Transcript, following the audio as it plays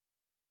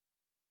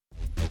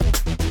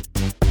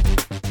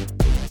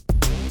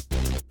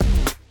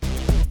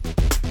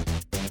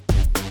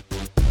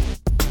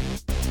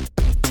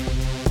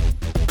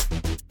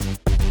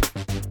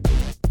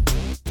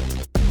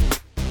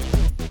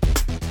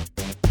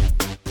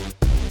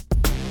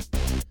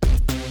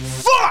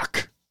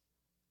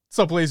What's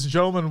up, ladies and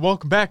gentlemen?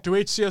 Welcome back to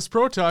HCS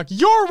Pro Talk,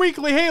 your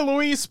weekly Halo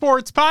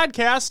esports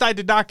podcast. I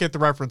did not get the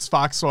reference,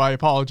 Fox, so I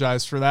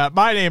apologize for that.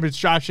 My name is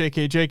Josh,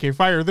 a.k.a. JK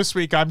Fire. This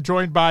week, I'm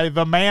joined by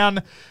the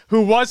man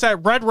who was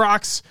at Red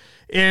Rocks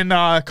in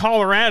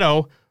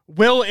Colorado,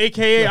 Will,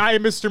 a.k.a. I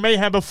am Mr.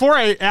 Mayhem. Before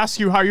I ask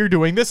you how you're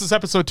doing, this is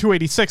episode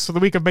 286 for the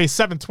week of May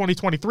 7th,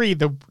 2023.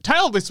 The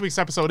title of this week's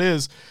episode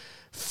is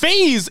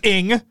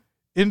FaZe'ing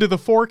into the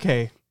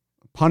 4K.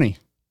 Punny.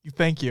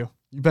 Thank you.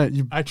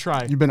 I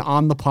try. You've been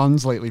on the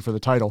puns lately for the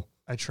title.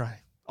 I try.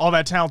 All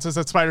that talent says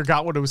that Spider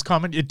got what it was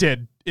coming. It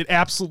did. It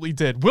absolutely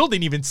did. Will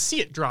didn't even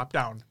see it drop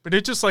down, but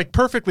it just like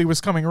perfectly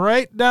was coming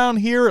right down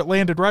here. It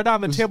landed right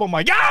on the table. I'm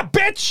like,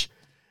 bitch!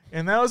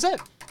 And that was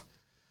it.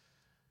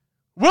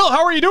 Will,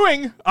 how are you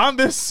doing on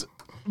this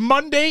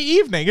Monday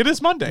evening? It is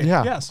Monday.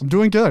 Yeah. Yes. I'm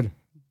doing good.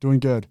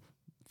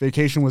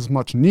 Vacation was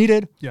much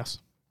needed. Yes.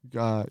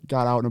 Got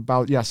out and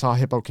about. Yeah, saw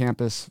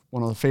Hippocampus,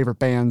 one of the favorite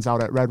bands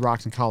out at Red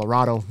Rocks in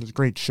Colorado. It was a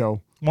great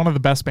show. One of the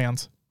best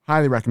bands.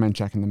 Highly recommend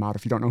checking them out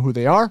if you don't know who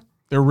they are.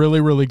 They're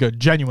really, really good.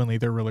 Genuinely,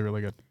 they're really,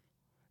 really good.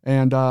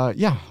 And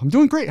yeah, I'm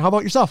doing great. How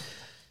about yourself?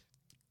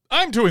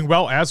 I'm doing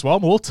well as well.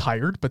 I'm a little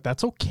tired, but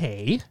that's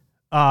okay.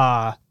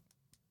 Got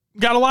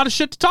a lot of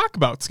shit to talk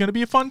about. It's going to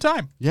be a fun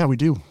time. Yeah, we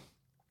do.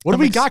 What do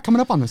we got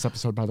coming up on this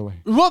episode, by the way?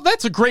 Well,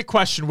 that's a great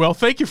question, Will.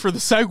 Thank you for the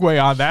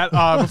segue on that.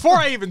 Before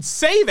I even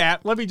say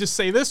that, let me just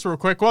say this real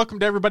quick. Welcome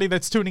to everybody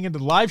that's tuning into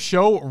the live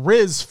show.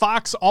 Riz,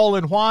 Fox,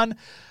 All-in-One,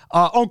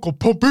 Uncle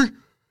Puppy,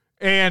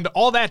 and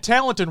all that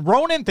talent. And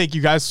Ronan, thank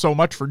you guys so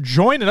much for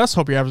joining us.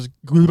 Hope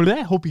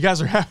you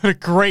guys are having a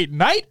great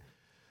night.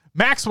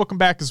 Max, welcome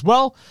back as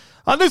well.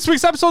 On this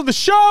week's episode of the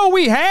show,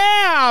 we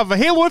have a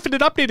Halo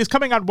Infinite update is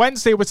coming on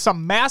Wednesday with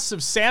some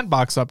massive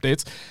sandbox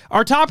updates.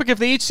 Our topic of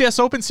the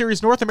HCS Open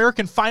Series North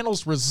American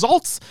Finals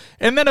results,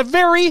 and then a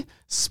very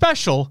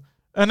special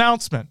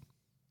announcement.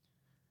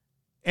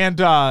 And,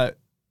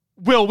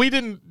 Will, we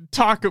didn't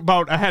talk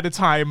about ahead of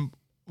time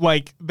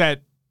like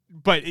that,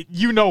 but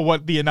you know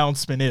what the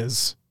announcement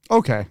is.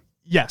 Okay.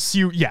 Yes,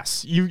 you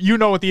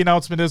know what the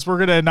announcement is. We're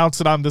going to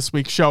announce it on this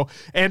week's show,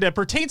 and it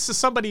pertains to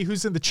somebody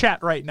who's in the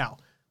chat right now.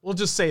 We'll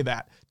just say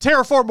that.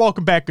 Terraform,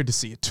 welcome back. Good to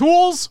see you.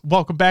 Tools,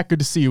 welcome back. Good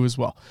to see you as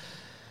well.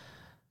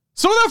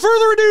 So without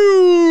further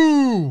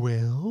ado,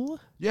 Will.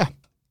 Yeah.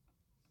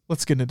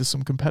 Let's get into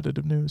some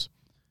competitive news.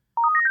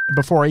 And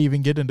before I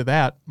even get into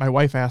that, my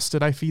wife asked,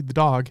 did I feed the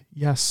dog?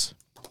 Yes,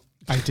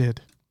 I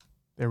did.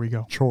 There we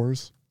go.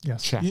 Chores.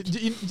 Yes.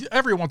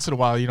 Every once in a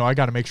while, I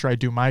got to make sure I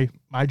do my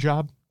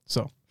job.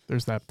 So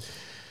there's that.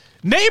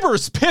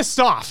 Neighbors pissed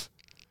off.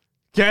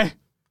 Okay.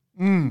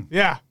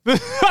 Yeah.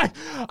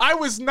 I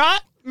was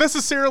not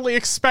necessarily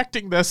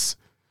expecting this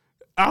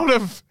out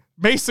of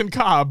Mason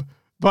Cobb,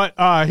 but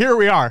here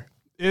we are.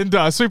 And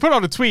so we put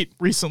out a tweet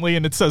recently,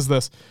 and it says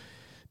this.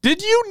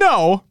 Did you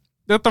know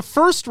that the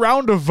first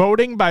round of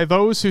voting by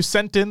those who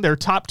sent in their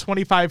top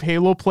 25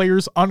 Halo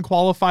players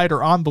unqualified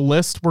or on the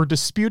list were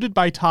disputed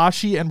by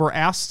Tashi and were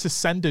asked to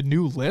send a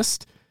new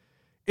list?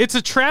 It's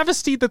a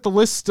travesty that the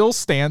list still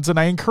stands, and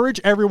I encourage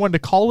everyone to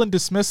call and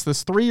dismiss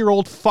this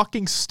 3-year-old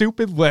fucking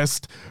stupid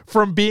list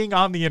from being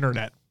on the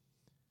internet.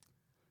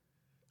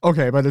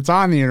 Okay, but it's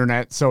on the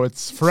internet, so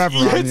it's forever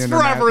on the internet. It's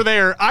forever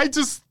there. I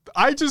just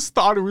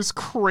thought it was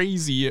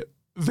crazy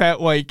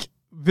that, like,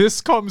 this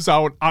comes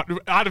out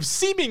of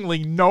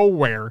seemingly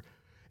nowhere.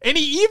 And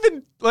he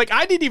even, like,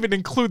 I didn't even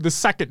include the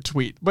second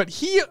tweet, but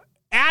he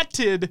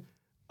atted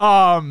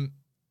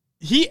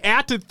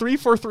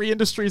 343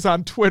 Industries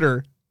on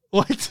Twitter,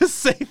 like, to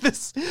say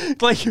this,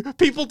 like,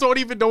 people don't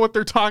even know what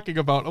they're talking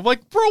about. I'm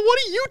like, bro, what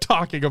are you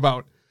talking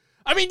about?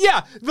 I mean,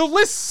 yeah, the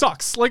list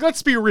sucks. Like,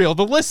 let's be real.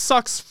 The list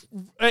sucks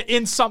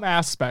in some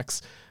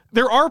aspects.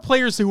 There are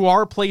players who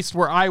are placed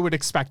where I would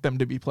expect them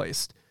to be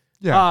placed.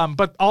 Yeah.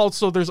 But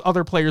also there's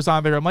other players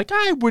on there. I'm like,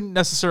 I wouldn't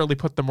necessarily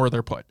put them where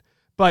they're put.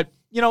 But,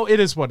 it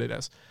is what it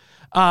is.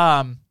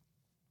 Joe,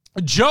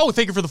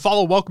 thank you for the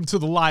follow. Welcome to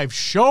the live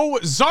show.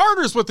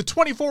 Zarders with the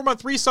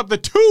 24-month resub, the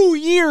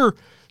 2-year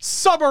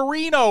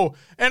Subarino,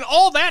 and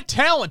all that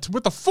talent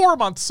with the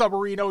 4-month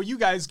Subarino. You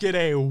guys get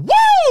a woo!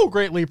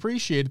 Greatly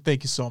appreciated.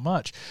 Thank you so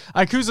much.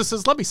 Ikuza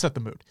says, let me set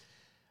the mood.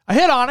 I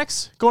hit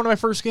Onyx, going to my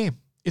first game.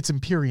 It's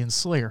Empyrean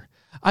Slayer.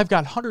 I've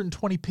got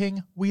 120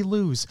 ping. We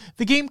lose.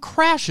 The game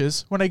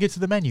crashes when I get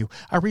to the menu.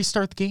 I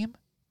restart the game.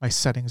 My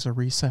settings are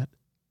reset.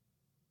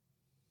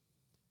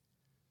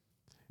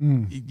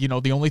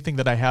 The only thing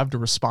that I have to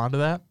respond to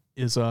that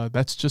is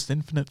that's just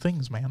infinite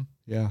things, man.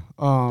 Yeah.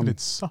 And it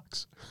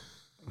sucks.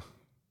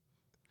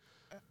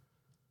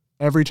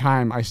 Every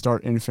time I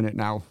start Infinite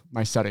now,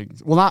 my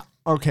settings... Well, not...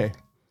 Okay.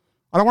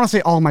 I don't want to say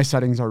all my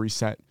settings are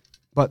reset,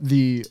 but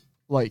the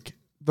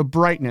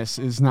brightness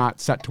is not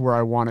set to where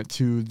I want it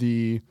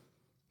to.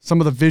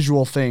 Some of the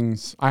visual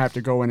things I have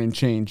to go in and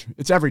change.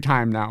 It's every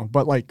time now,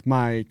 but like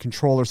my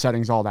controller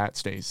settings, all that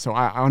stays. So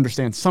I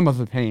understand some of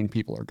the pain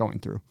people are going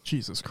through.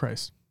 Jesus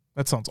Christ.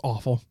 That sounds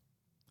awful.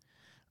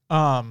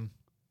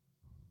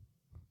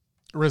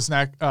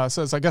 Riznak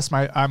says, I guess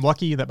I'm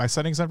lucky that my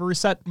settings never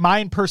reset.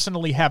 Mine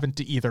personally haven't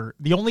either.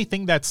 The only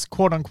thing that's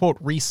quote unquote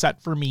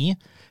reset for me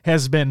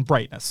has been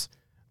brightness.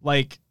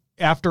 Like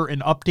after an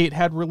update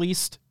had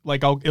released,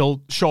 like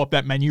it'll show up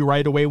that menu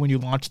right away when you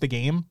launch the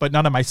game, but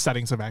none of my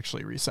settings have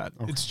actually reset.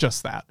 Okay. It's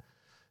just that.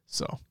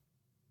 So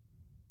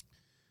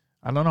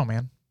I don't know,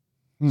 man.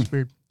 It's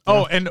weird. Yeah.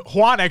 Oh, and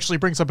Juan actually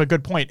brings up a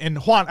good point. And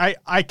Juan,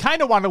 I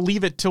kind of want to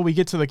leave it till we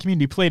get to the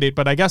community playdate,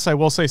 but I guess I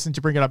will say, since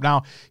you bring it up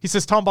now, he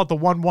says, tell him about the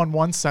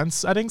 111 sense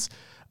settings,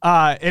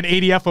 and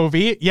 80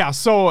 FOV. Yeah.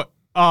 So,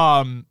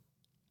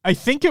 I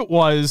think it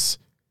was,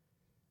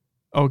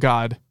 oh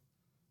God,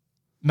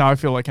 now I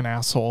feel like an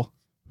asshole.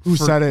 Who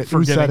said it?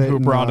 Forgetting who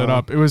brought it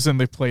up. It was in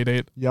the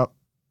playdate. Yep.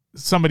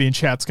 Somebody in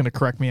chat's going to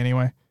correct me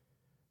anyway.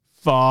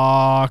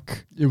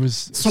 Fuck. It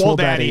was Swole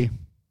Daddy.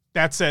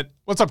 That's it.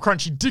 What's up,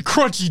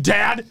 Crunchy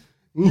Dad?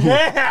 Ooh.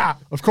 Yeah.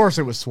 Of course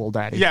it was Swole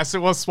Daddy. Yes, it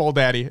was Swole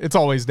Daddy. It's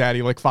always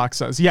Daddy, like Fox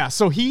says. Yeah,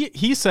 so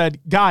he said,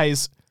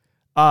 guys,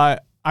 I'm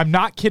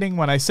not kidding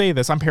when I say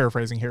this. I'm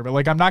paraphrasing here, but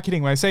like I'm not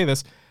kidding when I say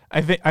this.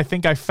 I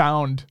think I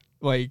found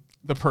like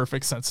the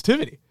perfect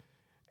sensitivity.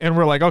 And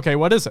we're like, okay,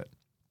 what is it?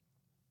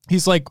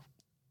 He's like,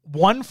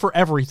 1 for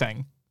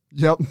everything.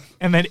 Yep.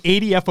 And then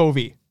 80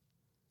 FOV.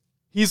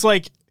 He's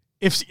like,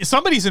 if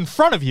somebody's in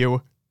front of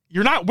you,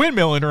 you're not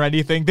windmilling or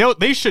anything.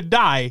 They should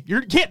die.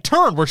 You can't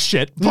turn with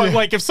shit. But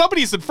like if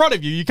somebody's in front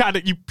of you,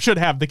 you should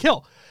have the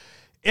kill.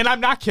 And I'm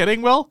not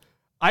kidding, Will.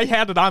 I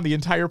had it on the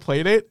entire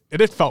playdate, and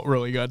it felt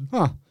really good.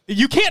 Huh.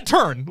 You can't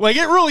turn. Like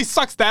it really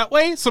sucks that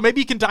way. So maybe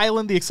you can dial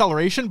in the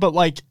acceleration, but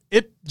like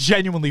it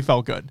genuinely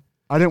felt good.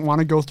 I didn't want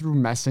to go through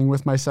messing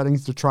with my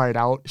settings to try it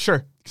out.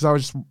 Sure. Because I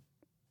was just,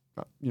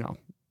 I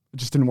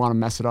just didn't want to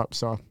mess it up.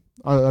 So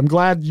I'm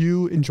glad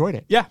you enjoyed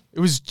it. Yeah,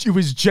 it was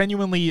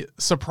genuinely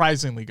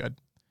surprisingly good.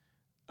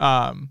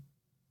 80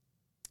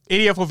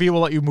 FOV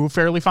will let you move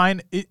fairly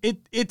fine.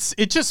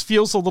 It just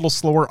feels a little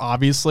slower,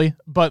 obviously,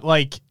 but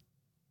like,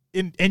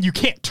 and you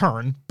can't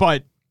turn,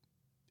 but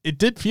it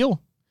did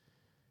feel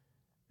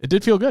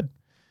good.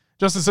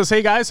 Justin says,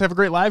 hey guys, have a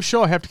great live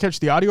show. I have to catch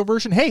the audio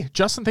version. Hey,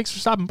 Justin, thanks for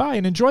stopping by,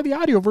 and enjoy the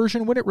audio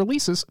version when it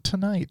releases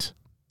tonight.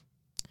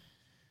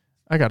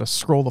 I got to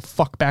scroll the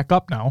fuck back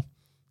up now.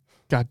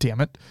 God damn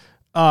it.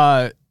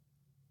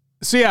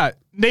 So yeah,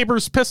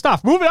 neighbors pissed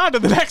off. Moving on to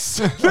the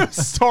next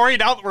story.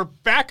 Now that we're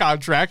back on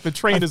track, the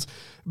train is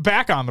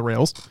back on the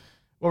rails.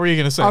 What were you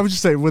going to say? I would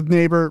just say with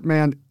neighbor,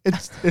 man, it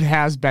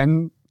has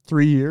been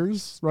 3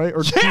 years, right?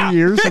 Or 2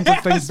 years since the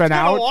thing's been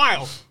out. A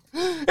while.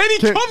 And he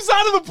comes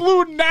out of the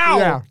blue now.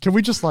 Yeah. Can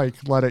we just like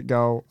let it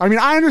go? I mean,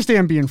 I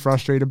understand being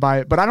frustrated by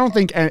it, but I don't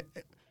think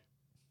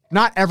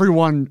not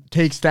everyone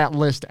takes that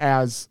list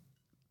as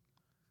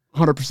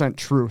 100%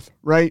 truth,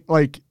 right?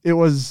 Like it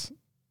was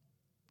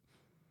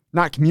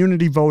not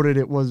community voted.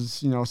 It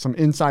was, some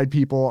inside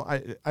people.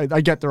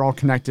 I get they're all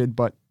connected,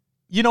 but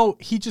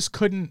he just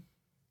couldn't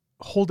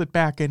hold it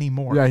back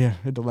anymore. Yeah.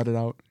 Had to let it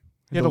out.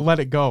 He had to let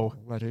it go.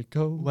 Let it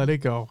go. Let it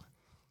go.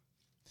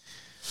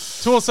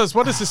 Tool says,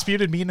 what does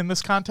disputed mean in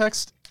this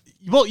context?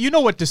 Well, you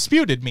know what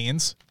disputed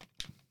means.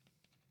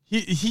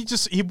 He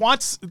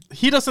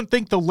doesn't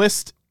think the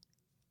list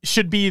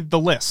should be the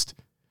list.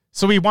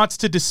 So he wants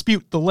to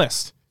dispute the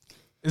list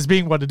as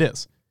being what it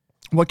is.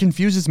 What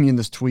confuses me in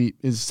this tweet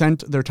is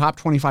sent their top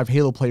 25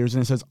 Halo players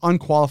and it says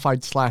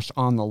unqualified /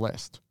 on the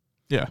list.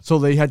 Yeah. So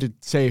they had to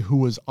say who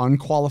was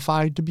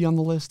unqualified to be on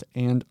the list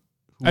and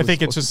who I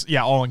think it's just,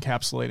 all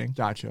encapsulating.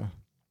 Gotcha.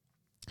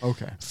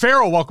 Okay.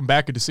 Pharaoh, welcome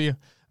back. Good to see you.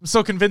 I'm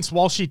so convinced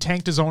Walshy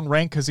tanked his own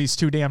rank because he's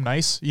too damn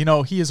nice.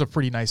 He is a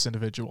pretty nice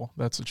individual.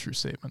 That's a true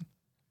statement.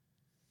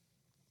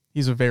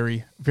 He's a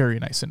very, very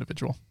nice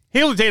individual.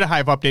 Halo Data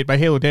Hive update by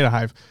Halo Data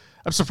Hive.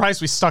 I'm surprised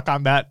we stuck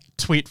on that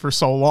tweet for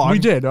so long. We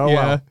did. Oh,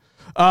 yeah.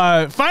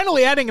 Wow.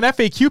 Finally adding an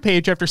FAQ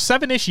page after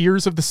 7-ish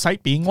years of the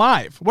site being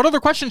live. What other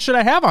questions should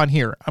I have on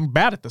here? I'm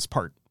bad at this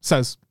part,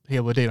 says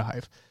Halo Data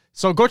Hive.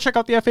 So go check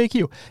out the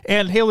FAQ.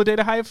 And Halo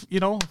Data Hive,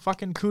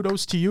 fucking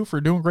kudos to you for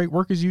doing great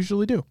work as you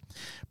usually do.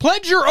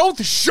 Pledge Your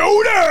Oath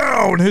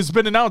Showdown has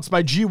been announced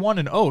by G1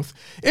 and Oath.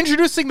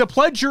 Introducing the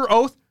Pledge Your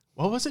Oath,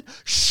 what was it?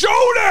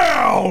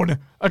 Showdown!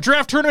 A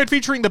draft tournament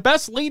featuring the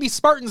best Lady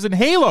Spartans in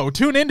Halo.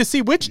 Tune in to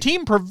see which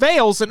team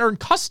prevails and earn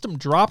custom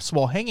drops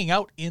while hanging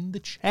out in the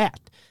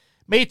chat.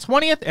 May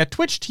 20th at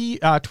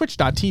twitch.tv/G1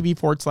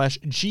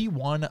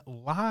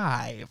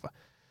 Live.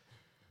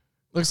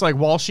 Looks like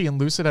Walshy and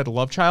Lucid had a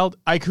love child.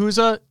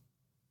 Ikuza.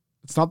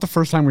 It's not the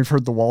first time we've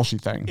heard the Walshy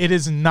thing. It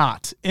is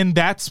not. And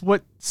that's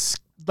what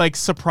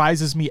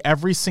surprises me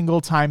every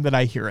single time that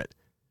I hear it.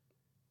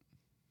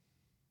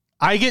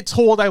 I get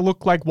told I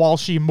look like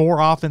Walshy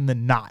more often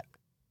than not.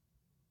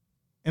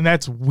 And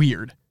that's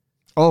weird.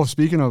 Oh,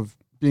 speaking of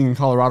being in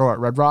Colorado at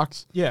Red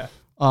Rocks. Yeah.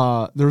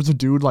 There was a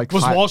dude like...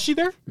 Was Walshy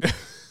there?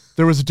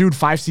 There was a dude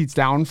 5 seats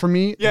down from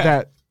me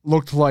that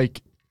looked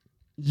like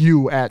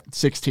you at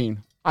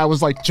 16. I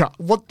was like,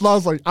 what? I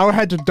was like, I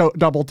had to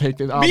double take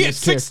it. Me at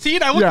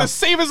 16? I look the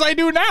same as I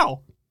do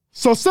now.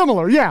 So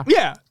similar, yeah.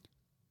 Yeah.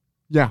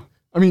 Yeah.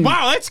 I mean...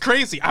 Wow, that's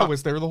crazy. I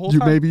was there the whole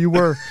time. Maybe you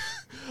were.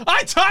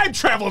 I time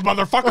traveled,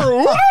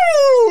 motherfucker.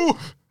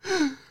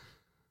 Woo!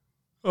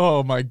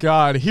 Oh my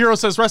God. Hero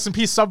says, rest in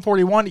peace, Sub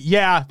 41.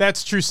 Yeah,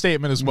 that's a true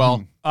statement as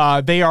well.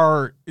 They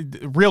are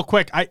real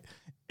quick.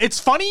 It's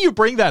funny you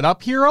bring that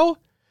up, Hero,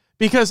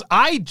 because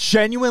I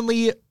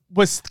genuinely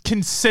was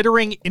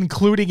considering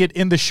including it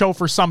in the show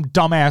for some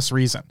dumbass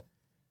reason.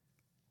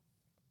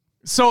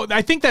 So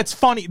I think that's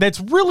funny.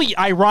 That's really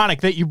ironic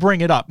that you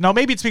bring it up. Now,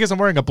 maybe it's because I'm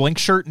wearing a Blink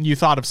shirt and you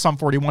thought of Sum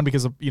 41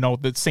 because of,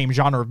 the same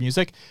genre of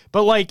music.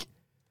 But like,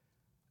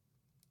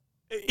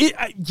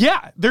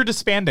 they're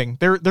disbanding.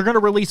 They're going to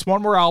release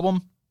one more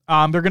album.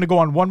 They're going to go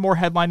on one more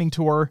headlining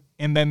tour,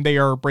 and then they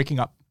are breaking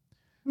up.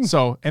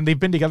 So, and they've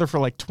been together for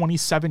like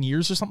 27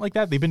 years or something like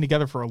that. They've been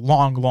together for a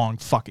long, long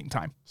fucking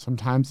time.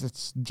 Sometimes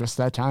it's just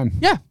that time.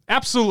 Yeah,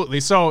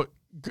 absolutely. So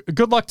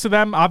good luck to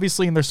them,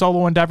 obviously, in their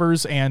solo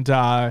endeavors, and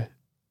an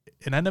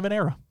end of an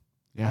era.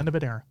 Yeah. End of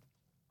an era.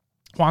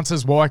 Juan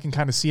says, whoa, I can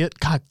kind of see it.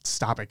 God,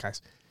 stop it,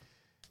 guys.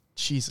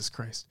 Jesus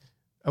Christ.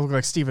 I look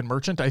like Stephen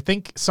Merchant. I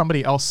think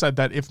somebody else said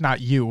that, if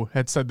not you,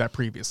 had said that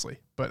previously,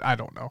 but I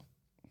don't know.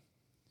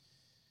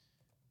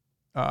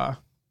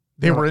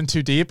 They were in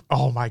too deep.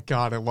 Oh my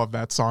God, I love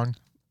that song.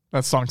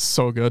 That song's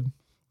so good.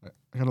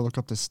 I gotta look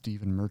up this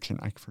Stephen Merchant.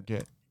 I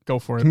forget. Go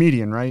for it.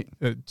 Comedian, right?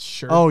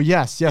 Sure. Oh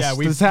yes. Yeah,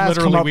 we've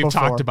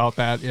talked about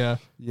that. Yeah.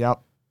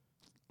 Yep.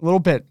 A little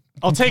bit.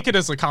 I'll take it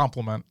as a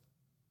compliment.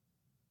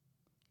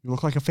 You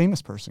look like a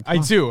famous person. I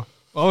do.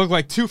 I look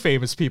like two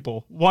famous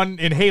people. One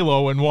in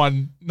Halo and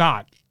one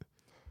not.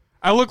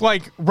 I look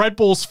like Red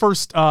Bull's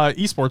first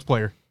esports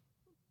player.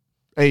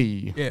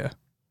 Hey. Yeah.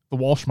 The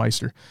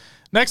Walshmeister.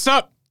 Next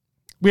up,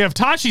 we have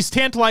Tashi's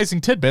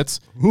tantalizing tidbits.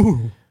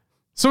 Ooh.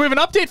 So we have an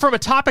update from a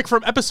topic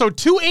from episode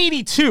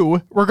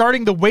 282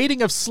 regarding the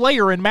weighting of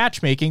Slayer in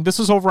matchmaking. This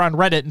was over on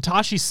Reddit, and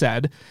Tashi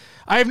said,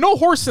 I have no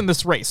horse in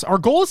this race. Our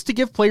goal is to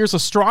give players a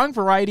strong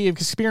variety of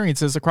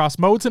experiences across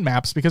modes and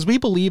maps because we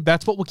believe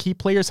that's what will keep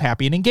players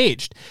happy and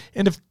engaged.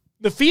 And if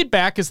the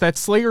feedback is that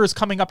Slayer is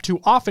coming up too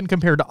often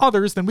compared to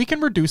others, then we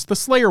can reduce the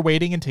Slayer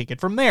weighting and take it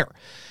from there.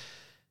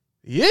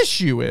 The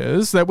issue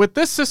is that with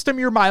this system,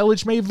 your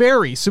mileage may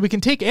vary, so we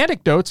can take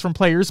anecdotes from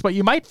players, but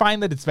you might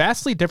find that it's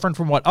vastly different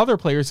from what other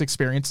players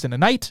experienced in a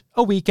night,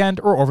 a weekend,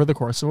 or over the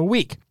course of a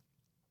week.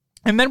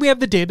 And then we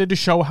have the data to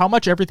show how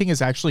much everything is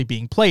actually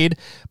being played,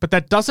 but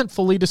that doesn't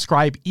fully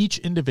describe each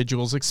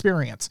individual's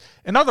experience.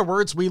 In other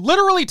words, we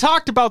literally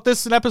talked about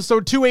this in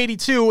episode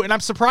 282, and I'm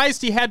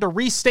surprised he had to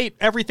restate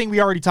everything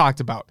we already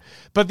talked about.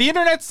 But the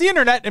internet's the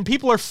internet, and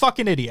people are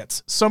fucking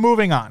idiots. So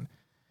moving on.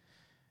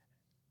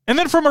 And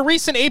then from a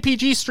recent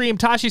APG stream,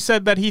 Tashi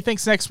said that he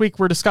thinks next week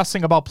we're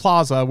discussing about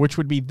Plaza, which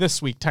would be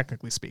this week,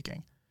 technically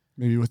speaking.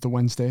 Maybe with the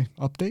Wednesday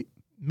update?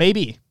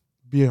 Maybe.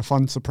 Be a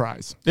fun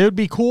surprise. It would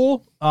be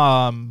cool.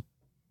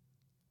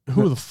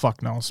 Who the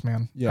fuck knows,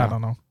 man? Yeah. I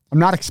don't know. I'm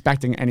not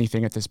expecting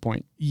anything at this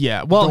point.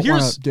 Yeah, well, I don't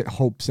want to get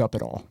hopes up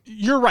at all.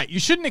 You're right. You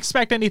shouldn't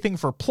expect anything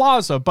for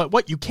Plaza, but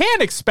what you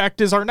can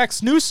expect is our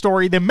next news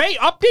story, the May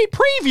update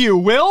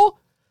preview, Will.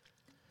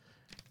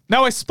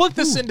 Now, I split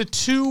this into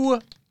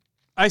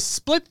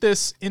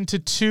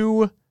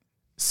two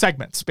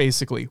segments,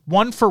 basically.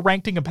 One for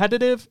ranked and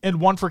competitive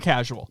and one for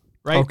casual,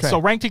 right? Okay.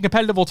 So ranked and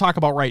competitive we'll talk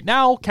about right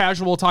now.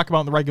 Casual we'll talk about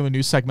in the regular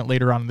news segment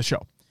later on in the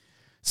show.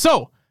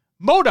 So,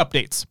 mode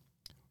updates.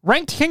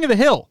 Ranked King of the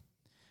Hill.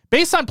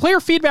 Based on player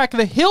feedback,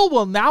 the hill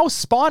will now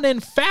spawn in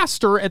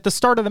faster at the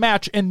start of the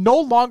match and no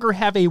longer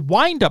have a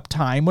wind-up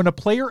time when a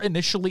player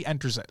initially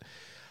enters it.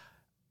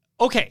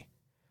 Okay.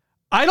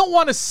 I don't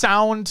want to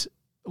sound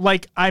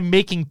like I'm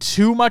making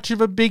too much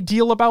of a big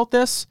deal about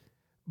this,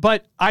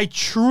 but I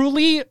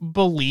truly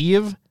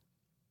believe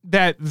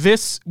that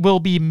this will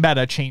be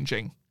meta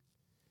changing.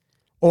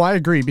 Oh, I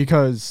agree,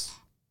 because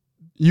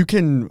you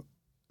can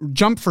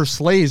jump for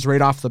slays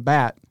right off the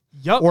bat.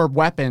 Yep. Or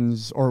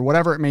weapons or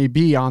whatever it may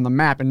be on the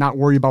map and not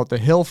worry about the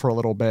hill for a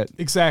little bit.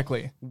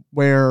 Exactly.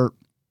 Where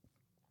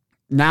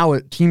now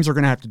teams are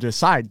going to have to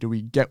decide, do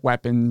we get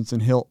weapons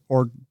and hill,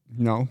 or,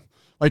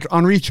 like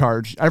on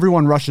recharge,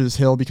 everyone rushes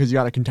hill because you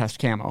got to contest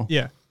camo.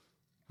 Yeah.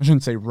 I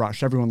shouldn't say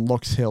rush. Everyone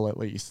looks hill at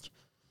least.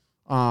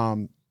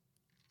 But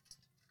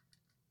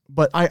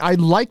I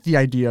like the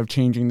idea of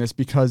changing this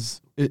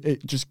because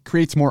it just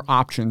creates more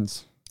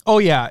options. Oh,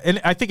 yeah. And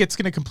I think it's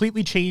going to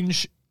completely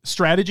change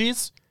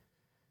strategies.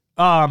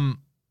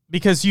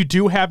 Because you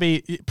do have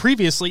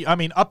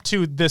up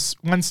to this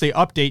Wednesday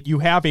update, you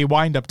have a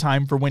wind-up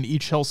time for when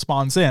each hill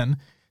spawns in.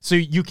 So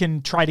you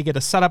can try to get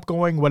a setup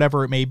going,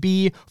 whatever it may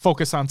be,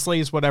 focus on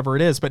slays, whatever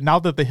it is. But now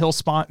that the hill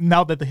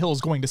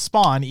is going to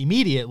spawn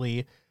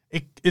immediately,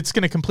 it's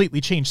going to completely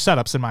change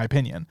setups, in my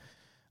opinion.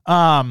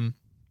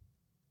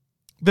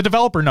 The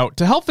developer note,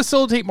 to help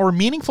facilitate more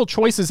meaningful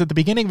choices at the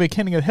beginning of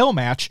a hill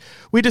match,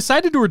 we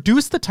decided to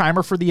reduce the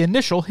timer for the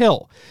initial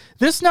hill.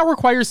 This now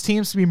requires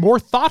teams to be more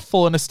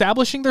thoughtful in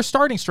establishing their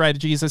starting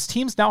strategies, as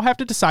teams now have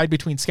to decide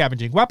between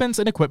scavenging weapons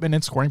and equipment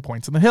and scoring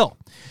points in the hill.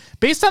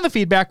 Based on the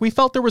feedback, we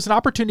felt there was an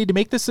opportunity to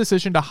make this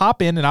decision to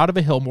hop in and out of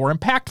a hill more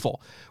impactful.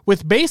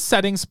 With base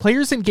settings,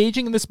 players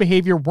engaging in this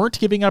behavior weren't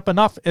giving up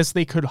enough, as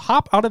they could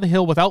hop out of the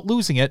hill without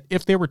losing it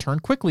if they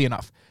returned quickly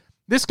enough.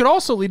 This could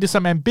also lead to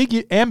some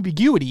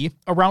ambiguity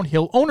around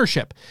hill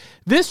ownership.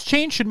 This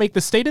change should make the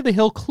state of the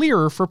hill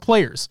clearer for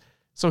players.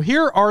 So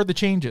here are the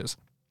changes.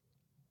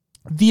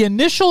 The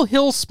initial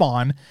hill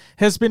spawn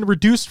has been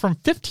reduced from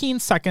 15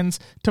 seconds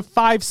to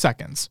 5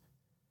 seconds.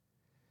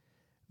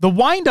 The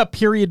wind-up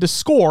period to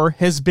score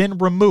has been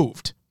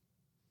removed.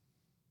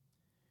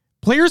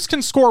 Players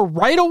can score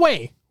right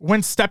away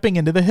when stepping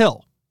into the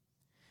hill.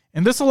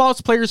 And this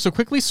allows players to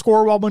quickly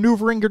score while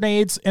maneuvering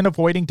grenades and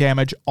avoiding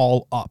damage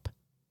all up.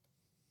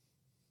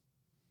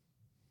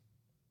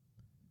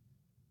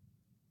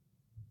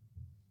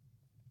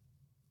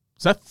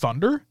 Is that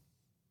thunder?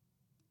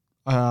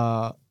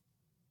 I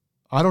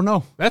don't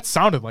know. That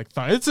sounded like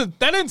thunder. That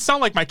didn't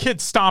sound like my kid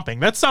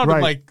stomping. That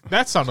sounded like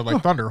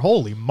thunder.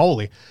 Holy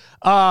moly.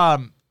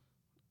 And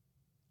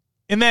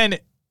then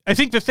I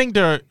think the thing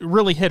to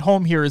really hit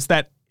home here is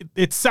that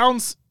it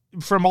sounds,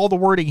 from all the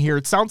wording here,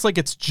 it sounds like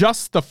it's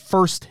just the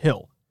first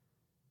hill.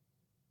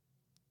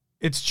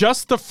 It's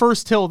just the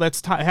first hill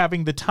that's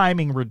having the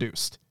timing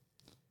reduced.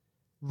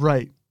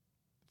 Right.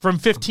 From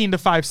 15 to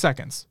 5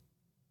 seconds.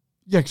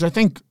 Yeah, because I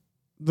think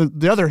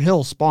the other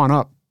hills spawn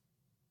up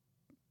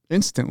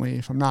instantly,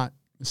 if I'm not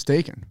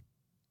mistaken.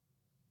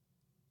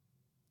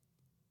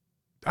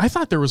 I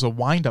thought there was a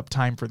wind-up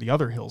time for the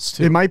other hills,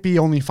 too. It might be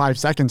only 5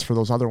 seconds for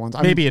those other ones.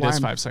 Maybe it is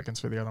 5 seconds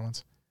for the other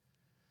ones.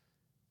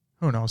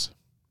 Who knows?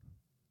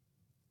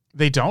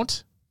 They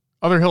don't?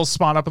 Other hills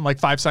spawn up in like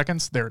 5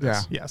 seconds? There it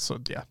is. Yeah,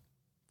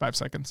 5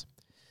 seconds.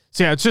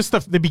 So yeah, it's just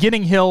the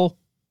beginning hill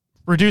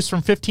reduced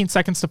from 15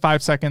 seconds to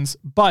 5 seconds,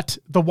 but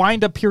the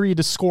wind-up period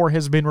to score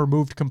has been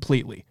removed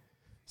completely.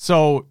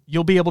 So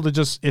you'll be able to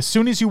just, as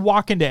soon as you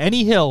walk into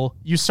any hill,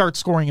 you start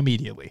scoring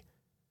immediately.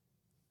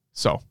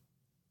 So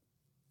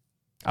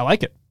I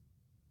like it.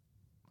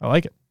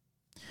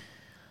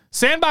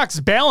 Sandbox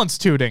balance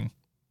tuning.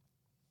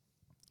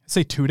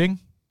 Say tooting?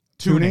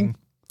 Tuning.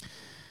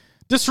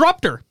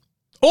 Disruptor.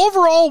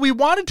 Overall, we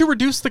wanted to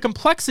reduce the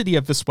complexity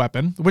of this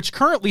weapon, which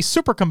currently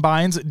super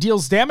combines,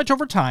 deals damage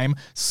over time,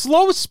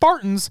 slows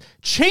Spartans,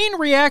 chain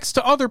reacts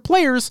to other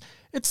players,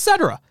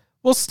 etc.,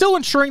 while still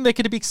ensuring that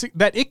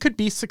it could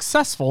be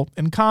successful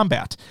in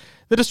combat.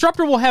 The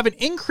Disruptor will have an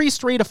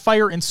increased rate of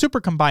fire and super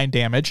combined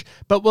damage,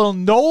 but will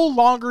no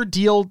longer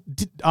deal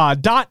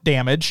dot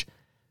damage,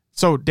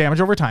 so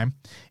damage over time,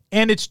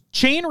 and its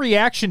chain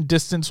reaction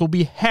distance will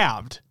be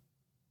halved.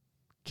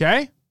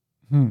 Okay?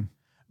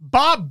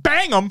 Bob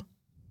Bangham,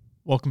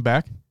 welcome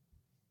back.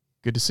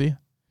 Good to see you.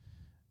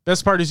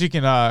 Best part is you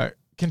can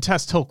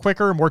contest hill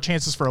quicker, more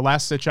chances for a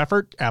last-ditch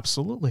effort.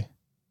 Absolutely.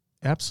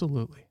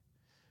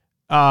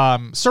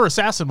 Sir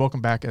Assassin,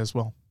 welcome back as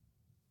well.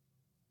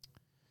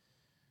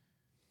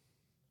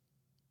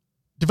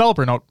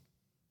 Developer note.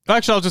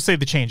 Actually, I'll just say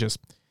the changes.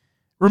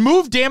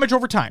 Remove damage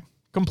over time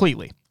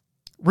completely.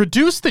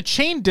 Reduce the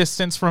chain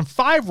distance from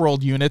 5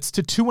 world units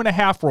to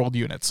 2.5 world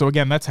units. So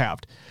again, that's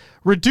halved.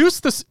 Increase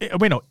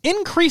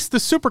the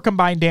super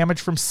combined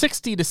damage from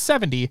 60 to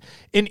 70.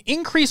 An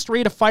increased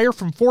rate of fire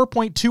from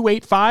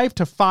 4.285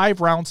 to 5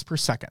 rounds per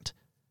second.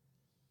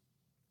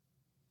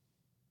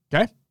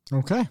 Okay.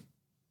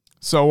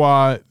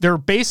 So they're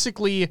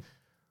basically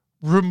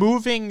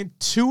removing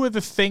two of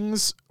the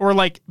things, or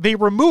like they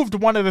removed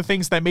one of the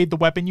things that made the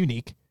weapon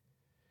unique.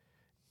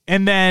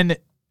 And then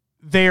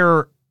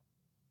they're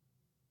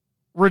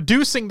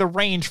reducing the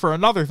range for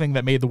another thing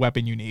that made the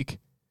weapon unique.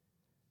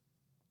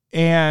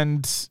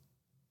 And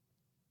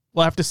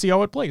we'll have to see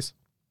how it plays.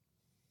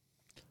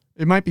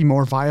 It might be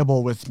more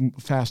viable with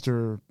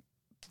faster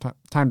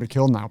time to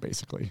kill now,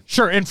 basically.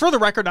 Sure. And for the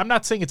record, I'm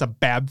not saying it's a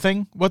bad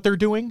thing, what they're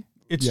doing.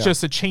 It's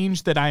just a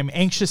change that I'm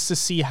anxious to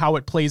see how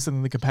it plays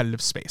in the competitive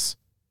space.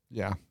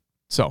 Yeah.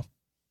 So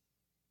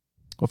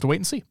we'll have to wait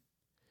and see.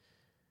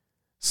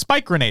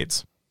 Spike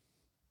grenades.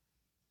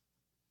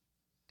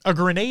 A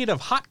grenade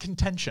of hot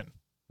contention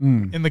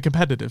in the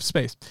competitive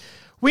space.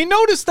 We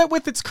noticed that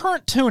with its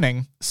current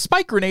tuning,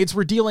 spike grenades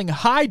were dealing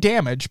high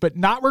damage, but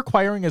not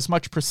requiring as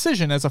much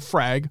precision as a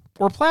frag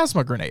or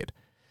plasma grenade.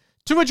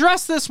 To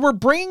address this, we're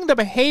bringing the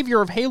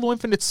behavior of Halo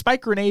Infinite's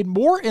spike grenade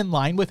more in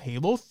line with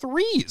Halo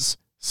 3's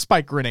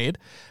spike grenade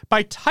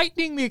by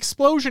tightening the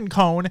explosion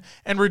cone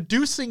and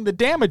reducing the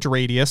damage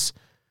radius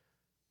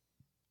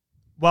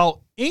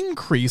while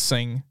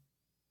increasing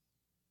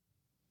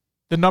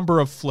the number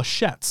of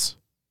flechettes.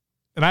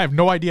 And I have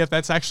no idea if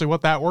that's actually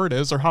what that word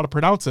is or how to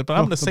pronounce it, but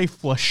I'm going to say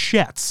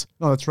flechettes.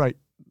 No, that's right.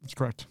 That's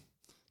correct.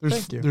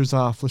 There's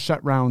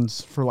flechette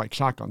rounds for like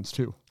shotguns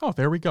too. Oh,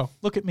 there we go.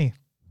 Look at me.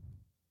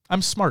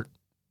 I'm smart,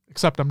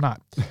 except I'm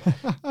not.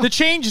 The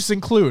changes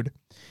include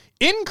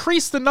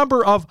increase the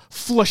number of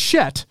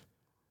flechette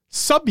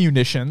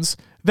submunitions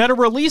that are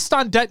released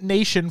on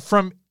detonation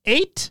from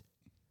 8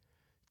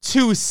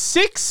 to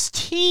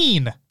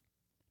 16.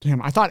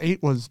 Damn, I thought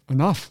 8 was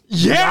enough.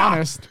 Yeah. To be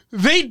honest.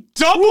 They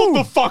doubled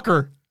the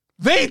fucker.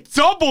 They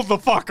doubled the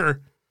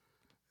fucker.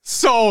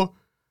 So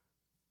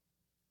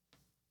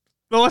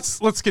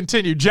let's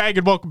continue.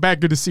 Jagged, welcome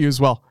back. Good to see you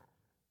as well.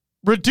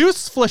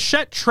 Reduced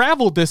flechette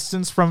travel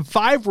distance from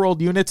 5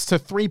 world units to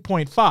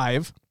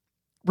 3.5.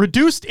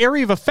 Reduced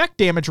area of effect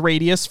damage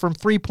radius from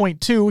 3.2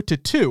 to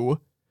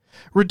 2.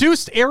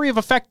 Reduced area of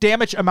effect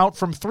damage amount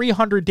from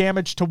 300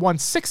 damage to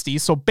 160,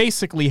 so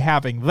basically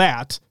having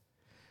that.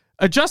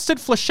 Adjusted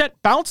flechette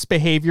bounce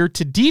behavior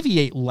to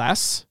deviate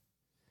less.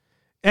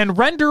 And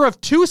renders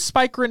of 2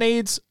 spike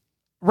grenades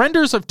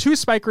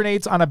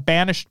on a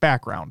banished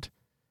background.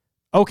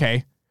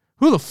 Okay.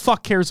 Who the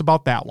fuck cares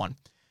about that one?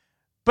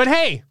 But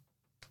hey,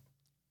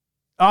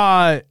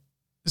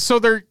 so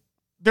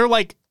they're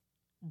like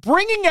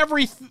bringing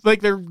everything,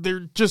 like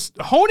they're just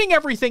honing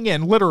everything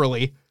in,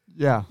 literally.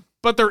 Yeah.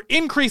 But they're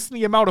increasing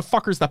the amount of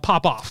fuckers that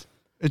pop off.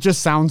 It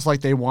just sounds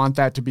like they want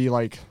that to be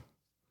like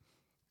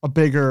a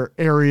bigger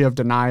area of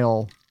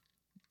denial.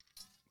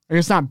 I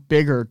guess not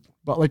bigger,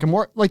 but like a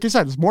more, like you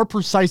said, it's more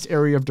precise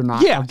area of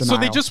denial. Yeah. So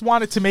they just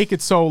wanted to make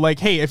it so like,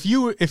 hey, if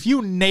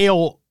you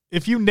nail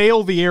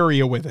the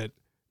area with it,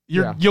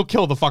 you'll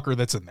kill the fucker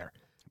that's in there.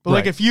 But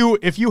like if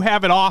you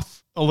have it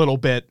off a little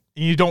bit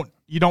and you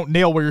don't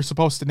nail where you're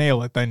supposed to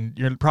nail it, then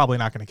you're probably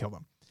not going to kill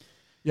them.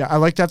 Yeah, I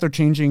like that they're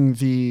changing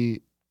the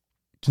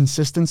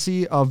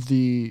consistency of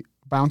the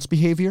bounce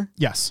behavior.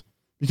 Yes.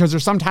 Because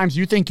there's sometimes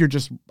you think you're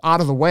just out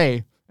of the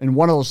way and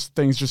one of those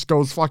things just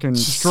goes fucking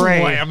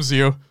straight. Slams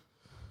you.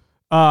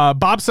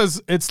 Bob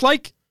says if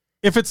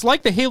it's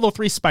like the Halo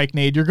 3 spike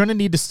nade, you're going to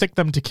need to stick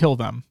them to kill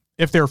them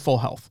if they're full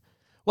health.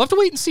 We'll have to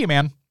wait and see,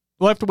 man.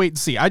 We'll have to wait and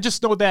see. I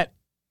just know that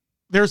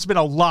there's been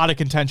a lot of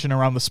contention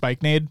around the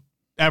spike nade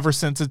ever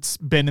since it's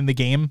been in the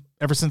game,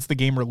 ever since the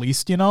game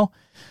released, you know?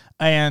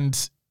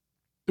 And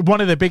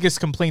one of the biggest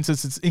complaints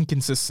is its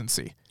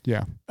inconsistency.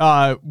 Yeah.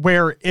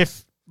 Where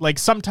if, like,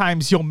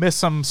 sometimes you'll miss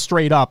them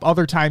straight up,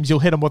 other times you'll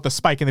hit them with a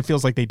spike and it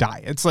feels like they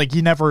die. It's like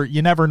you never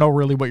know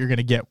really what you're going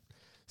to get.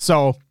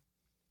 So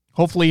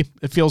hopefully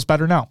it feels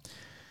better now.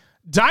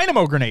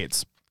 Dynamo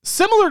grenades.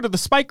 Similar to the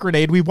spike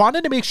grenade, we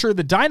wanted to make sure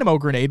the dynamo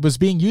grenade was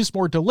being used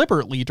more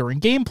deliberately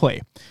during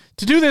gameplay.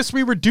 To do this,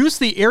 we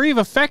reduced the area of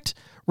effect,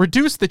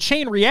 reduced the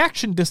chain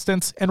reaction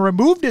distance, and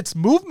removed its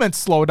movement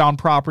slowdown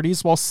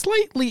properties while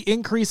slightly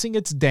increasing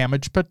its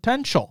damage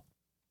potential.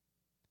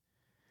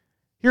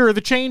 Here are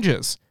the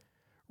changes.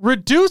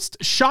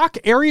 Reduced shock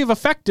area of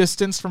effect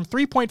distance from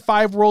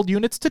 3.5 world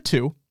units to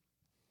 2.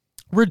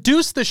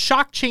 Reduced the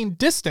shock chain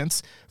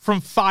distance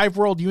from 5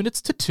 world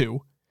units to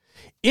 2.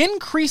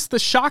 Increase the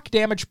shock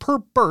damage per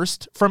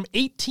burst from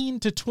 18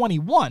 to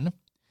 21.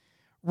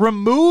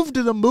 Removed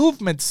the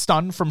movement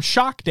stun from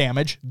shock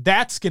damage.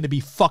 That's going to be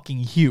fucking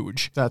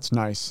huge. That's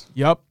nice.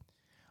 Yep.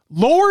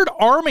 Lowered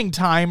arming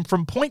time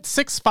from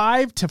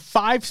 0.65 to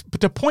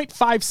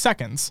 0.5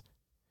 seconds.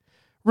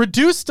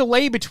 Reduced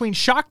delay between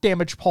shock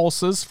damage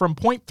pulses from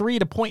 0.3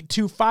 to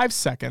 0.25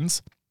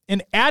 seconds.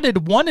 And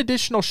added 1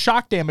 additional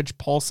shock damage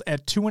pulse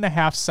at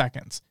 2.5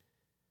 seconds.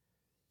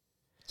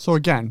 So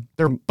again,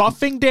 they're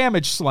buffing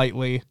damage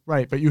slightly.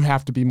 Right, but you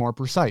have to be more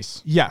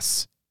precise.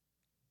 Yes.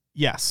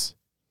 Yes.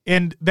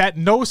 And that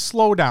no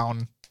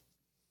slowdown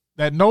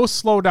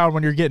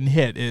when you're getting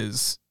hit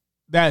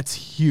that's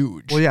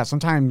huge. Well, yeah,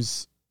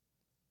 sometimes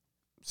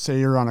say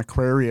you're on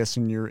Aquarius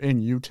and you're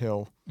in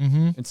util.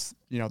 Mm-hmm. It's,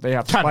 they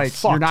have Kinda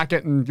spikes. fucked.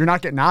 You're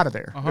not getting out of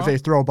there if they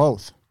throw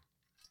both.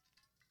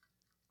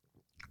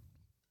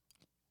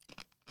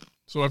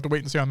 So we'll have to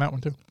wait and see on that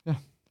one too. Yeah.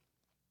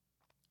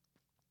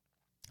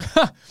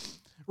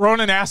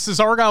 Ronan asks, is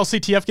Argyle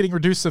CTF getting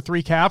reduced to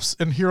 3 caps?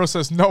 And Hero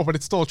says, no, but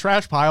it's still a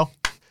trash pile.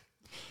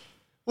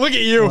 Look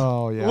at you.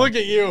 Oh, yeah. Look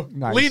at you.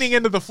 Nice. Leaning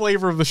into the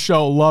flavor of the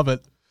show. Love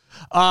it.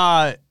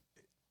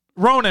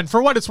 Ronan,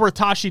 for what it's worth,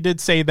 Tashi did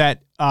say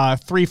that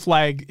 3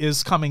 flag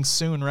is coming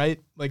soon, right?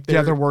 Like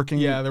they're working.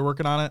 Yeah, they're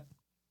working on it.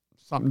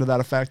 Something to that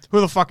effect.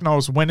 Who the fuck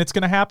knows when it's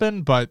going to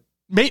happen, but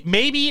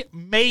maybe.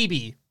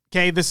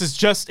 Okay, this is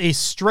just a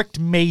strict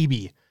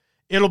maybe.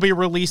 It'll be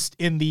released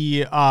in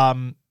the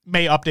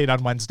May update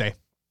on Wednesday.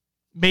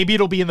 Maybe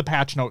it'll be in the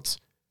patch notes.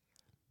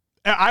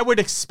 I would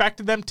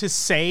expect them to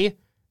say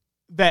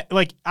that,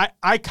 like,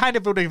 I kind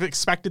of would have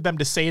expected them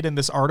to say it in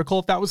this article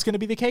if that was going to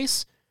be the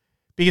case,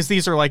 because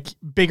these are like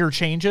bigger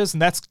changes,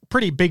 and that's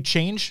pretty big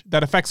change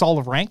that affects all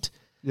of ranked.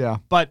 Yeah.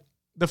 But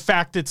the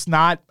fact it's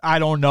not, I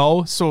don't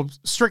know. So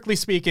strictly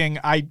speaking,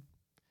 I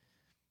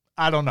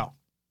don't know.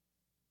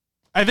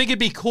 I think it'd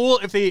be cool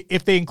if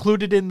they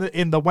included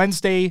in the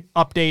Wednesday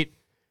update.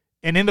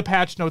 And in the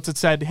patch notes, it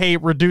said, hey,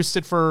 reduced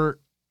it for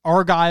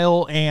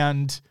Argyle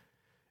and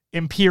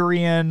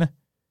Empyrean.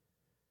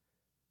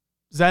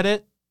 Is that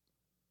it?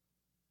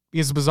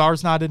 Because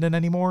Bazaar's not in it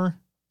anymore.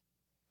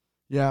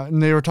 Yeah,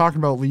 and they were talking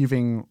about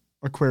leaving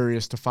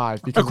Aquarius to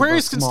 5. Because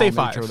Aquarius can stay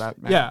 5.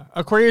 Yeah,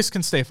 Aquarius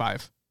can stay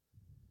 5.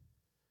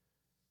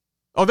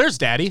 Oh, there's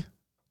Daddy.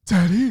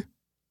 Daddy.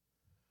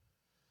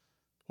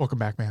 Welcome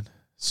back, man.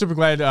 Super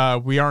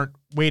glad we aren't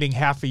waiting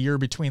half a year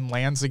between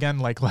lands again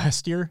like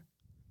last year.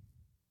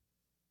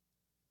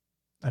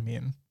 I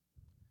mean,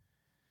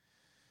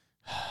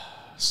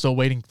 still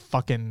waiting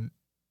fucking,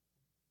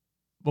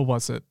 what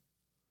was it?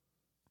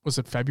 Was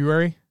it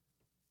February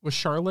with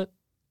Charlotte?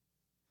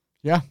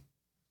 Yeah.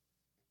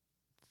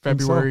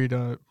 February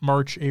to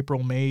March,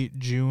 April, May,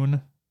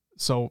 June.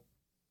 So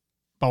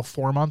about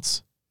 4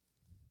 months.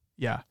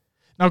 Yeah.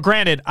 Now,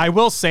 granted, I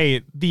will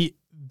say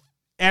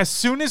as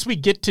soon as we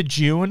get to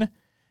June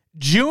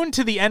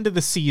to the end of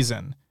the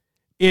season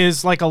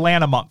is like a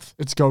LAN a month.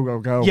 It's go, go,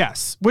 go.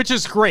 Yes, which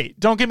is great.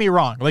 Don't get me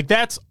wrong. Like,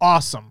 that's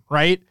awesome,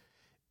 right?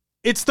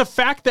 It's the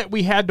fact that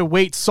we had to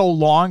wait so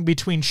long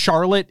between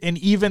Charlotte and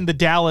even the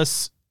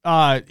Dallas,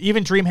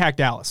 even DreamHack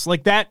Dallas.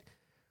 Like, that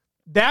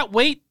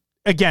wait,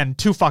 again,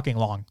 too fucking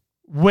long.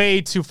 Way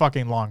too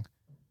fucking long.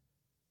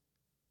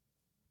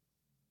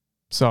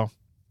 So,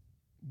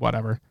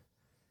 whatever.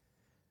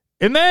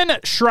 And then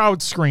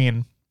Shroud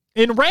Screen.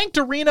 In Ranked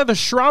Arena, the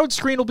Shroud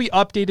Screen will be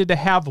updated to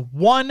have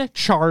 1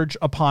 charge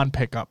upon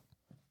pickup.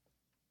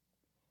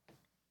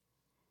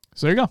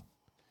 So there you go.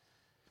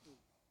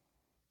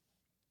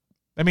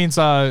 That means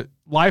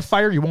live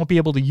fire, you won't be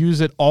able to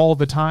use it all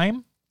the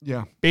time.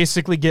 Yeah.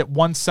 Basically get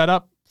one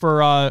setup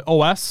for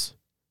OS,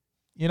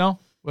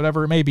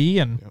 whatever it may be.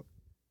 And yep.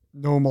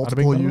 No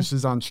multiple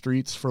uses on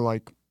streets for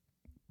like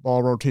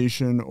ball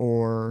rotation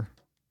or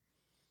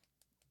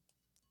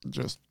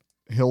just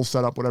hill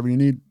setup, whatever you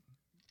need.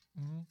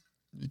 Mm-hmm.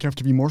 You have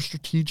to be more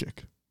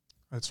strategic.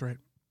 That's right.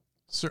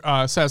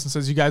 Assassin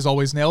says, you guys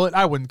always nail it.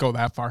 I wouldn't go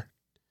that far.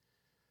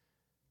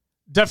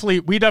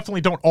 We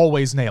definitely don't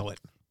always nail it.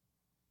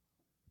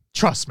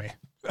 Trust me.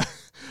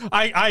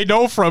 I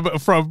know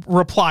from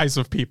replies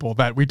of people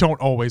that we don't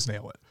always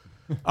nail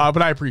it.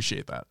 But I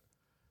appreciate that.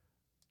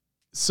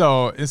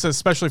 So it says,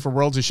 especially for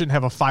Worlds, you shouldn't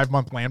have a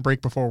 5-month land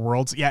break before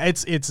Worlds. Yeah,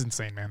 it's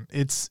insane, man.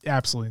 It's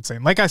absolutely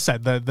insane. Like I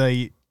said,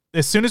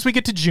 as soon as we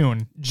get to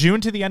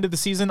June to the end of the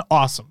season,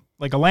 awesome.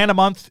 Like a LAN a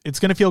month, it's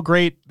going to feel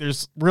great.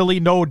 There's really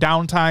no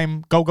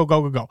downtime. Go, go,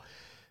 go, go, go.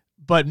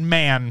 But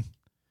man,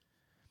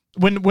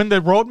 when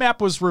the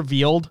roadmap was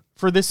revealed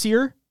for this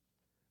year,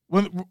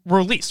 when the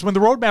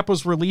roadmap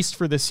was released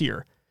for this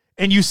year,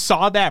 and you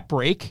saw that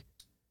break,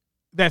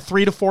 that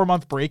 3 to 4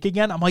 month break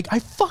again, I'm like, I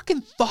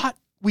fucking thought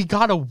we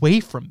got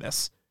away from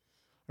this.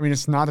 I mean,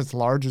 it's not as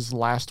large as the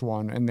last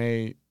one, and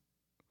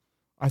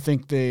I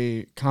think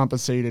they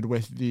compensated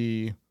with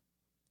the,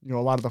 a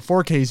lot of the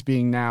 4Ks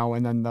being now,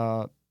 and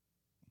then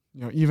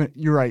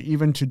you're right,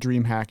 even to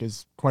DreamHack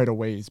is quite a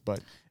ways,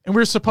 but. And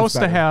we were supposed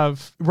to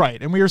have,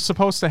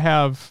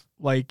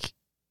 like,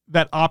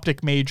 that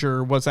optic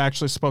major was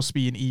actually supposed to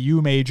be an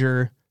EU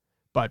major,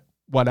 but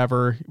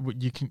whatever.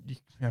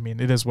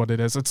 It is what it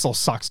is. It still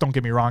sucks. Don't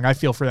get me wrong. I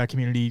feel for that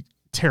community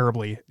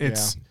terribly. It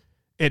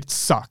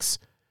sucks.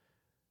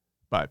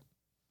 But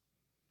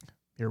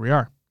here we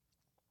are.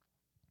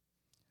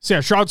 So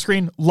yeah, Shroud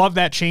Screen, love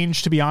that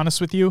change, to be honest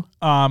with you.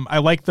 I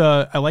like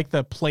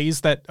the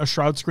plays that a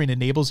Shroud Screen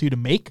enables you to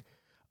make.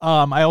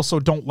 I also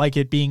don't like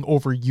it being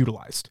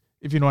overutilized,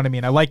 if you know what I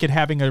mean. I like it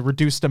having a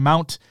reduced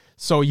amount,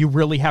 so you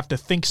really have to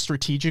think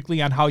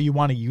strategically on how you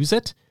want to use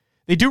it.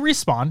 They do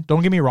respawn,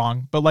 don't get me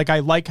wrong, but I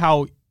like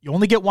how you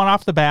only get one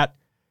off the bat,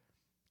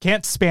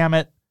 can't spam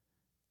it,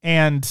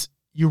 and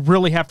you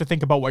really have to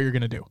think about what you're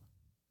going to do.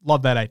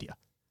 Love that idea.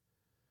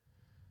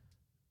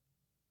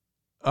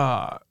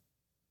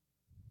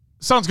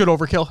 Sounds good,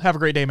 Overkill. Have a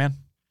great day, man.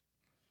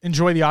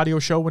 Enjoy the audio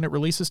show when it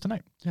releases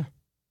tonight. Yeah.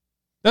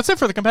 That's it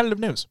for the competitive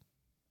news.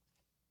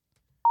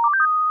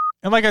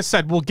 And like I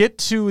said, we'll get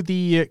to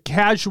the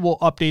casual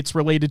updates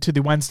related to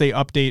the Wednesday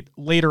update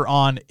later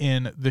on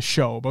in the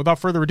show. But without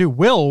further ado,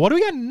 Will, what do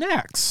we got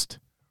next?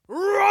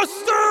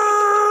 Roster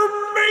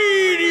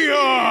Media!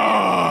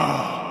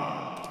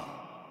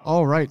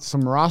 All right,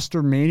 some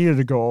roster mania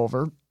to go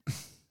over.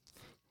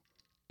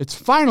 It's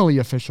finally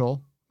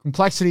official.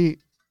 Complexity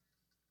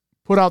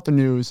put out the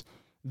news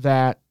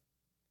that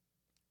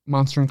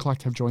Monster and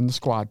Collect have joined the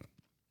squad.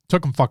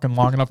 Took them fucking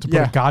long enough to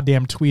put a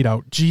goddamn tweet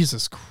out.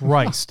 Jesus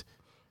Christ.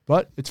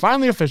 But it's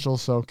finally official,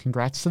 so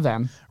congrats to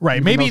them.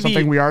 Right. Maybe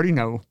something we already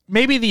know.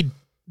 Maybe the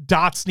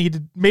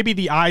maybe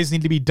the I's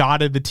need to be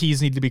dotted, the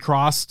T's need to be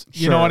crossed.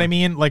 You know what I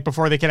mean? Like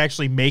before they can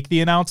actually make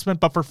the announcement.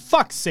 But for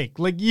fuck's sake,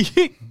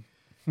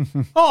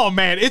 oh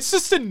man, it's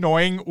just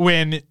annoying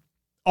when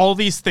all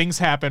these things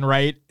happen,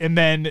 right? And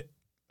then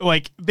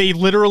they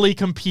literally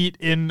compete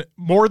in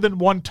more than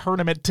one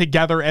tournament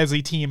together as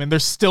a team, and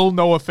there's still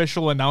no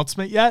official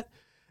announcement yet.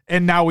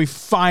 And now we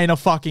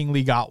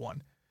fuckingly got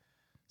one.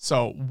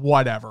 So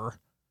whatever.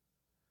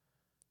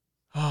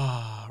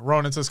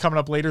 Ronan says, coming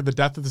up later, the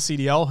death of the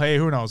CDL. Hey,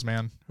 who knows,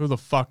 man? Who the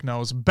fuck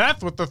knows?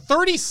 Beth with the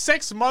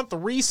 36-month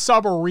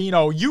resub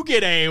Reno. You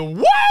get a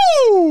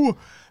woo!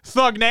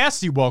 Thug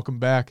Nasty, welcome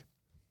back.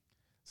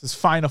 This is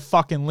Fine a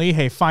fucking Lee.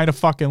 Hey, Fine a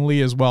fucking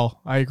Lee as well.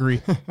 I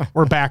agree.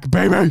 We're back,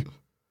 baby.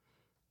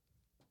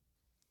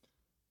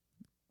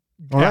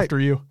 All After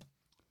right. you.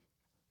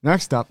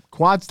 Next up,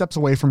 Quad steps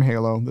away from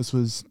Halo. This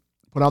was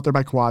put out there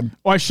by Quad.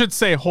 Oh, I should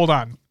say, hold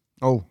on.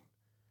 Oh,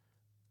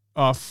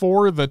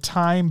 for the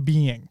time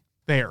being.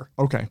 There.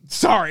 okay.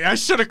 Sorry, I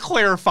should have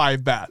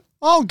clarified that.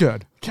 All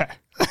good. Okay.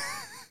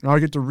 Now I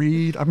get to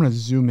read. I'm going to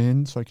zoom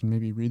in so I can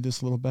maybe read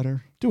this a little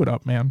better. Do it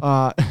up, man.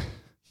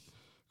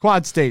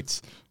 Quad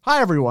states, "Hi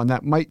everyone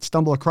that might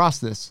stumble across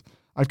this.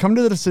 I've come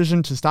to the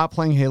decision to stop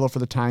playing Halo for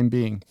the time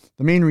being.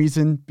 The main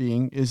reason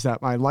being is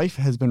that my life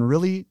has been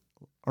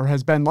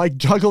like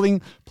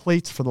juggling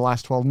plates for the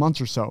last 12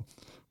 months or so,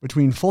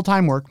 between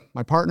full-time work,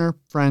 my partner,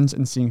 friends,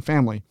 and seeing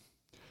family.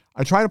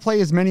 I try to play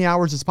as many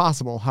hours as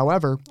possible.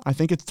 However, I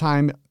think it's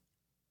time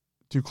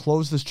to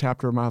close this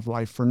chapter of my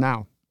life for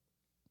now.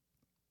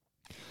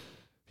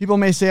 People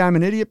may say I'm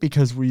an idiot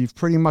because we've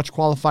pretty much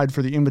qualified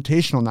for the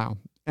Invitational now,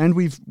 and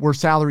we're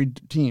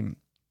salaried team.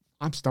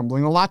 I'm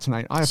stumbling a lot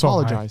tonight. I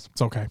apologize.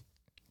 It's okay.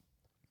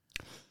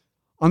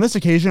 On this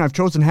occasion, I've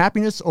chosen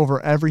happiness over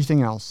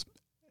everything else,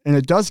 and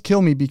it does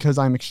kill me because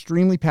I'm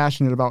extremely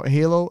passionate about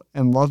Halo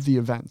and love the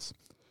events.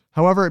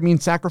 However, it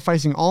means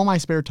sacrificing all my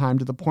spare time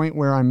to the point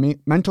where I'm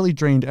mentally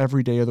drained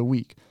every day of the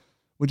week,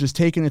 which has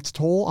taken its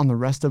toll on the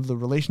rest of the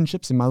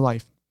relationships in my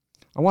life.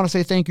 I want to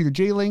say thank you to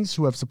J-Lings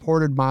who have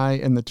supported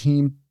me and the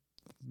team,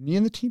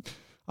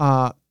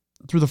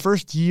 through the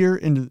first year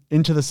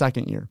into the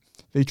second year.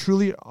 They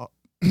truly,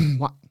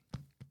 man,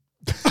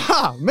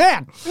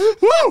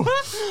 woo,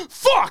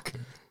 fuck.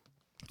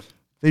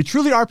 They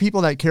truly are people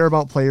that care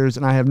about players,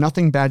 and I have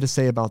nothing bad to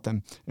say about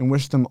them and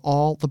wish them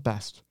all the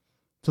best.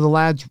 To the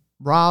lads,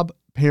 Rob,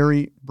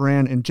 Perry,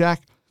 Bran, and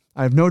Jack,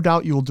 I have no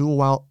doubt you will do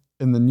well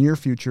in the near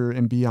future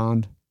and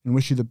beyond, and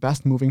wish you the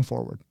best moving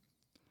forward.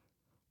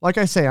 Like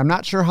I say, I'm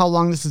not sure how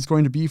long this is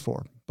going to be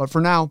for, but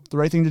for now, the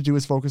right thing to do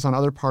is focus on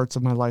other parts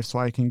of my life so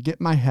I can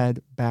get my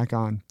head back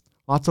on.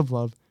 Lots of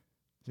love."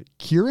 Is it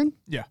Kieran?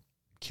 Yeah.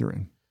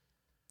 Kieran.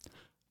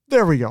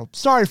 There we go.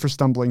 Sorry for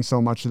stumbling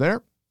so much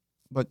there,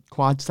 but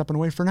Quad stepping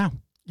away for now.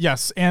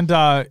 Yes, and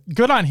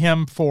good on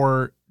him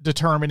for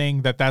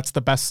determining that that's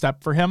the best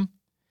step for him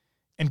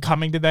and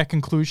coming to that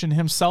conclusion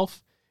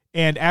himself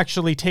and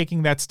actually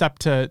taking that step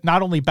to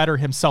not only better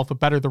himself, but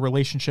better the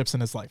relationships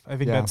in his life. I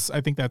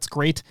think that's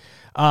great.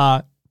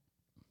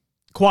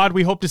 Quad,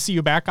 we hope to see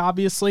you back,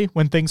 obviously,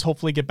 when things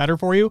hopefully get better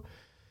for you.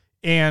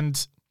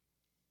 And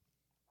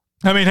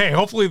I mean, hey,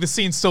 hopefully the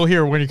scene's still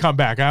here when you come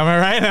back. Am I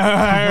right? Am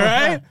I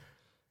right?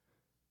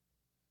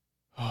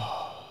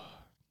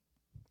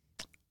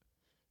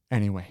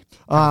 Anyway.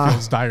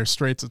 Feels dire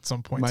straits at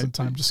some points in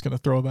time. Just going to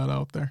throw that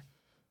out there.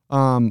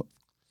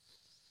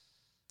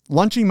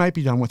 Lunchy might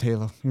be done with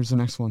Halo. Here's the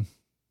next one.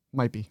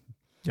 Might be.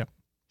 Yep.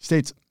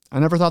 States, "I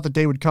never thought the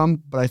day would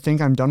come, but I think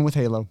I'm done with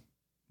Halo.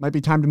 Might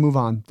be time to move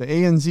on. The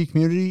ANZ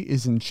community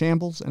is in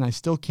shambles, and I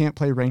still can't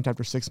play ranked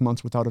after 6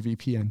 months without a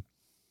VPN."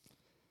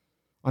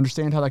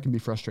 Understand how that can be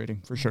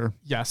frustrating, for sure.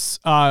 Yes.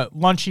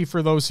 Lunchy,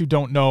 for those who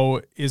don't know,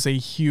 is a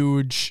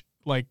huge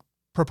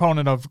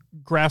proponent of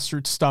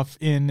grassroots stuff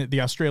in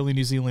the Australia,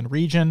 New Zealand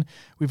region.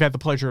 We've had the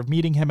pleasure of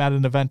meeting him at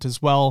an event as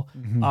well.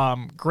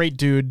 Mm-hmm. Great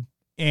dude.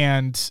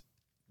 And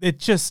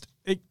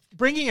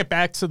bringing it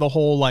back to the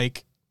whole,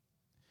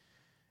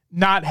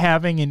 not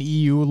having an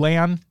EU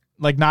LAN,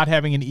 not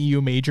having an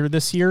EU major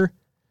this year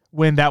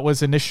when that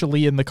was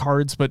initially in the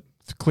cards, but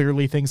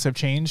clearly things have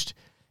changed.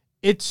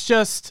 It's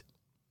just,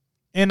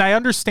 and I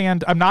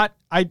understand, I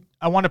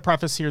want to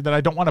preface here that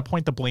I don't want to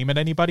point the blame at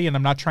anybody, and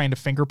I'm not trying to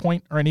finger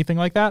point or anything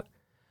like that.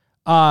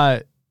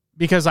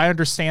 Because I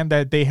understand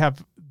that they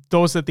have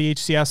those at the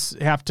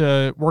HCS have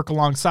to work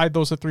alongside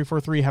those at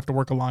 343, have to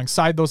work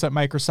alongside those at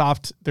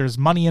Microsoft. There's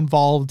money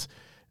involved.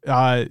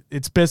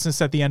 It's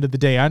business at the end of the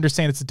day. I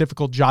understand it's a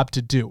difficult job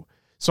to do.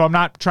 So I'm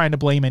not trying to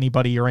blame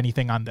anybody or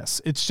anything on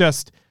this. It's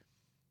just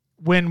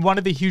when one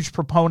of the huge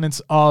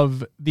proponents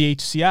of the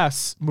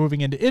HCS moving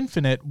into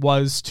Infinite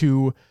was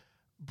to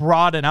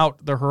broaden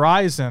out the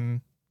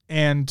horizon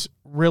and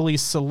really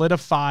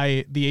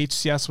solidify the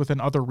HCS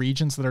within other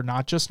regions that are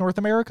not just North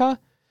America,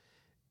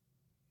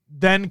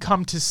 then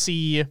come to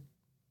see,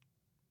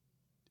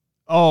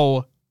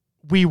 oh,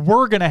 we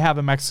were going to have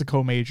a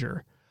Mexico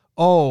major.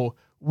 Oh,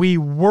 we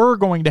were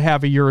going to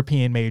have a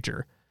European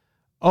major.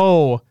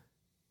 Oh,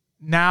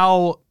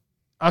 now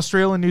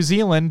Australia and New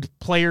Zealand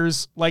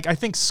players, I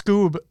think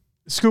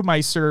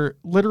Scoobmeister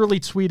literally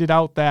tweeted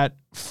out that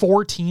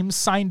 4 teams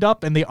signed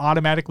up and they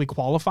automatically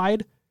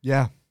qualified.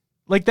 Yeah.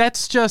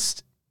 That's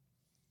just,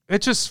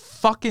 it just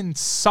fucking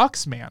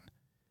sucks, man.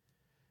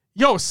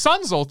 Yo,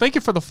 Sunzel, thank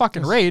you for the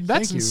fucking raid.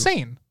 That's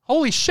insane.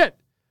 Holy shit.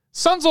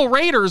 Sunzel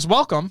Raiders,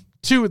 welcome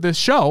to the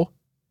show.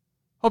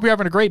 Hope you're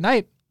having a great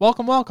night.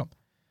 Welcome, welcome.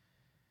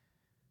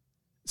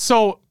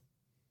 So,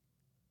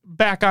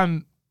 back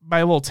on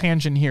my little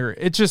tangent here.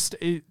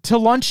 To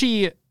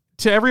Lunchy,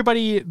 to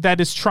everybody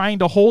that is trying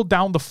to hold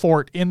down the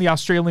fort in the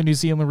Australia, New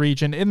Zealand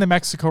region, in the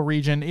Mexico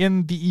region,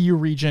 in the EU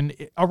region,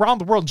 around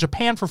the world,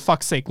 Japan, for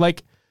fuck's sake,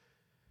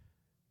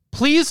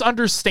 please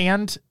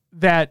understand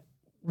that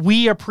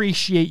we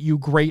appreciate you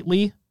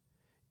greatly,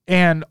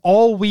 and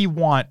all we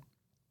want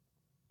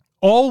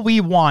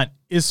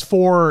is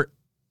for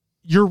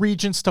your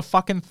regions to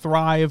fucking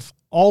thrive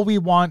All we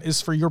want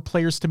is for your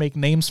players to make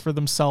names for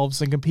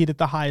themselves and compete at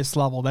the highest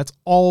level. That's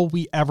all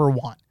we ever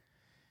want.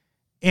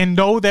 And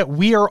know that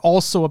we are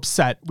also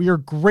upset. We are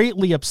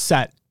greatly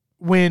upset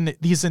when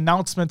these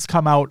announcements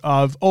come out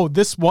of, oh,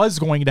 this was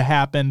going to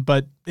happen,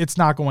 but it's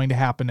not going to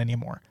happen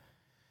anymore.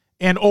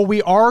 And, oh,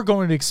 we are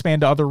going to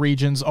expand to other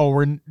regions.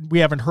 Oh, we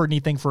haven't heard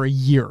anything for a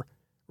year,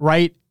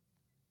 right?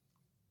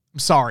 I'm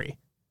sorry.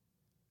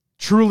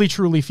 Truly,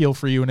 truly feel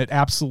for you, and it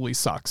absolutely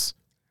sucks.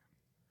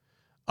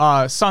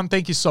 Son,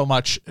 thank you so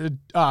much.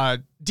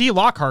 D.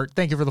 Lockhart,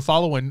 thank you for the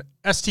follow. And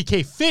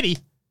STK Fitty,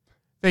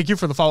 thank you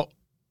for the follow.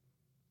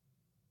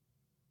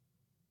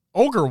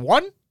 Ogre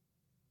 1?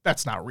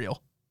 That's not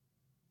real.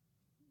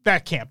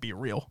 That can't be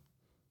real.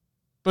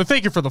 But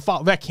thank you for the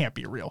follow. That can't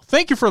be real.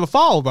 Thank you for the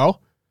follow, though.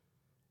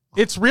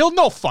 It's real?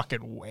 No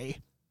fucking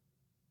way.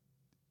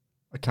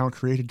 Account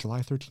created July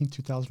 13th,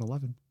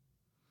 2011.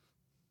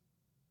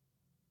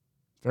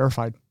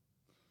 Verified.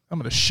 I'm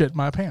going to shit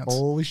my pants.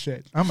 Holy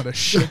shit. I'm going to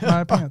shit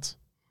my pants.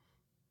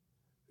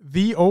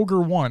 The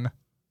Ogre 1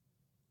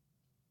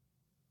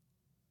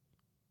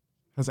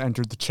 has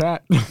entered the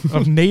chat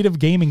of native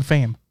gaming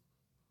fame.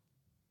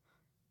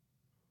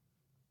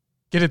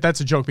 Get it? That's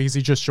a joke because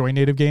he just joined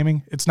native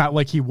gaming. It's not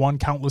like he won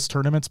countless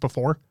tournaments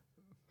before.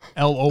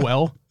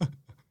 LOL.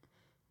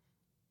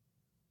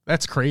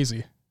 That's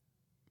crazy.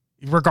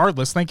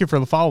 Regardless, thank you for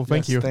the follow.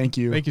 Thank you. Thank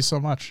you. Thank you so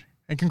much.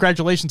 And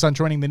congratulations on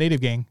joining the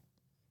native gang.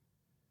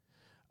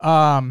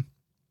 And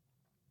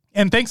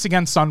thanks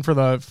again, son, for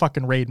the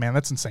fucking raid, man.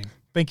 That's insane.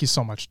 Thank you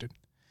so much, dude.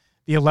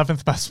 The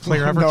 11th best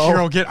player ever. No.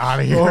 Hero, get out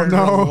of here. Oh,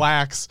 no.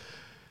 Relax.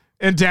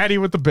 And Daddy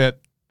with the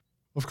bit.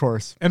 Of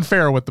course. And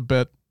Farrah with the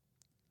bit.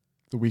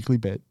 The weekly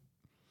bit.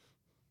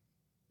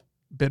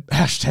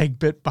 Hashtag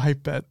bit by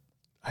bit.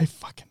 I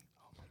fucking,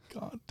 oh my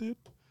God, dude.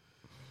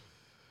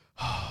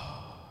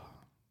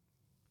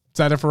 Is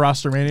that it for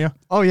Roster Mania?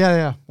 Oh,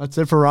 yeah. That's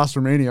it for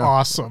Roster Mania.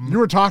 Awesome. You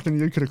were talking.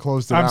 You could have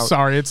closed it out. I'm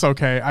sorry. It's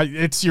okay.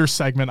 It's your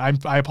segment.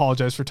 I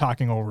apologize for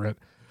talking over it.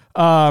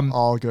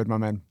 All good, my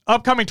man.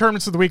 Upcoming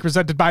tournaments of the week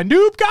presented by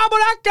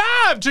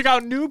noobcombo.com. Check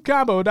out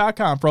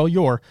noobcombo.com for all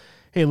your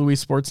Halo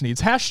esports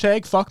needs.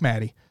 Hashtag fuck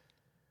Maddie.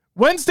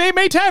 Wednesday,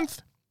 May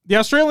 10th. The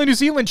Australia-New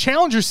Zealand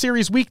Challenger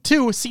Series Week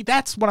 2. See,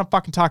 that's what I'm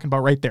fucking talking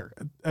about right there.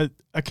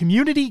 A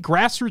community,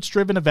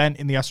 grassroots-driven event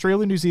in the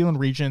Australia-New Zealand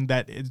region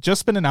that has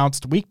just been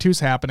announced. Week 2's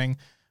happening.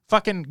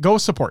 Fucking go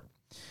support.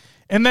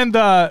 And then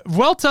the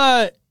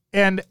Vuelta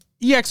and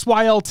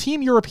EXYL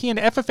Team European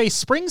FFA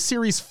Spring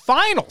Series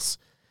Finals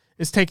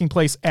is taking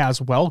place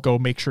as well. Go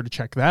make sure to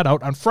check that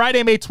out. On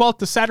Friday, May 12th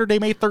to Saturday,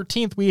 May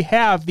 13th, we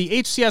have the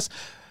HCS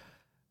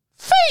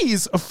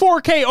FaZe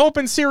 4K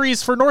Open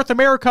Series for North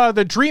America,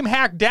 the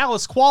DreamHack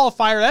Dallas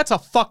qualifier. That's a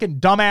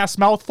fucking dumbass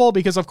mouthful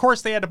because, of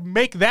course, they had to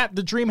make that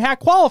the DreamHack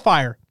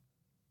qualifier.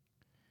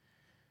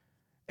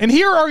 And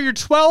here are your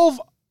 12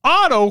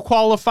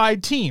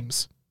 auto-qualified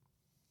teams.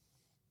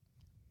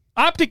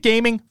 Optic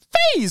Gaming,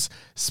 FaZe,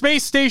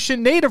 Space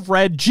Station, Native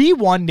Red,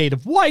 G1,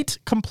 Native White,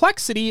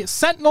 Complexity,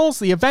 Sentinels,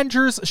 The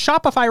Avengers,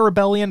 Shopify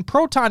Rebellion,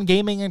 Proton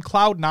Gaming, and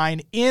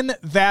Cloud9 in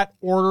that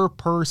order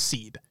per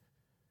seed.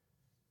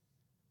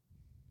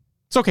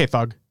 It's okay,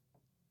 Thug.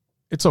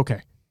 It's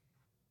okay.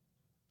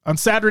 On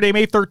Saturday,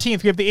 May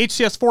 13th, we have the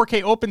HCS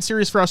 4K Open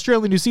Series for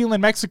Australia, New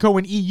Zealand, Mexico,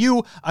 and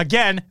EU.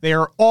 Again, they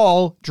are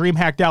all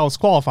DreamHack Dallas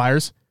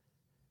qualifiers.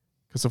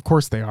 Because of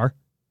course they are.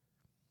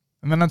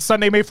 And then on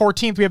Sunday, May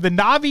 14th, we have the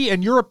Navi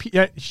and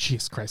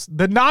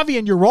the Navi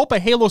and Europa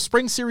Halo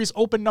Spring Series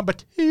Open number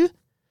 2.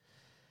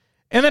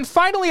 And then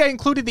finally, I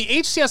included the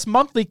HCS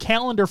monthly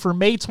calendar for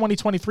May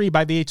 2023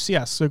 by the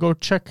HCS. So go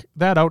check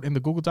that out in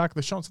the Google Doc,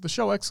 the show notes of the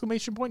show,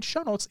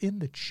 !show notes in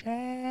the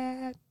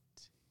chat.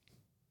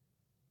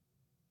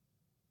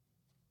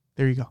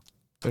 There you go.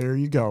 There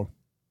you go.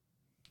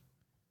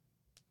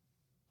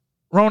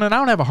 Ronan, I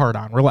don't have a heart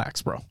on.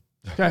 Relax, bro.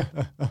 Okay?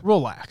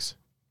 Relax.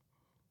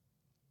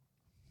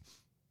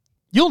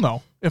 You'll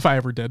know if I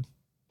ever did.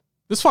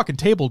 This fucking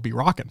table would be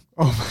rocking.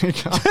 Oh my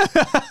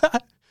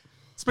God.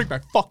 Let's make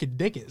my fucking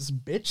dick is,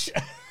 bitch.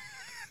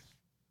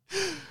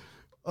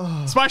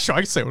 It's my show. I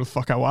can say what the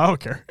fuck I want. I don't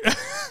care.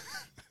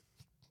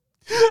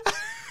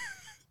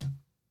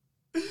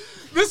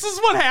 This is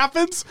what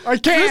happens. I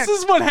can't. This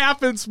is what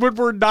happens when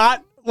we're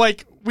not,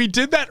 like, we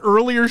did that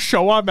earlier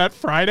show on that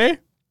Friday.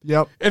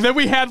 Yep. And then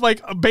we had,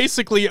 like,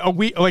 basically a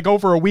week, like,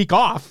 over a week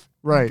off.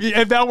 Right.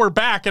 And now we're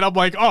back, and I'm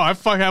like, oh, I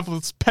fucking have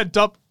this pent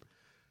up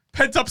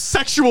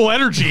sexual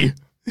energy.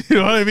 You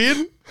know what I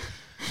mean?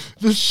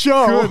 The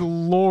show. Good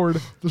Lord.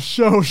 The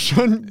show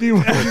shouldn't be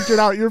where you get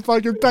out your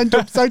fucking pent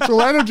up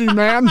sexual energy,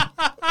 man.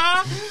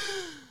 I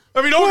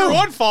mean, Ogre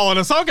 1 following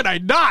us. How can I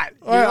not?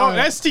 You know,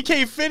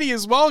 STK Fitty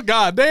as well.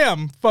 God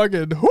damn.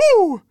 Fucking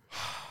whoo.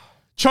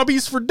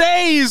 Chubbies for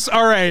days.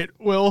 All right.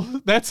 Well,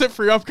 that's it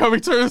for your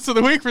upcoming tournaments of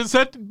the week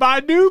presented by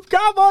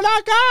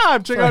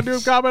noobcombo.com. Check out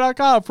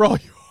noobcombo.com for all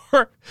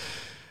your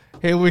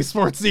Halo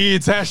Esports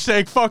needs.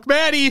 Hashtag fuck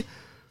Maddie.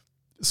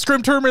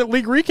 Scrim Tournament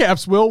League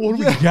recaps, Will. What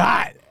do we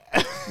got?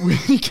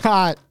 We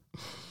got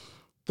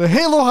the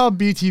Halo Hub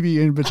BTB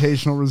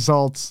Invitational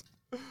results.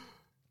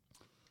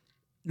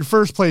 your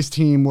first place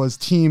team was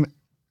Team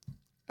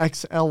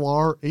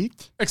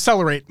XLR8.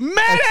 Accelerate.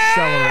 Manny!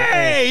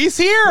 Accelerate. He's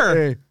here.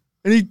 Hey.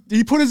 And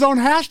he put his own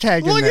hashtag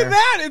in there. Look at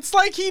that. It's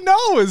like he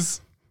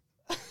knows.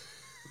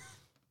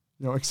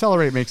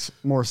 Accelerate makes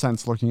more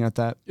sense looking at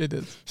that. It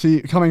is.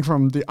 See, coming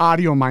from the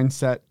audio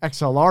mindset,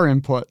 XLR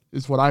input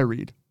is what I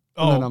read.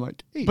 And then I'm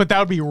like, hey. But that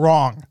would be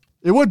wrong.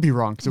 It would be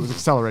wrong because it was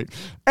accelerate.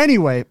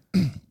 Anyway,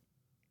 it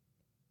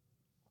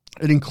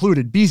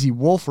included BZ,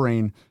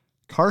 Wolfrain,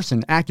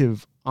 Carson,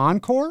 Active,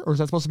 Encore, or is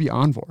that supposed to be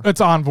Envor?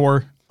 It's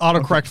Envor.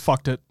 Autocorrect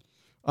fucked it.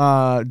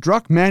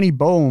 Druck, Manny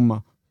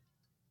Bohm,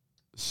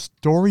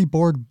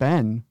 Storyboard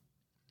Ben,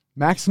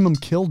 Maximum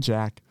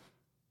Killjack,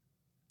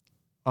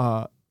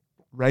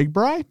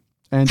 Ragbry,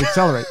 and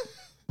Accelerate.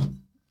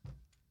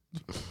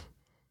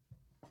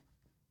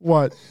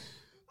 What?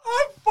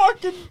 I'm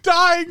fucking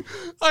dying.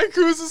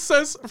 Ikuza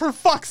says, for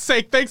fuck's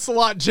sake, thanks a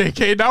lot,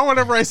 JK. Now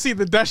whenever I see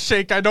the death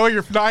shake, I know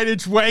your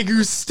 9-inch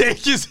Wagyu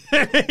steak is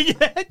hitting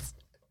it.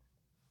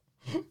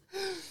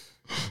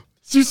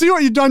 So you see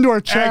what you've done to our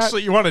chat?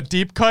 Actually, you want a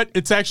deep cut?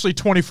 It's actually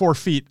 24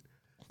 feet.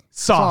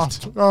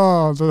 Soft.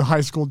 Oh, the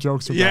high school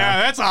jokes are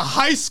bad. That's a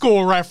high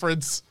school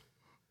reference.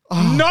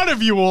 None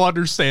of you will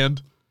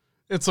understand.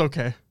 It's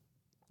okay.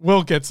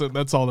 Will gets it.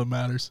 That's all that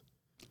matters.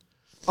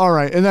 All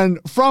right. And then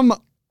from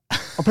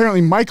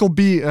apparently Michael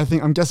B,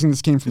 I'm guessing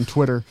this came from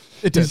Twitter.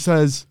 It did. He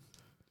says,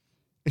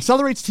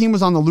 Accelerate's team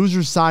was on the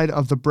loser's side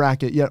of the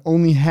bracket, yet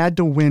only had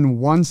to win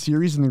one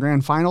series in the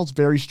grand finals.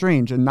 Very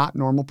strange and not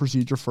normal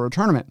procedure for a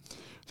tournament.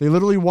 They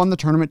literally won the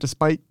tournament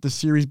despite the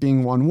series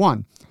being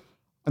 1-1.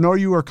 I know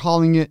you are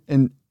calling it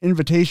an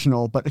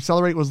invitational, but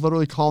Accelerate was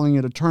literally calling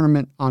it a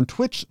tournament on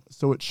Twitch,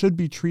 so it should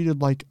be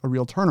treated like a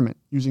real tournament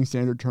using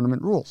standard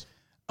tournament rules.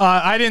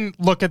 I didn't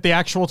look at the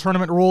actual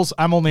tournament rules.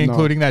 I'm only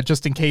including that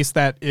just in case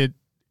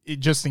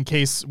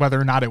whether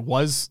or not it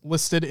was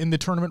listed in the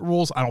tournament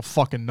rules. I don't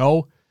fucking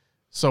know.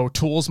 So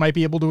Tools might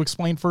be able to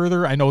explain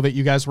further. I know that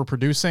you guys were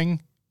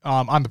producing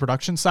on the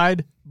production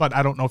side, but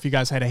I don't know if you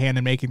guys had a hand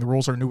in making the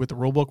rules or knew what the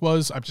rule book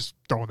was. I'm just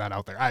throwing that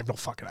out there. I have no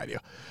fucking idea.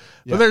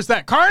 Yeah. But there's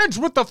that. Carnage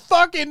with the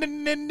fucking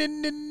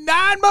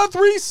 9-month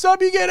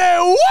resub. You get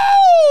a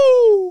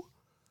woo!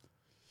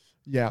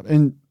 Yeah,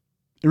 and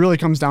it really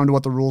comes down to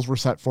what the rules were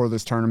set for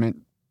this tournament.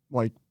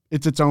 Like,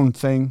 it's its own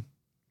thing.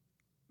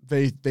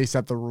 They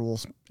set the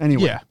rules.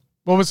 Anyway. Yeah.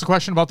 What was the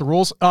question about the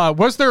rules?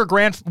 Was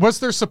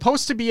there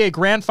supposed to be a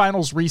grand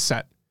finals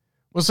reset?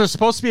 Was there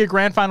supposed to be a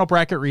grand final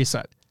bracket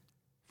reset?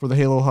 For the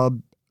Halo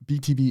Hub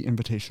BTB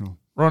Invitational.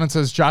 Ronan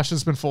says, Josh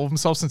has been full of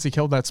himself since he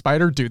killed that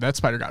spider. Dude, that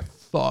spider got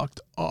fucked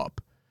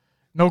up.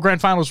 No grand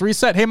finals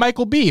reset. Hey,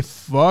 Michael B.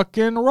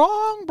 Fucking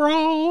wrong,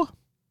 bro.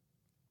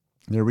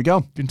 There we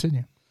go.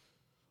 Continue.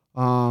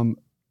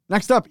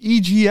 Next up,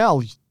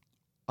 EGL.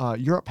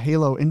 Europe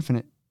Halo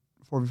Infinite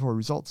 4v4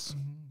 results.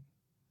 Mm-hmm.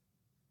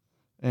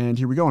 And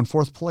here we go. In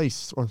fourth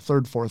place, or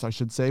fourth, I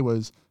should say,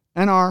 was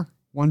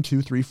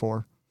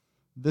NR1234.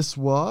 This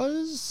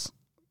was...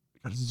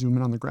 Got to zoom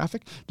in on the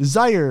graphic.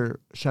 Desire,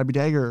 Shabby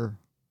Dagger,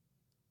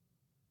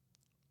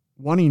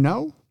 One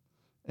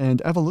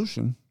and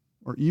Evolution,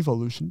 or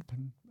Evolution.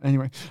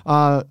 Anyway,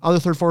 other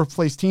third, fourth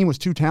place team was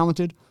Too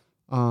Talented.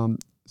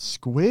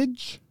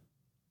 Squidge,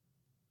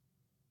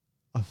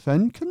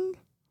 Afenkin,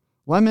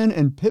 Lemon,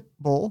 and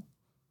Pitbull.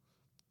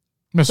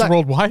 Mr.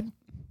 Worldwide?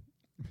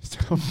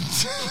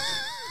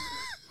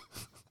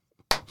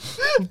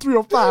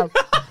 305.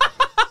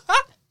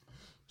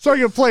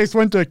 Second place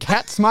went to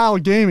Cat Smile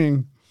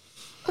Gaming.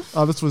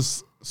 This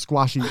was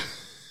Squashy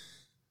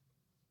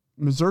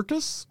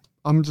Mazurkas.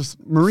 I'm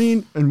just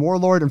Marine and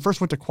Warlord, and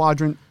first went to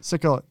Quadrant,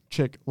 Sika,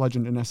 Chick,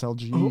 Legend, and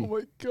SLG. Oh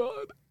my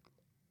god!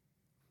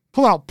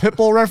 Pull out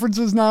Pitbull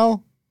references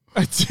now.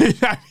 It's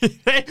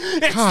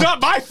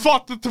not my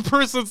fault that the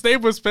person's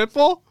name was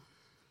Pitbull.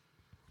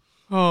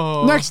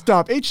 Oh. Next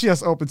up,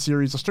 HCS Open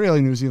Series,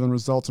 Australia, New Zealand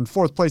results. In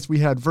fourth place, we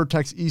had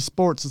Vertex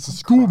Esports. It's a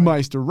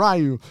Schoolmeister,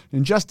 Ryu,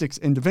 Injustics,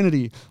 and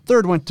Divinity.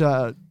 Third went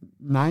to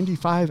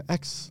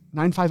 95X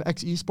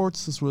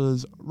Esports. This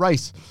was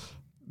Rice,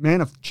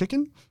 Man of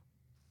Chicken,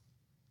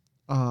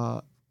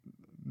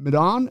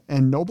 Midon,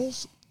 and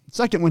Nobles.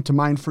 Second went to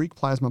Mind Freak,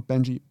 Plasma,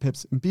 Benji,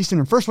 Pips, and Beastin.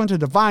 And first went to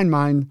Divine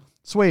Mind,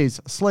 Sways,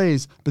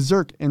 Slays,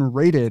 Berserk, and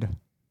Rated.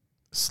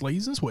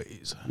 Slays and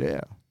Sways.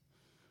 Yeah.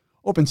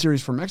 Open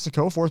Series for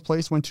Mexico. Fourth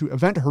place went to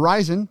Event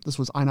Horizon. This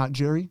was I Not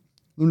Jerry,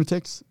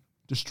 Lunatics,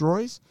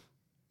 Destroys,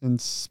 and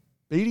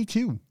Spady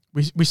 2.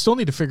 We still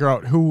need to figure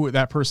out who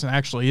that person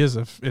actually is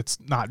if it's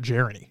not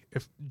Jerry.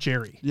 If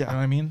Jerry. Yeah. You know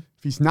what I mean?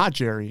 If he's not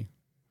Jerry,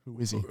 who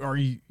is he?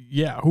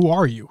 Who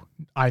are you?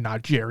 I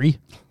Not Jerry.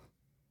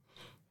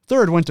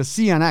 Third went to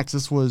CNX.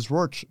 This was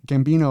Roach,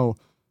 Gambino,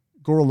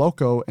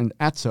 Goroloco, and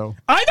Atso.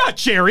 I Not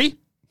Jerry.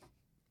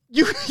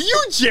 You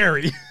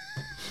Jerry.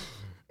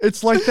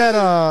 It's like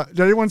that, did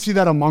anyone see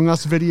that Among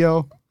Us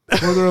video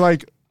where they're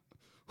like,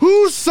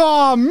 who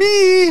saw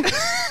me?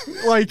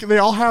 Like, they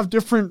all have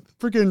different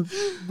freaking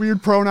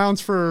weird pronouns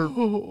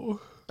for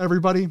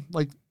everybody.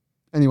 Like,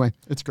 anyway,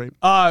 it's great.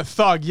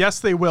 Thug, yes,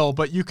 they will,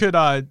 but you could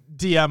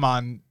DM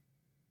on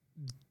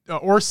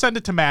or send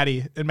it to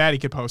Maddie, and Maddie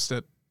could post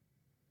it.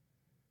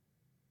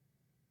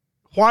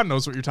 Juan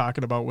knows what you're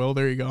talking about, Will.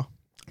 There you go.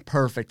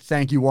 Perfect.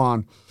 Thank you,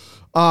 Juan.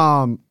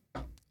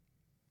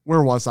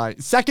 Where was I?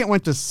 Second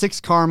went to Six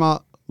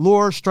Karma,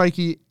 Lure,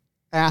 Strikey,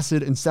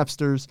 Acid, and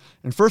Sepsters.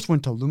 And first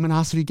went to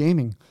Luminosity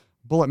Gaming,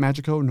 Bullet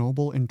Magico,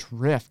 Noble, and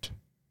Drift.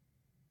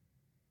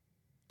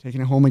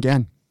 Taking it home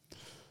again.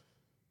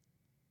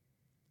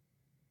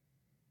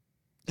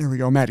 There we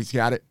go. Maddie's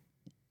got it.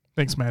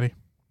 Thanks, Maddie.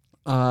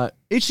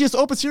 HCS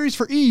Open Series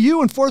for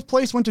EU. In fourth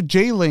place went to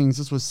J-Lings.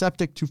 This was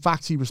Septic, to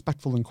Foxy,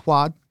 Respectful, and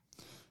Quad.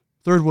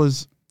 Third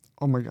was,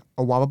 oh my God,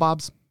 Awaba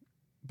Bobs.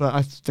 But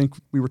I think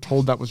we were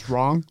told that was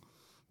wrong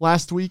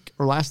last week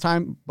or last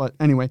time. But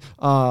anyway,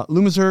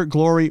 Lumizer,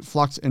 Glory,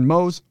 Flux, and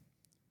Moe's.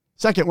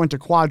 Second went to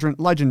Quadrant,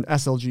 Legend,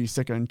 SLG,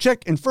 Sika, and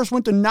Chick. And first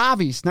went to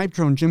Navi, Snipe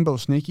Drone, Jimbo,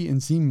 Snaky,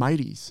 and Z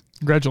Mighties.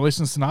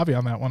 Congratulations to Navi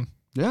on that one.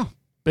 Yeah.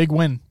 Big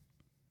win.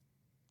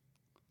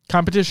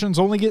 Competition's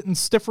only getting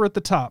stiffer at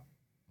the top.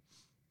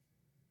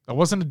 That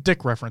wasn't a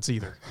dick reference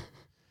either.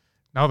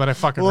 Now that I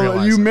fucking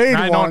realize you made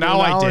I one. know, now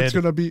I did. It's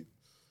going to be...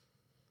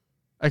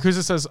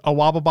 Akusa says a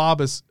Wabba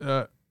Bob is...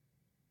 oh,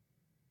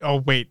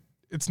 wait.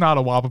 It's not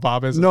a Wabba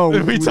Bob, is it? No.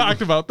 We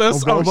talked about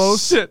this. Oh,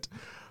 Bobos? shit.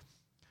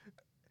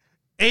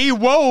 A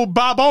whoa,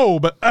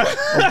 Bob-Ob. Well,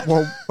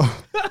 We're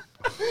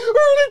going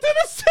to do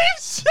the same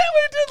shit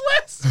we did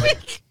last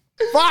week.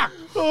 fuck!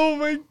 Oh,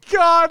 my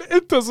God.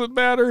 It doesn't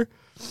matter.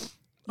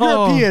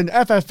 European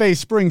FFA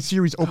Spring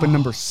Series Open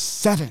number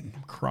 7.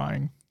 I'm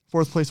crying.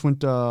 Fourth place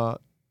went to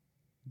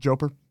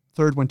Joper.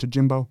 Third went to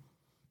Jimbo.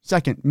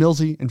 Second,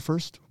 Millsy. And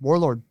first,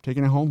 Warlord,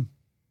 taking it home.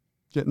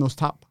 Getting those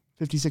top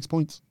 56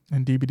 points.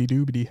 And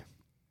deebity-doobity.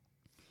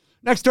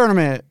 Next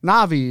tournament,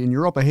 Navi in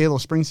Europa Halo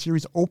Spring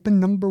Series Open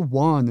number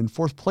 1. In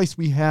fourth place,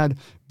 we had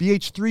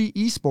BH3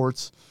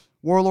 Esports,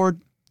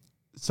 Warlord,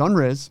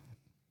 Sunriz.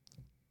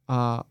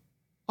 I'm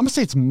going to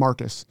say it's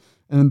Marcus.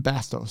 And then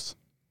Bastos.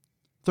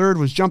 Third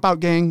was Jump Out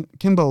Gang,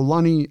 Kimbo,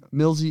 Lunny,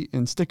 Millsy,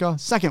 and Sticka.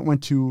 Second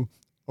went to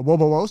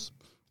Awobowos.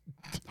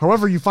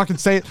 However you fucking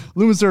say it.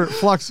 Lumizer,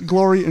 Flux,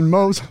 Glory, and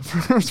Moe's.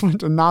 First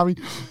went to Navi,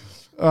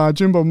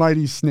 Jimbo,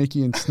 Mighty,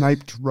 Snaky, and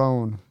Snipe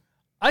Drone.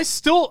 I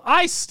still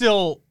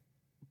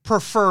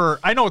prefer,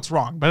 I know it's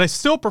wrong, but I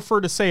still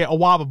prefer to say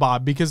Awaba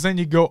Bob because then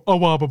you go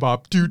Awaba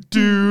Bob, do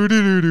do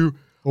do do do,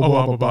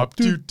 Awaba Bob,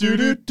 do do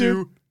do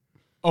do,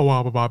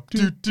 Awaba Bob,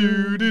 do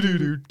do do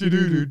do do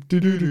do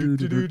do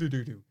do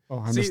do do. Oh,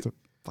 I missed it.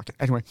 Fuck it.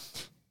 Anyway.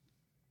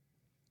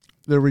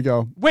 There we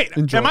go. Wait,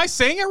 Enjoy. am I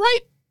saying it right?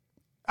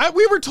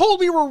 We were told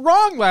we were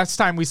wrong last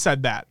time we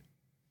said that.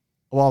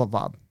 Walla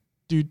Bob.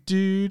 Do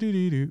do do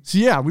do do. So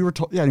yeah, we were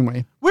told. Yeah,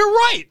 anyway. We're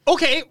right.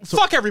 Okay,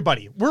 fuck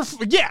everybody.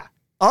 Yeah.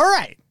 All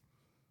right.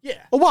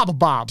 Yeah. Wabba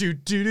Bob. Do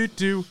do do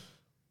do.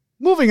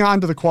 Moving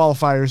on to the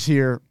qualifiers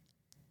here.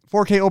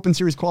 4K Open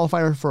Series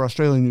qualifier for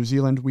Australia and New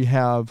Zealand. We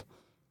have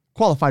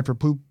qualified for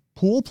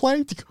pool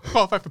play.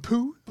 Qualified for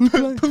poo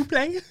play. poo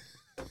play.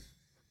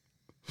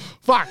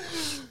 Fuck.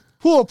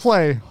 Pool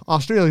play,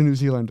 Australia, New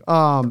Zealand.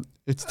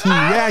 It's Team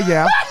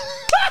Yeah.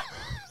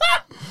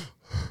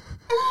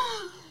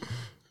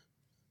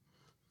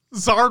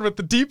 Zard with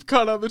the deep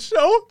cut on the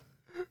show.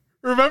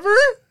 Remember?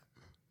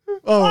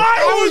 Oh,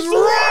 I was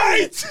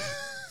right.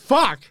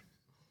 Fuck.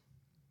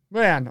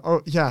 Man.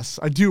 Oh, yes,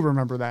 I do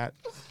remember that.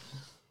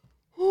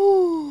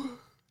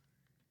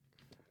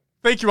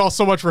 Thank you all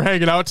so much for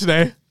hanging out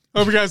today.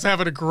 Hope you guys are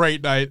having a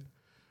great night.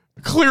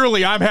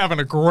 Clearly, I'm having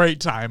a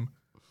great time.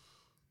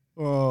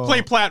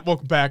 Play Platt,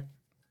 welcome back.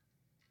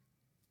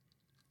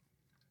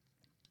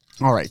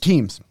 All right,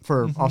 teams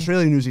for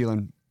Australia, New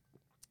Zealand.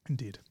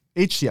 Indeed.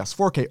 HCS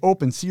 4K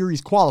Open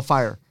Series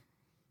qualifier.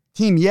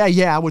 Team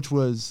Yeah, which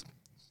was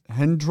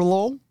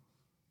Hendrilo,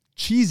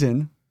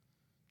 Cheesin,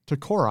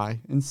 Takorai,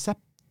 and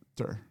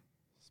Spectre.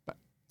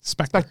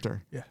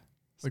 Spectre. Yeah.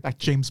 Like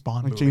Spectre. James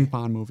Bond Like movie. James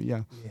Bond movie,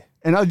 yeah.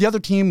 And the other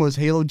team was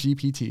Halo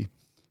GPT.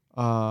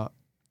 Wyven,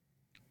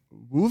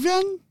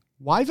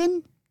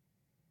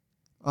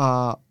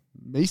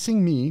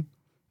 Macing Me,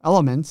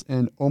 Elements,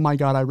 and Oh My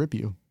God, I Rip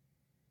You.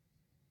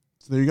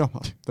 So there you go.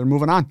 They're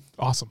moving on.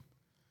 Awesome.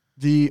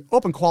 The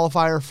open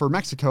qualifier for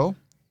Mexico,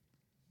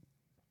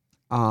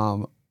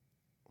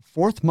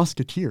 Fourth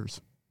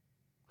Musketeers,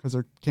 because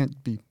there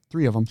can't be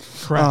 3 of them.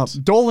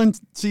 Correct. Dolan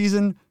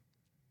Season,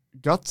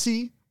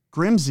 Gutsy,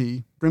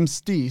 Grimsty,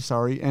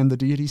 and the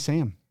Deity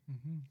Sam.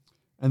 Mm-hmm.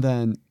 And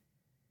then,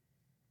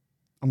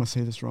 I'm going to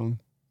say this wrong.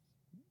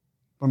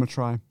 I'm going to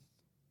try.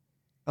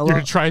 You're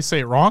going to try to say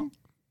it wrong?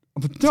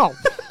 No.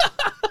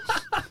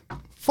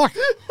 Fuck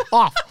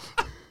off.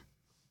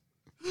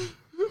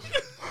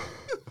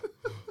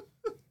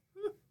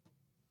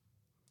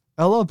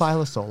 Ella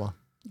Bilasola.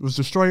 It was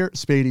Destroyer,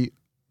 Spady,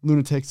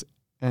 Lunatics,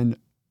 and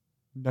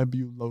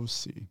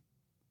Nebulosi.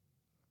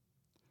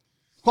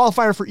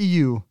 Qualifier for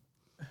EU.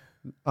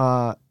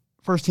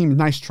 First team,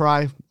 nice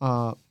try.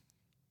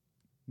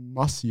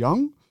 Mus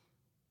Young.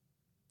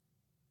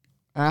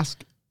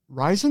 Ask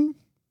Ryzen,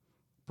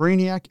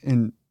 Brainiac,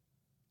 and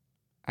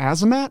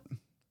Azamat.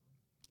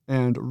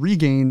 And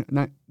Regain,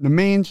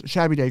 Nemains,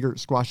 Shabby Dagger,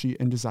 Squashy,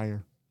 and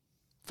Desire.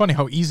 Funny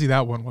how easy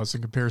that one was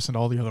in comparison to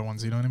all the other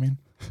ones. You know what I mean?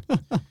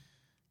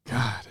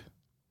 God.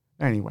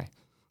 Anyway.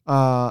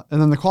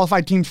 And then the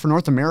qualified teams for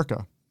North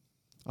America.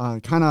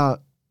 Kind of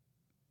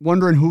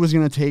wondering who was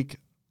going to take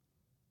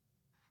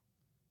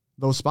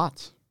those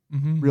spots,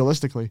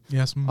 realistically.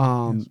 Yes.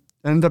 Yes.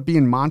 Ended up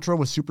being Mantra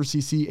with Super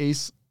CC,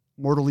 Ace,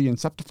 Mortally, and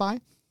Septify.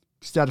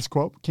 Status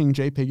Quo, King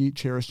J, Piggy,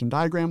 Cherished, and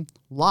Diagram.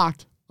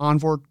 Locked,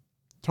 Onvord,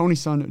 Tony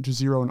Sun,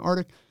 Jazero, and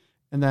Arctic.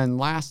 And then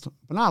last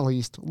but not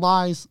least,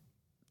 Lies,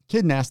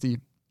 Kid Nasty,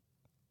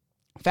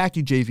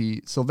 Facky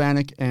JV,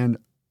 Sylvanic, and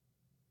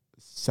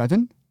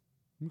Seven?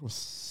 I'm going to go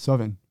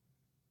Seven.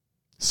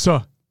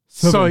 So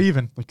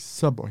even. Like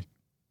Subboy.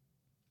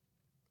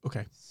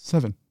 Okay.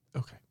 Seven.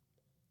 Okay.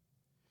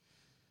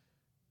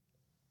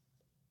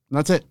 And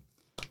that's it.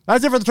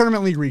 That's it for the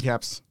tournament league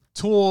recaps.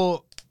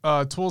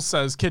 Tool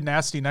says Kid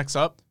Nasty next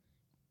up.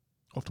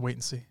 We'll have to wait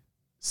and see.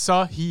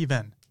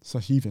 Saheven.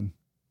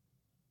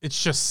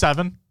 It's just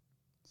 7.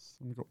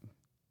 Let me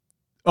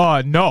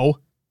go. No.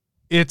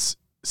 It's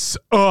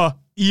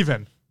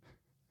even.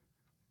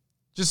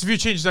 Just a few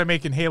changes I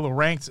make in Halo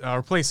Ranked.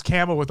 Replace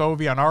Camo with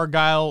Ovi on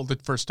Argyle, the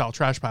first style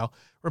trash pile.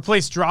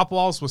 Replace drop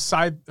walls with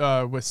side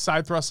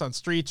thrusts on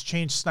Streets.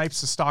 Change snipes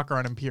to Stalker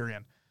on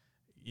Empyrean.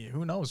 Yeah,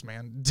 who knows,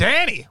 man?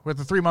 Danny with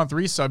the 3-month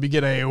resub. You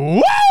get a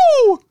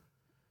woo!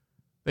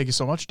 Thank you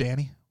so much,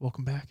 Danny.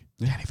 Welcome back.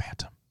 Yeah. Danny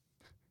Phantom.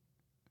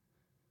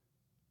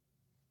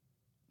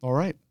 All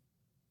right.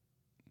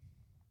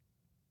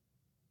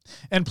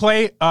 And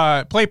play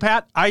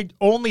Pat. I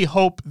only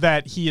hope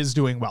that he is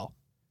doing well.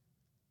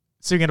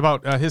 Speaking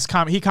about his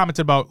comment, he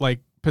commented about like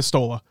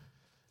Pistola.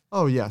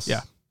 Oh, yes.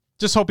 Yeah.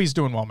 Just hope he's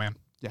doing well, man.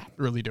 Yeah.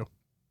 Really do.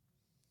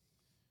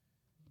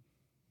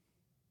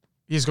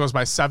 He just goes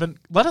by 7.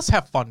 Let us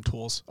have fun,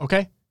 Tools,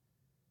 okay?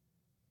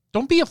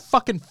 Don't be a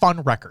fucking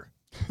fun wrecker,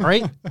 all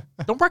right?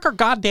 Don't wreck our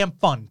goddamn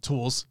fun,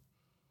 Tools.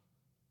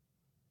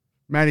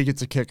 Maddie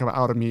gets a kick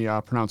out of me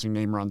pronouncing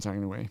name runs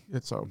anyway.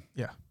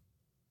 Yeah.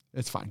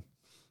 It's fine.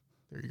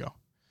 There you go.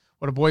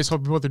 What a boys.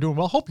 Hope both are doing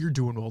well. Hope you're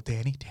doing well,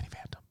 Danny. Danny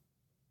Phantom.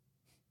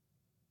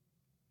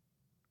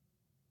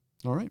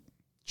 All right.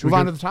 Move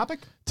on to the topic?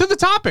 To the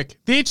topic.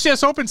 The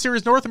HCS Open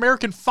Series North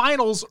American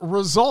Finals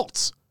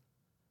results.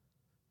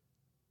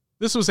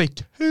 This was a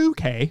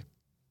 2K,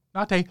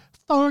 not a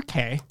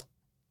 4K.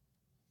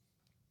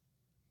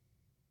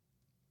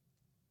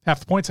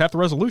 Half the points, half the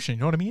resolution. You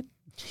know what I mean?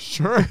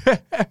 Sure.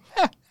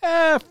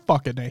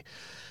 Fucking A.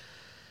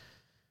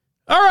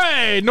 All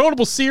right.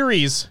 Notable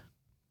series.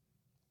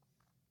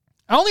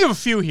 I only have a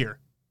few here.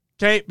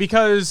 Okay.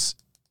 Because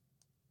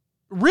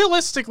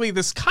realistically,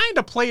 this kind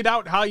of played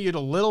out how you'd a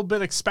little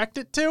bit expect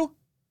it to.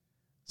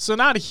 So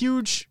not a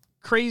huge,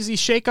 crazy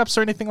shakeups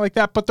or anything like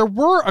that. But there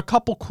were a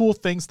couple cool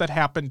things that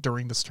happened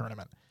during this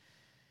tournament.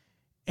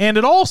 And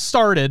it all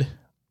started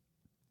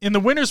in the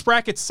winner's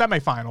bracket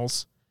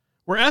semifinals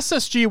where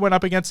SSG went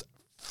up against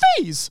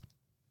FaZe.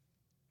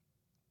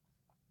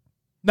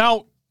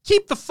 Now,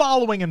 keep the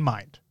following in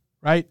mind,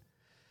 right?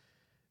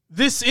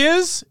 This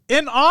is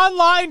an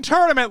online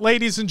tournament,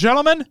 ladies and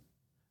gentlemen.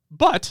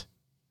 But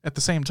at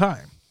the same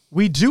time,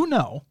 we do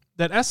know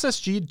that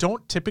SSG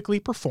don't typically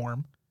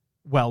perform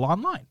well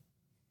online.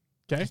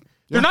 Okay? Yeah.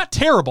 They're not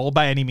terrible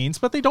by any means,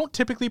 but they don't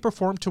typically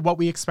perform to what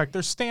we expect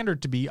their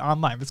standard to be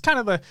online. That's kind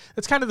of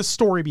the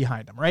story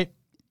behind them, right?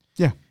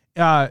 Yeah.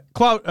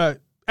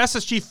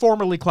 SSG,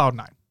 formerly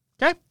Cloud9.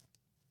 Okay?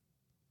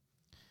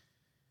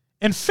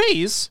 And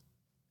FaZe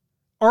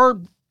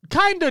are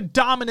kind of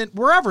dominant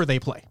wherever they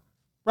play,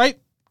 right?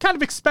 Kind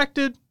of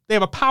expected. They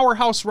have a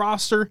powerhouse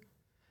roster.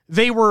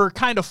 They were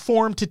kind of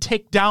formed to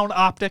take down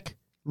Optic,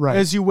 right,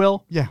 as you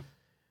will. Yeah.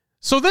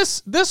 So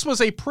this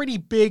was a pretty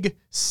big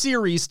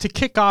series to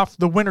kick off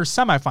the winter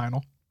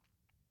semifinal.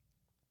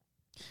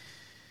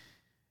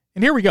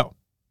 And here we go.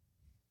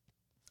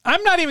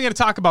 I'm not even going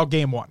to talk about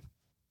game 1.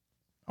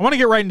 I want to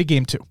get right into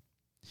game 2.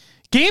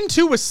 Game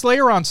 2 was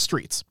Slayer on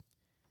Streets.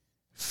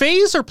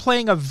 FaZe are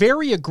playing a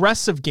very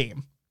aggressive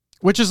game,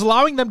 which is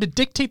allowing them to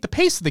dictate the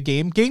pace of the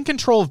game, gain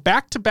control of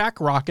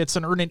back-to-back rockets,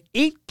 and earn an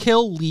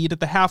 8-kill lead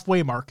at the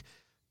halfway mark,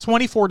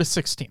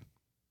 24-16.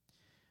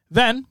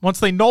 Then,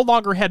 once they no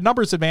longer had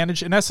numbers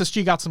advantage and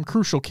SSG got some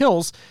crucial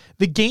kills,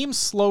 the game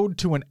slowed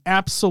to an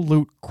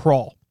absolute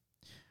crawl.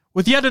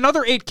 With yet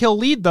another 8-kill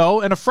lead,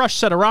 though, and a fresh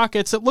set of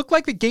rockets, it looked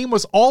like the game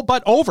was all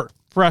but over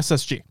for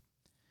SSG.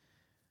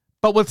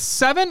 But with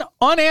 7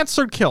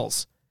 unanswered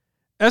kills,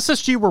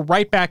 SSG were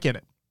right back in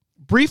it,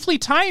 briefly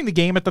tying the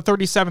game at the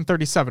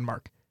 37-37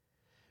 mark.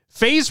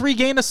 FaZe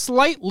regained a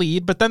slight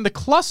lead, but then the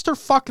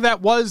clusterfuck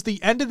that was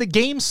the end of the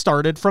game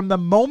started from the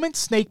moment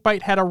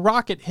Snakebite had a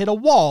rocket hit a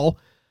wall,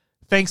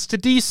 thanks to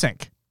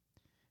desync.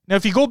 Now,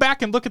 if you go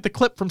back and look at the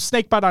clip from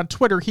Snakebite on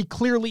Twitter, he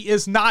clearly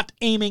is not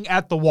aiming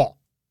at the wall.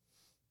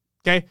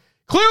 Okay?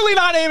 Clearly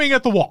not aiming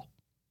at the wall.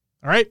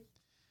 All right?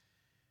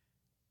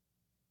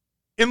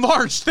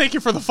 Enlarged, thank you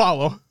for the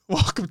follow.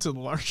 Welcome to the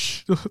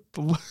large.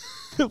 Welcome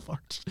to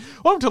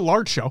the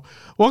large show.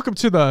 Welcome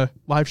to the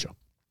live show.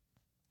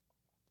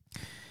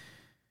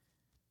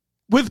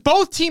 With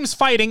both teams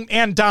fighting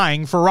and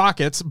dying for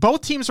rockets, both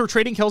teams were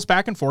trading kills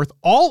back and forth,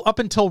 all up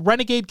until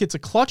Renegade gets a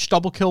clutch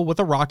double kill with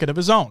a rocket of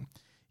his own,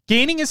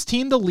 gaining his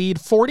team the lead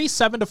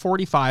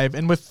 47-45,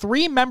 and with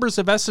 3 members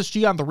of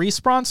SSG on the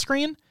respawn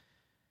screen,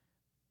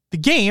 the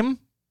game,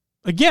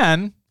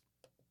 again,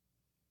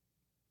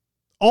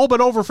 all but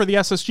over for the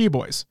SSG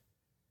boys.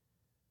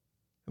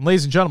 And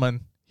ladies and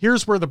gentlemen,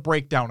 here's where the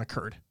breakdown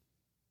occurred.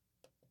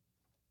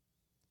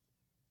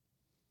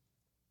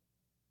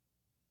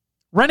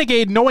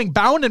 Renegade, knowing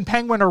Bound and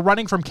Penguin are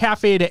running from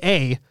Cafe to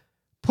A,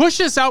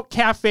 pushes out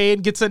Cafe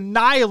and gets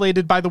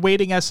annihilated by the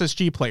waiting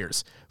SSG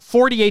players,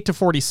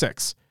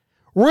 48-46.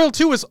 Royal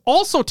 2 is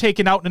also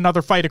taken out in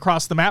another fight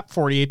across the map,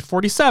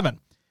 48-47.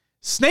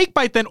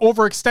 Snakebite then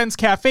overextends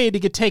Cafe to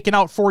get taken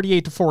out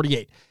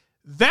 48-48.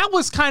 That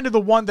was kind of the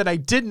one that I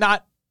did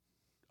not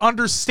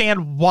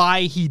understand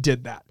why he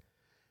did that.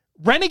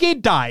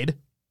 Renegade died.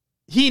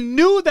 He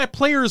knew that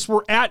players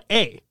were at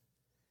A,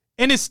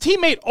 and his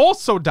teammate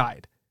also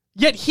died.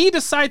 Yet he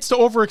decides to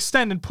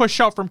overextend and push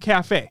out from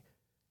Cafe.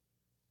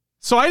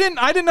 So I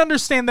didn't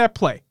understand that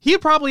play. He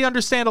probably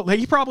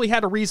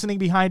had a reasoning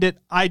behind it.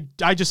 I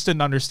just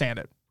didn't understand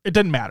it. It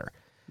didn't matter.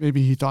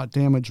 Maybe he thought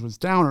damage was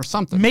down or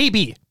something.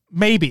 Maybe.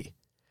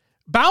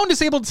 Bound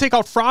is able to take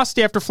out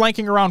Frosty after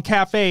flanking around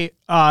Cafe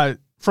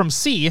from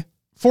C,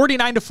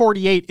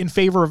 49-48 in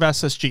favor of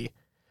SSG.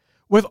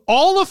 With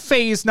all of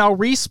FaZe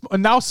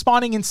now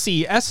spawning in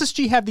C,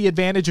 SSG have the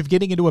advantage of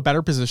getting into a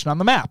better position on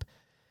the map.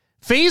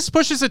 FaZe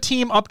pushes a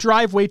team up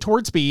driveway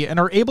towards B and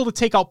are able to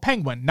take out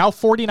Penguin, now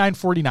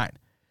 49-49.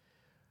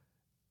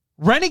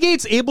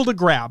 Renegade's able to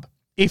grab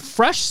a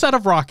fresh set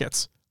of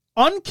rockets,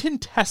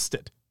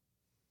 uncontested,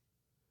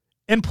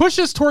 and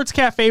pushes towards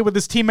Cafe with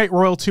his teammate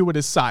Royal 2 at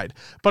his side.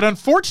 But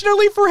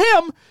unfortunately for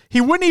him,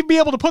 he wouldn't even be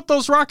able to put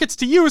those rockets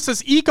to use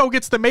as Eco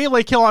gets the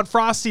melee kill on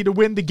Frosty to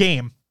win the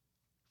game,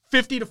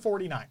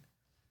 50-49.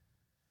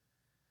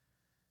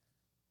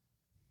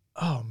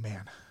 Oh,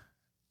 man.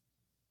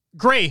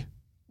 Gray,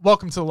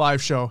 welcome to the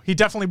live show. He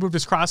definitely moved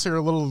his crosshair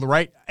a little to the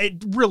right.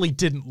 It really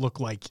didn't look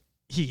like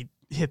he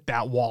hit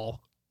that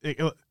wall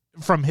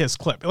from his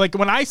clip. Like,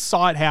 when I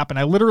saw it happen,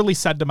 I literally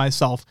said to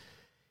myself,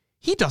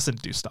 he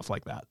doesn't do stuff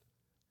like that.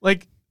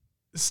 Like,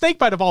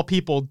 Snakebite of all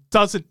people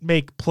doesn't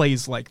make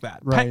plays like that.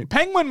 Right.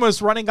 Penguin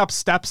was running up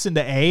steps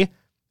into A,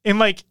 and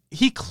like,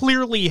 he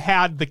clearly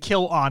had the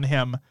kill on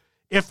him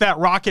if that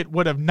rocket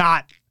would have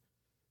not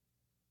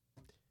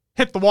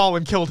hit the wall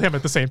and killed him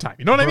at the same time.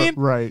 You know what I mean?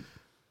 Right.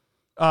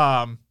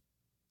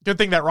 Good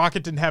thing that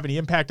rocket didn't have any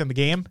impact on the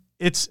game.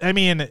 It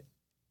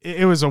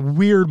was a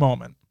weird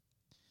moment.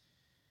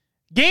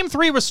 Game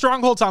 3 was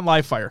Strongholds on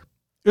live fire.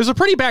 It was a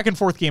pretty back and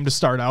forth game to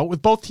start out,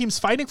 with both teams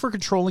fighting for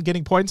control and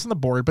getting points on the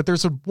board, but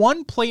there's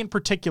one play in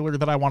particular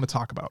that I want to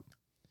talk about.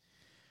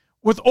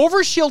 With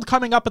Overshield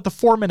coming up at the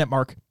 4-minute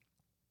mark,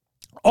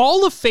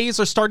 all of FaZe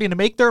are starting to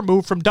make their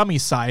move from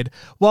Dummy's side,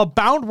 while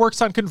Bound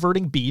works on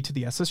converting B to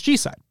the SSG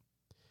side.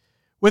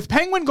 With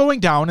Penguin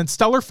going down and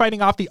Stellar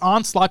fighting off the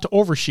onslaught to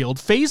Overshield,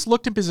 FaZe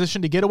looked in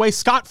position to get away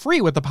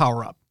scot-free with the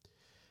power-up.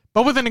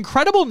 But with an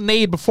incredible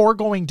nade before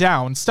going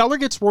down, Stellar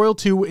gets Royal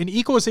 2 and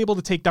Eco is able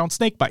to take down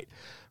Snakebite.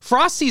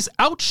 Frosty's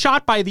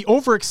outshot by the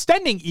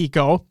overextending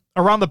Eco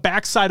around the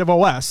backside of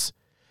OS,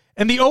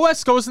 and the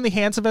OS goes in the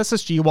hands of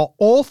SSG while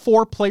all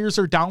 4 players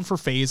are down for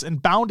FaZe,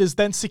 and Bound is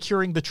then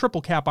securing the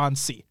triple cap on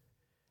C.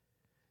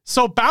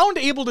 So Bound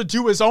able to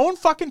do his own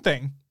fucking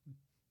thing,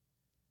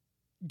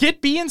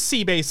 get B and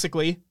C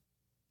basically,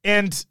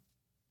 and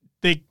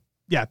they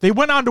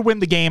went on to win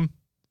the game,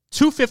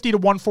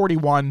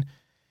 250-141.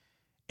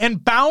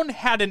 And Bound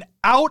had an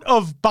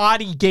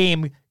out-of-body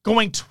game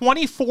going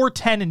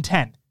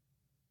 24-10-10.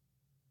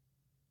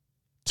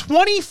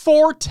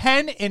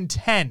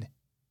 24-10-10.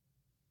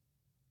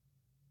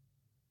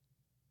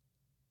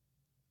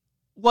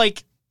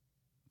 Like,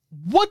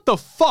 what the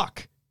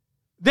fuck?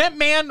 That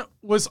man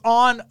was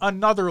on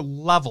another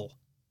level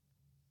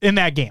in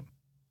that game.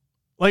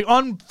 Like,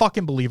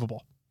 unfucking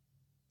believable.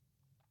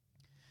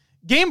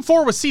 Game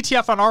 4 was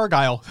CTF on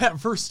Argyle. That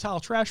versatile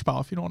trash pile,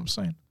 if you know what I'm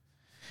saying.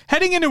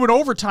 Heading into an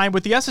overtime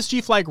with the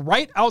SSG flag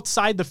right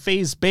outside the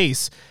FaZe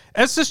base,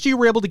 SSG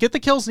were able to get the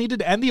kills needed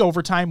to end the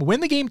overtime,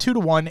 win the game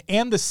 2-1,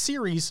 and the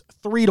series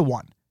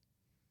 3-1.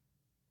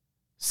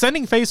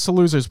 Sending FaZe to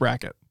loser's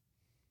bracket.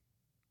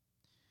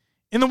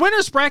 In the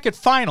winner's bracket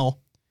final,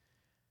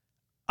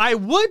 I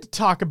would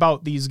talk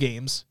about these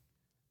games,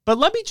 but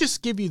let me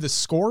just give you the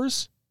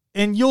scores,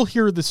 and you'll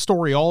hear the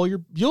story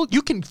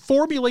you can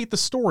formulate the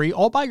story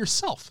all by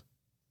yourself.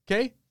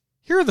 Okay?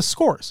 Here are the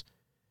scores.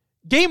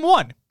 Game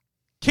 1.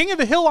 King of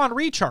the Hill on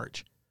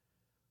recharge,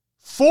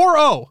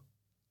 4-0.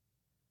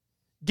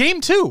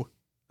 Game 2,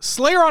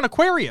 Slayer on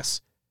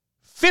Aquarius,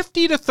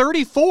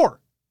 50-34.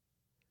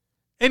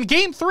 And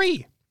Game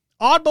 3,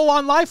 Oddball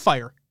on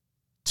Livefire,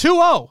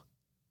 2-0.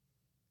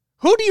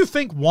 Who do you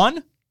think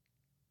won?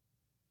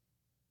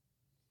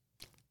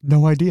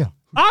 No idea.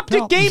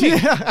 Optic Gaming.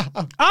 Yeah.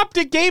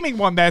 Optic Gaming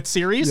won that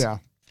series. Yeah.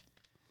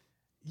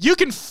 You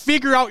can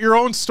figure out your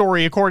own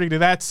story according to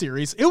that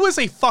series. It was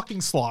a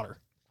fucking slaughter.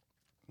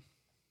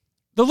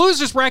 The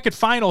losers bracket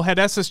final had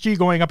SSG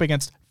going up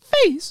against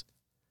FaZe.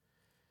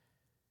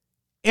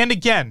 And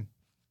again,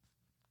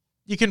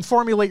 you can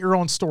formulate your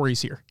own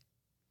stories here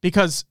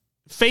because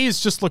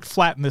FaZe just looked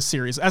flat in this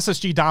series.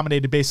 SSG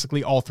dominated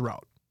basically all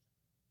throughout.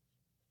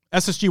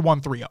 SSG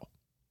won 3-0.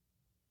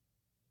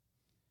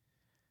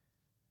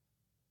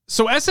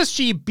 So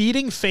SSG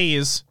beating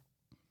FaZe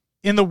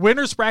in the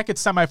winners bracket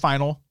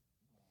semifinal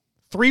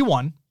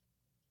 3-1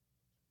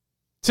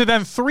 to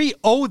then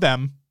 3-0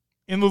 them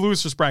in the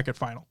losers bracket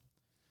final.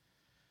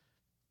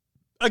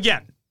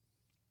 Again,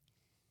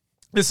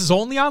 this is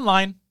only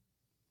online,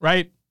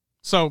 right?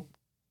 So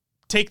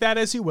take that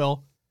as you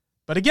will.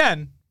 But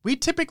again, we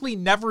typically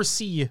never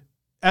see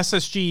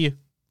SSG,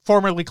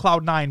 formerly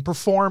Cloud9,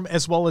 perform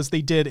as well as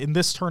they did in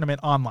this tournament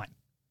online.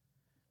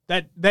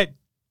 That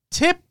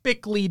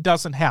typically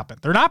doesn't happen.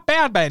 They're not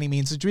bad by any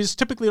means. We just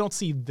typically don't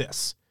see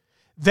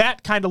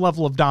that kind of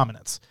level of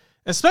dominance,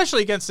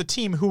 especially against a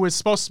team who is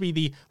supposed to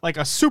be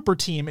a super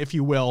team, if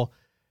you will,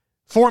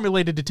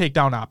 formulated to take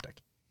down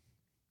Optic.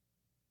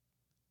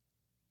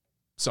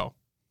 So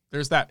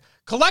there's that.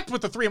 Collect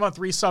with the 3-month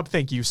resub.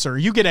 Thank you, sir.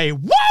 You get a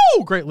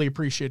woo! Greatly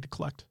appreciated,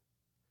 Collect.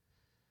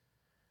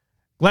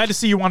 Glad to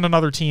see you on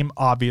another team,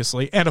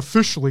 obviously, and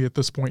officially at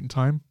this point in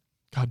time.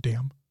 God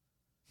damn.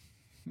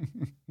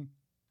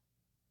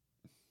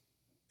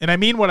 And I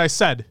mean what I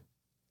said.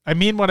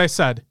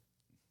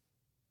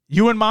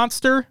 You and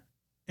Monster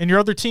and your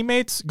other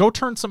teammates, go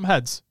turn some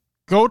heads.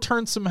 Go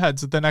turn some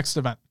heads at the next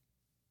event.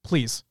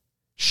 Please.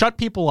 Shut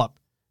people up.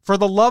 For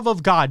the love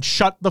of God,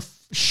 shut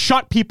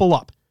people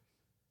up.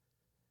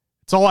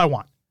 That's all I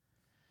want.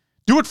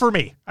 Do it for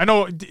me. I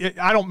know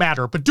I don't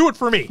matter, but do it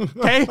for me,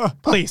 okay?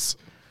 Please.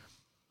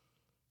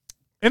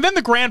 And then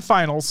the grand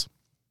finals,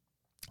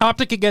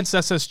 Optic against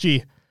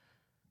SSG.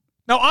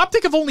 Now,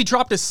 Optic have only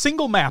dropped a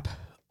single map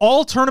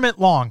all tournament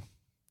long,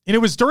 and it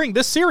was during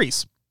this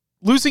series,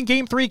 losing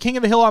Game 3, King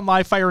of the Hill on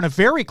live fire in a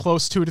very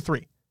close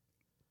 2-3.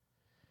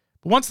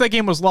 But once that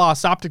game was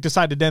lost, Optic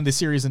decided to end the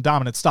series in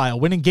dominant style,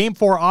 winning Game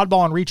 4, Oddball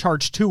on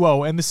Recharge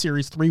 2-0, and the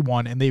series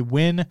 3-1, and they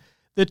win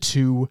the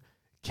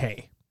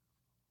 2K.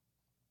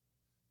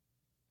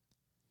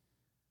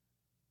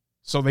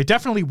 So they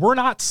definitely were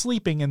not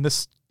sleeping in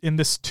this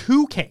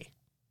 2K.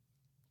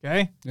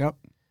 Okay? Yep.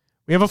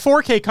 We have a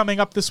 4K coming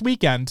up this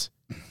weekend.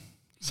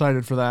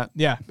 Excited for that.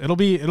 Yeah, it'll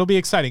be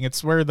exciting.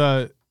 It's where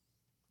the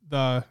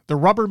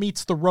rubber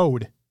meets the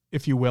road,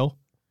 if you will.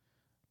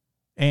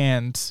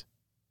 And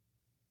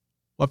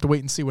we'll have to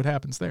wait and see what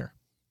happens there.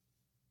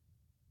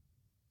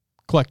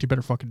 Collect, you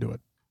better fucking do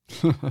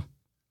it.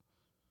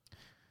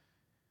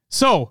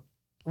 So,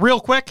 real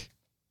quick,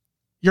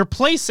 your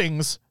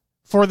placings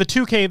for the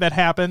 2K that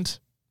happened.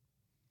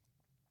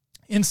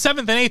 In 7th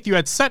and 8th, you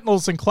had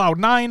Sentinels and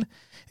Cloud9.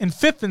 In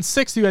 5th and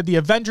 6th, you had the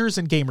Avengers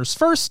and Gamers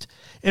First.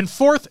 In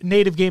 4th,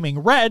 Native Gaming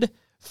Red.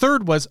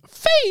 3rd was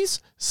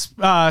FaZe.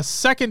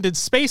 2nd is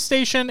Space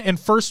Station. And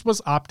 1st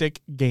was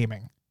Optic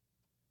Gaming.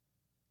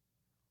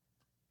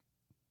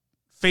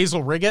 FaZe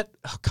will rig it?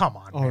 Oh, come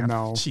on, man. Oh,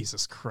 no.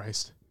 Jesus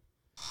Christ.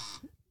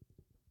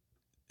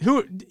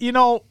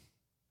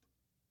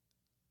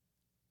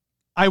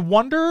 I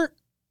wonder...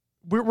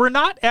 We're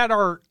not at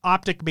our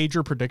Optic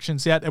major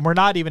predictions yet, and we're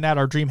not even at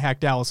our DreamHack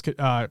Dallas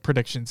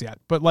predictions yet.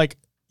 But,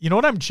 you know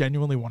what I'm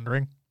genuinely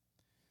wondering?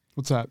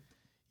 What's that?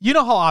 You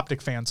know how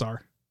Optic fans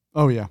are.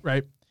 Oh, yeah.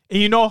 Right?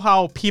 And you know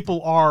how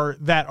people are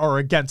that are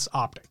against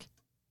Optic.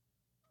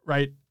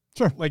 Right?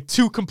 Sure.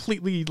 Two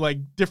completely,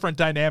 different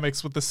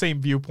dynamics with the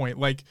same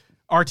viewpoint.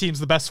 Our team's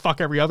the best,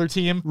 fuck every other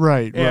team.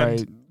 Right, and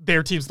right.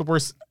 Their team's the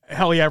worst,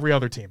 hell yeah, every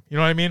other team. You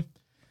know what I mean?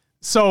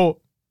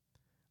 So,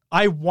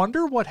 I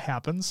wonder what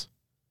happens.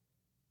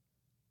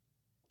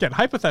 Again,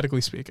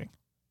 hypothetically speaking,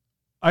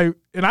 I'm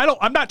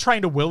not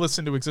trying to will this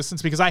into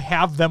existence because I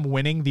have them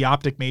winning the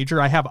Optic Major.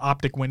 I have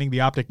Optic winning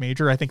the Optic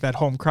Major. I think that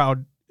home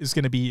crowd is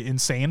going to be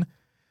insane.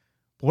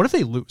 But what if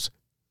they lose?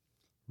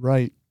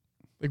 Right.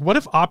 What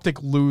if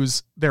Optic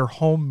lose their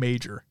home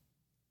major?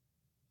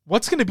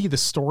 What's going to be the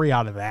story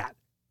out of that?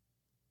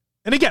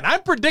 And again,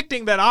 I'm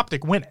predicting that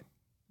Optic win it.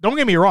 Don't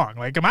get me wrong.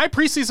 My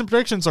preseason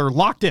predictions are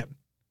locked in.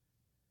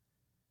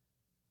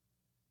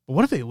 But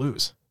what if they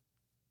lose?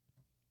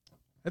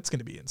 That's going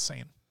to be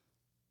insane.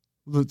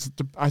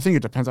 I think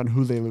it depends on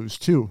who they lose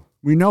to.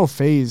 We know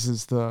FaZe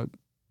is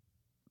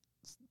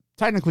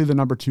technically the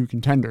number 2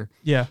 contender.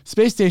 Yeah.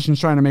 Space Station's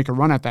trying to make a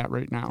run at that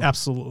right now.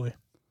 Absolutely.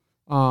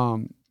 But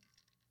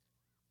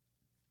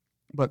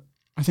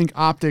I think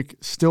Optic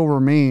still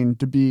remain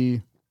to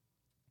be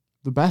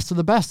the best of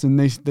the best, and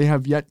they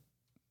have yet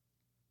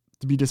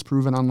to be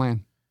disproven on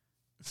LAN.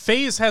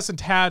 FaZe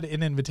hasn't had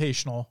an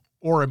invitational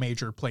or a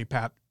major play,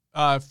 Pat.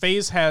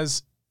 FaZe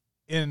has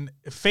an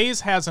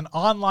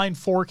online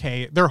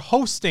 4K. They're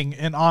hosting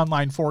an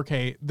online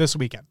 4K this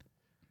weekend.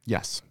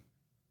 Yes.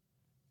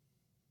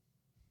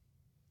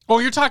 Oh,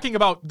 you're talking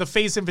about the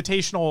FaZe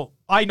Invitational.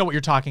 I know what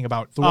you're talking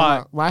about. The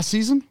one last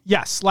season?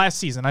 Yes, last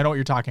season. I know what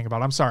you're talking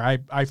about. I'm sorry.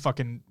 I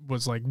fucking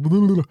was like,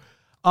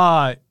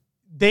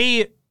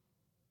 they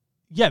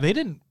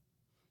didn't.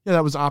 Yeah,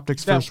 that was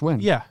Optic's first win.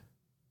 Yeah.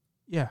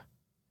 Yeah.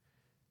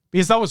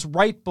 because that was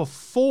right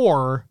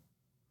before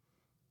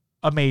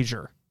a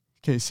major.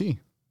 KC.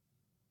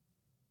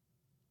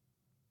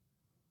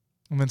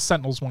 And then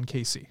Sentinels won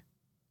KC.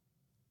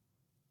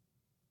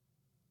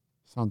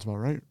 Sounds about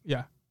right.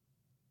 Yeah.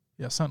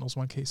 Yeah, Sentinels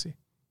won KC.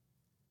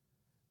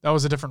 That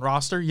was a different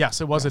roster?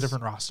 Yes, it was a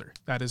different roster.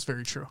 That is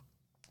very true.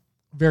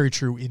 Very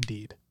true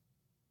indeed.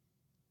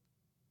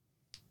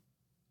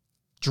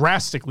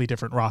 Drastically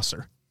different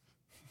roster.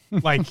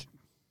 Like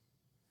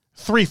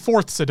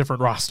 3/4 a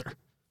different roster.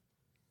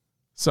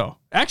 So,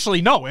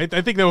 actually, no. I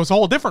think there was a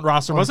whole different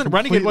roster, wasn't it?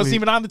 Renegade wasn't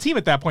even on the team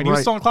at that point. He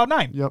was still on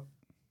Cloud9. Yep.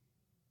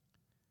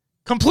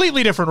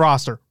 Completely different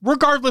roster.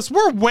 Regardless,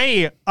 we're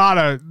way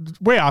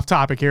off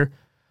topic here.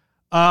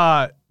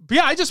 But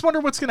yeah, I just wonder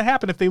what's going to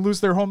happen if they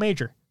lose their home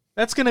major.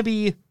 That's going to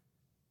be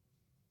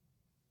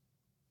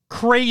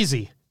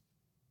crazy.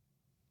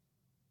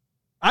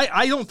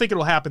 I don't think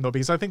it'll happen, though,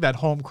 because I think that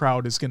home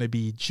crowd is going to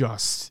be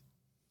just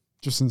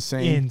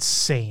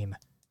insane.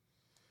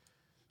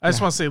 I just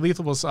want to say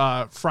Lethal was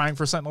frying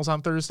for Sentinels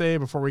on Thursday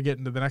before we get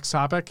into the next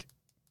topic.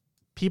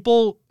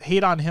 People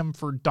hate on him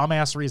for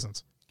dumbass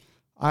reasons.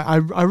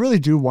 I really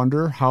do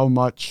wonder how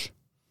much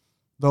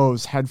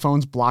those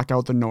headphones block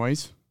out the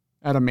noise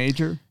at a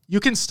major. You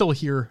can still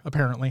hear,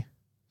 apparently.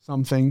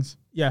 Some things.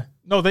 Yeah.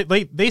 No,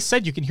 they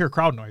said you can hear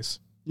crowd noise.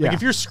 Yeah. Like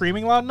if you're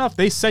screaming loud enough,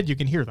 they said you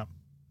can hear them.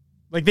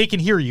 Like they can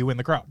hear you in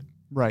the crowd.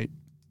 Right.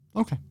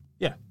 Okay.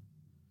 Yeah.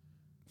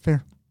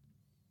 Fair.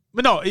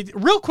 But no,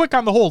 real quick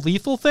on the whole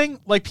Lethal thing,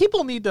 like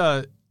people need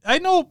to, I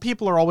know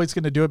people are always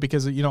going to do it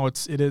because, you know,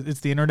 it's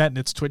the internet and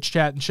it's Twitch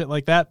chat and shit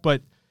like that,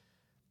 but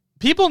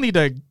people need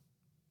to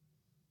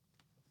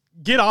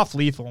get off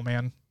Lethal,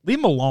 man. Leave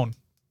him alone.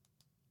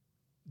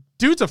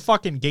 Dude's a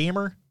fucking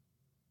gamer.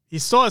 He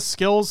still has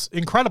skills,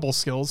 incredible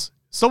skills.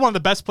 Still one of the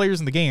best players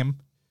in the game.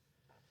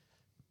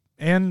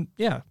 And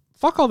yeah,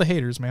 fuck all the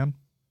haters, man.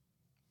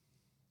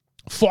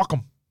 Fuck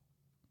them.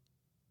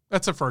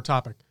 That's it for our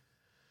topic.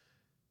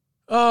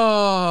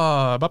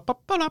 CRFM,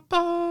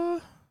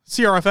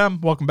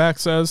 welcome back,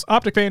 says,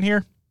 Optic fan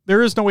here.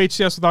 There is no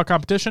HCS without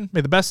competition.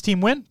 May the best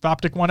team win. If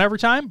Optic won every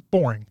time,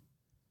 boring.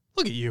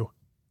 Look at you.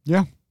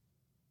 Yeah.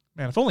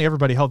 Man, if only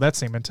everybody held that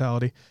same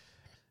mentality.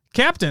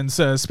 Captain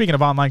says, speaking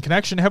of online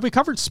connection, have we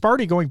covered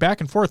Sparty going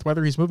back and forth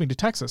whether he's moving to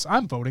Texas?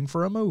 I'm voting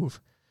for a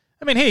move.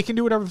 I mean, hey, he can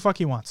do whatever the fuck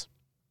he wants.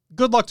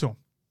 Good luck to him.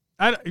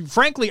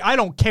 Frankly, I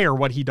don't care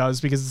what he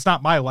does because it's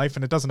not my life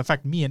and it doesn't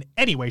affect me in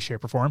any way,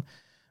 shape, or form.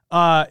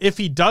 If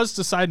he does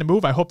decide to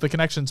move, I hope the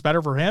connection's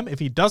better for him. If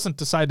he doesn't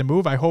decide to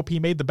move, I hope he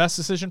made the best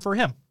decision for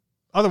him.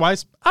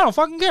 Otherwise, I don't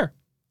fucking care.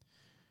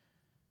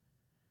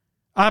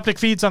 Optic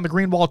feeds on the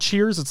green wall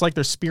cheers. It's like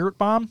their spirit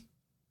bomb.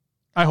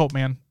 I hope,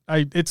 man.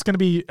 I think it's going to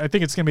be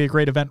a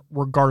great event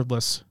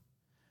regardless.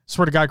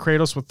 Swear to God,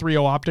 Kratos with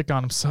 3-0 Optic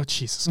on him. So,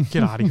 Jesus,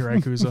 get out of here,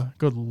 Yakuza.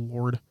 Good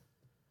Lord.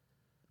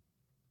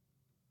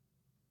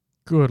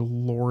 Good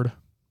Lord.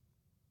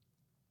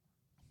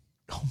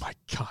 Oh my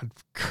God.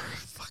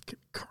 Fucking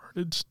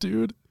carnage,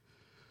 dude.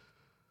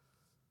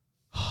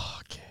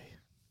 Okay.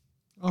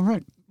 All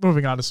right.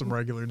 Moving on to some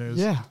regular news.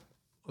 Yeah.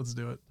 Let's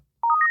do it.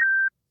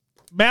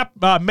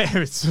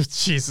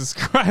 Jesus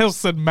Christ, I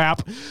said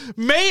map.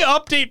 May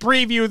update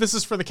preview. This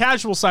is for the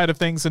casual side of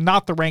things and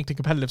not the ranked and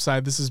competitive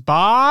side. This is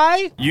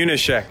by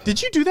Unisheck.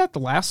 Did you do that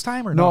the last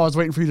time or No, no? I was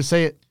waiting for you to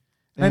say it.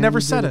 I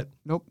never said it.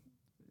 Nope.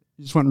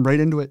 You just went right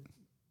into it.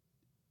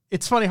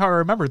 It's funny how I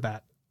remembered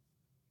that.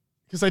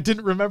 Because I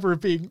didn't remember it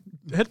being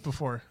hit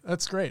before.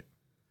 That's great.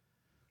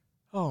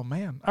 Oh,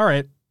 man. All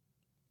right.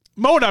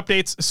 Mode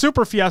updates.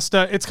 Super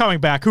Fiesta. It's coming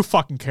back. Who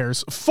fucking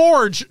cares?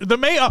 Forge. The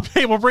May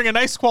update will bring a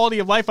nice quality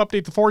of life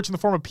update to Forge in the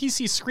form of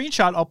PC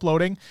screenshot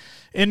uploading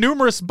and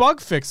numerous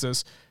bug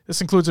fixes. This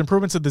includes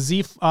improvements of the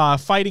Z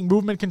fighting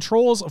movement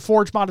controls,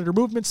 Forge monitor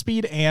movement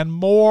speed, and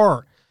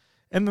more.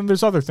 And then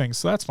there's other things,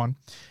 so that's fun.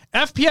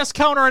 FPS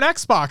counter on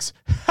Xbox.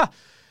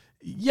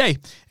 Yay.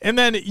 And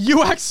then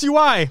UX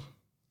UI.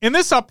 In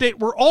this update,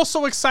 we're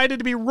also excited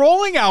to be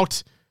rolling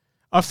out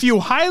a few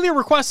highly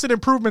requested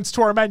improvements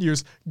to our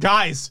menus.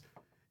 Guys,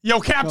 yo,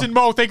 Captain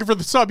Mo, thank you for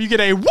the sub. You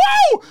get a woo!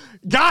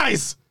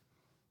 Guys,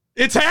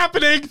 it's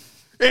happening.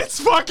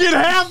 It's fucking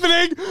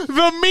happening.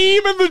 The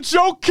meme and the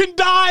joke can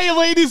die,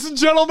 ladies and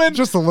gentlemen.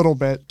 Just a little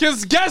bit.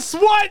 Because guess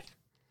what?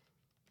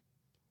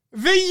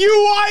 The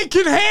UI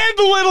can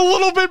handle it a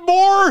little bit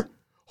more.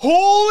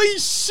 Holy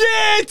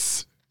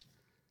shit!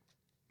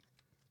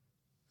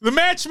 The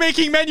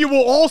matchmaking menu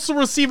will also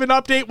receive an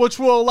update which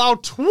will allow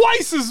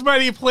twice as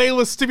many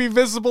playlists to be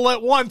visible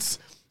at once,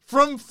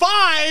 from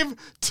 5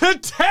 to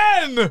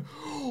 10.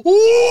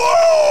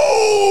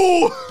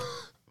 Woo!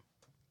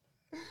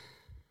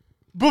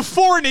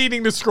 Before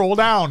needing to scroll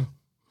down.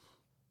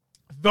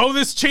 Though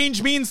this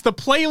change means the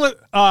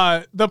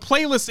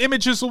playlist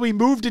images will be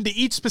moved into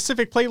each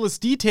specific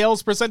playlist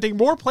details, presenting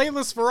more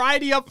playlist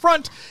variety up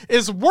front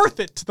is worth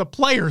it to the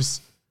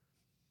players.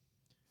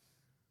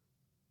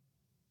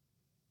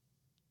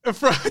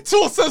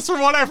 Tool says, from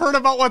what I've heard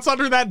about what's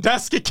under that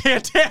desk, it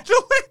can't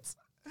handle it.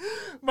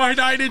 My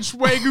 9-inch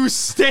Wagyu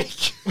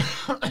steak.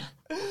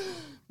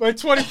 My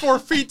 24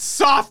 feet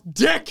soft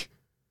dick.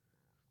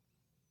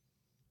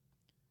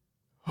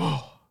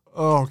 Oh,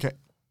 okay.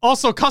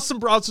 Also, custom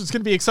browser is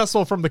going to be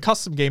accessible from the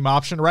custom game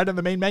option right in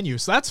the main menu,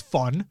 so that's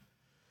fun.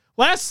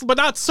 Last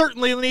but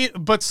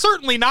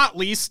certainly not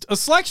least, a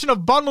selection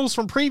of bundles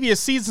from previous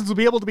seasons will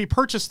be able to be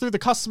purchased through the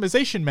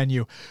customization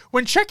menu.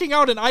 When checking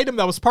out an item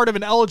that was part of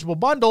an eligible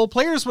bundle,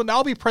 players will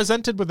now be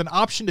presented with an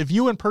option to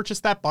view and purchase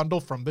that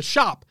bundle from the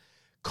shop.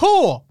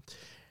 Cool.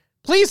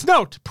 Please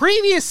note,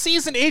 previous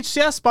season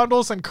HCS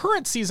bundles and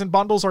current season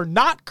bundles are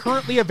not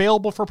currently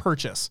available for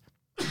purchase.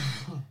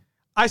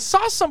 I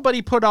saw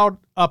somebody put out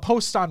a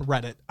post on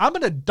Reddit. I'm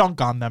going to dunk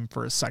on them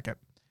for a second.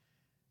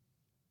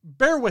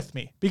 Bear with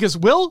me, because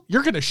Will,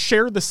 you're going to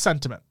share the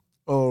sentiment.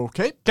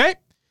 Okay. Okay?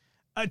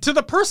 To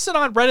the person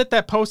on Reddit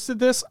that posted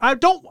this, I'm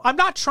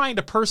not trying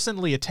to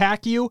personally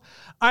attack you.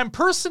 I'm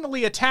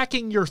personally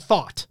attacking your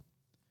thought.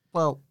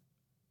 Well,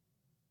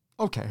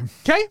 okay.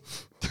 Okay?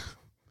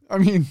 I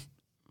mean,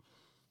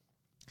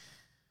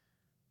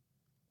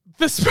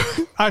 this,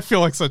 I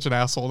feel like such an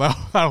asshole now.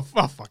 I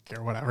fuck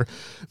care, whatever.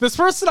 This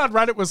person on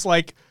Reddit was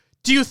like,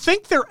 do you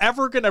think they're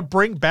ever going to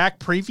bring back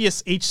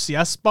previous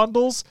HCS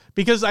bundles?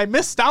 Because I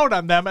missed out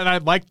on them and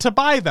I'd like to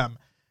buy them.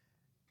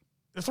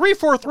 The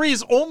 343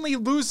 is only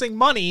losing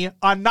money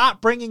on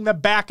not bringing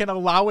them back and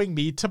allowing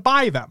me to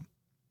buy them.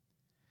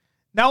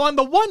 Now, on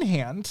the one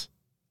hand,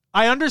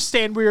 I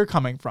understand where you're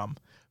coming from.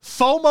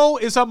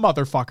 FOMO is a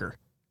motherfucker.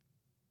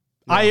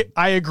 Yeah.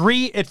 I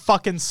agree it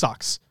fucking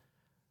sucks.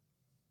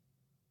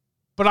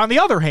 But on the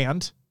other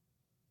hand,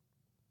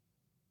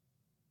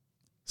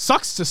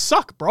 sucks to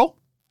suck, bro.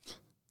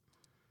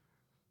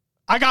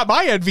 I got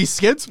my envy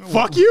skins.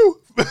 Fuck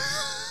you.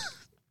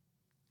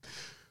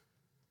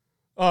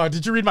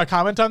 Did you read my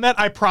comment on that?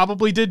 I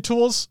probably did,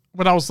 Tools,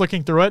 when I was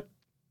looking through it.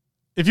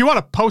 If you want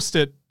to post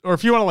it, or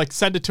if you want to like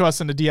send it to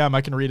us in a DM,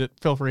 I can read it.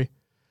 Feel free.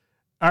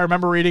 I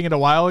remember reading it a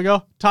while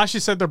ago. Tashi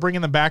said they're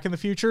bringing them back in the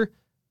future.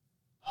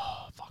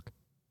 Oh, fuck.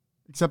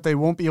 Except they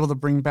won't be able to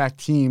bring back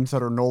teams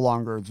that are no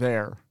longer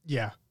there.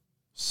 Yeah.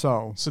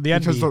 So the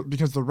envy,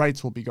 because the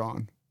rights will be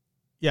gone.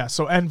 Yeah,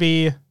 so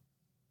envy.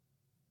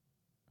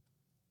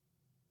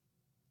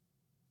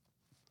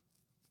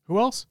 Who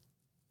else?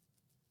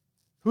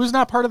 Who's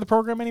not part of the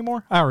program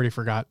anymore? I already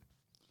forgot.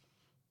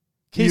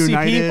 KCP.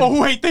 United.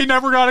 Oh, wait, they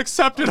never got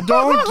accepted.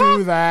 Don't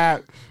do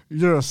that.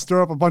 You're going to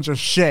stir up a bunch of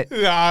shit.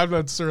 Yeah, I'm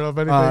not stirring up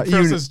anything.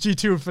 Phil says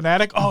G2 and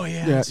Fnatic. Oh,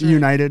 yeah. That's right.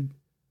 United.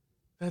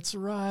 That's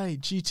right.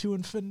 G2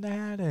 and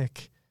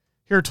Fnatic.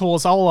 Here,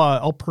 Tools,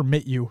 I'll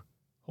permit you.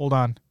 Hold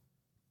on.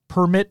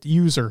 Permit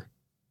user.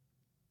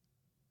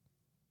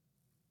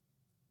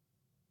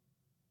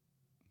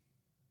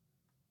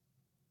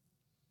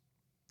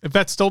 If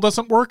that still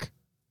doesn't work,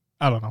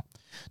 I don't know.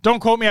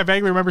 Don't quote me. I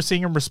vaguely remember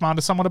seeing him respond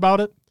to someone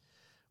about it.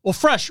 Well,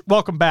 Fresh,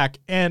 welcome back.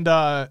 And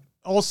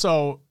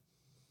also,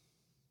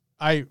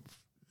 part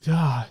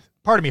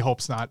of me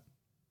hopes not.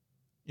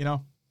 You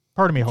know?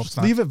 Part of me hopes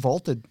not. Leave it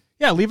vaulted.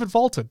 Yeah, leave it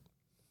vaulted.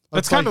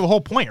 That's kind of the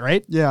whole point,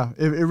 right? Yeah,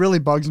 it really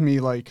bugs me,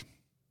 like,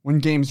 when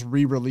games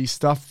re-release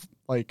stuff,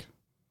 like,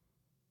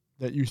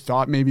 that you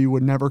thought maybe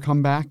would never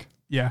come back.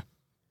 Yeah.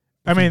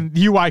 I mean,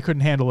 the UI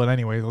couldn't handle it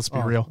anyway, let's be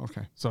real.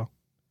 Okay. So.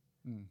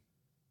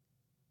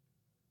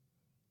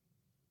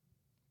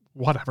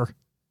 Whatever.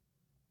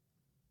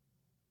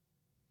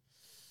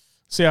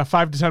 So yeah,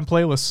 5 to 10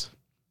 playlists.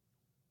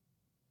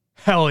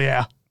 Hell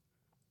yeah.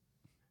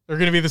 They're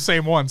going to be the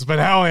same ones, but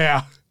hell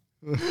yeah.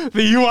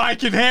 The UI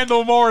can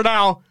handle more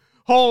now.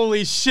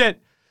 Holy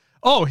shit.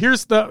 Oh,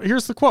 here's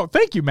the quote.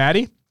 Thank you,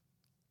 Maddie.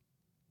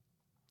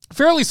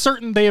 Fairly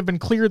certain they have been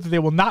clear that they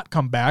will not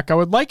come back. I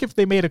would like if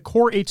they made a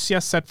core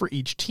HCS set for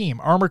each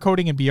team, armor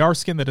coating and BR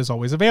skin that is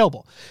always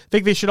available. I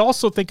think they should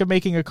also think of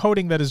making a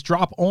coating that is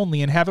drop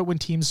only and have it when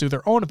teams do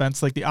their own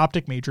events like the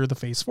Optic Major or the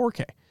FaZe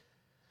 4K.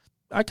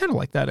 I kind of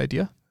like that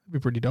idea. It'd be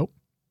pretty dope.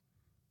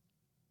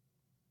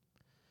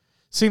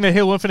 Seeing that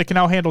Halo Infinite can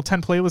now handle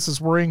 10 playlists is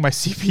worrying my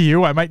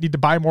CPU. I might need to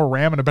buy more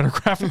RAM and a better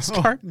graphics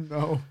card.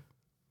 No.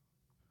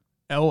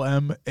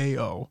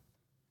 LMAO.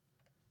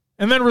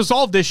 And then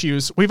resolved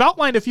issues. We've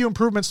outlined a few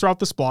improvements throughout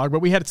this blog,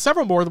 but we had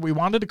several more that we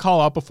wanted to call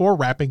out before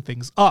wrapping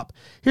things up.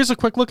 Here's a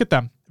quick look at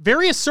them.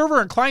 Various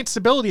server and client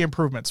stability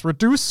improvements.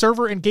 Reduced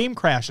server and game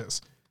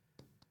crashes.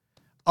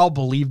 I'll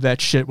believe that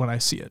shit when I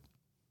see it.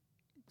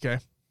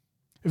 Okay.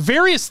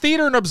 Various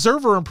theater and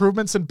observer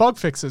improvements and bug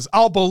fixes.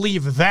 I'll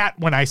believe that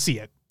when I see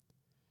it.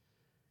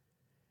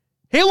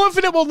 Halo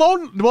Infinite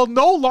will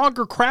no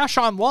longer crash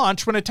on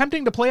launch when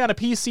attempting to play on a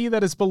PC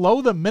that is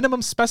below the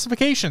minimum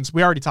specifications.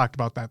 We already talked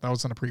about that. That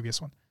was in a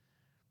previous one.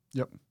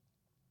 Yep.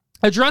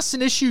 Addressed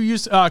an issue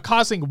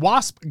causing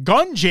WASP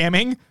gun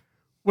jamming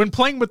when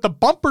playing with the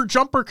bumper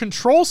jumper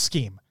control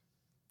scheme.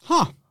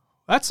 Huh.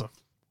 I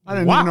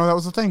didn't even know that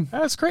was a thing.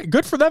 That's great.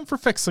 Good for them for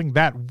fixing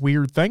that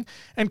weird thing.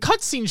 And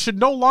cutscenes should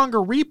no longer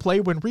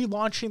replay when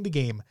relaunching the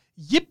game.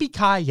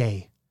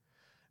 Yippee-ki-yay.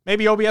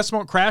 Maybe OBS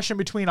won't crash in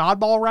between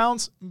oddball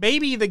rounds.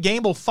 Maybe the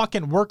game will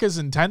fucking work as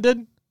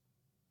intended.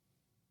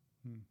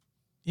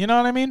 You know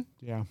what I mean?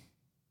 Yeah.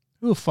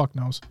 Who the fuck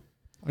knows?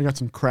 I got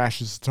some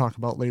crashes to talk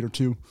about later,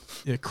 too.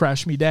 Yeah,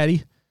 crash me,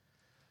 daddy.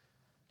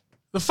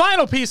 The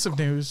final piece of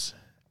news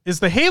is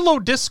the Halo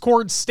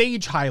Discord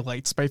stage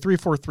highlights by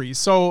 343.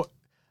 So,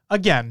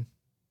 again,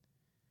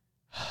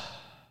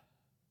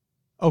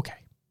 okay.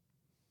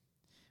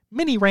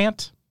 Mini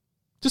rant,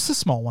 just a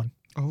small one.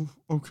 Oh,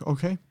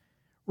 okay.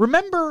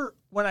 Remember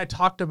when I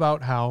talked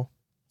about how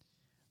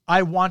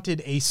I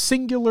wanted a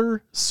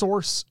singular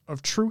source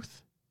of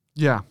truth?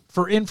 Yeah.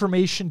 For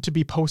information to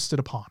be posted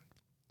upon.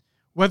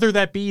 Whether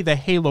that be the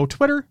Halo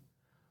Twitter,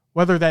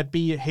 whether that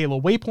be Halo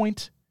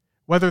Waypoint,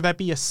 whether that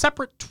be a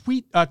separate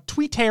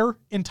tweetair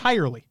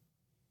entirely,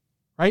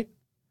 right?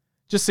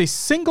 Just a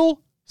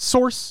single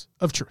source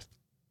of truth.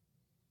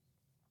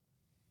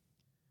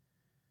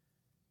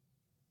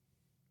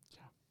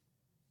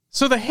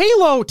 So the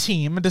Halo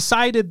team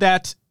decided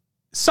that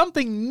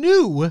something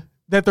new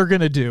that they're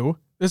going to do,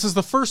 this is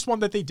the first one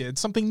that they did,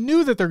 something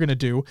new that they're going to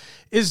do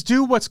is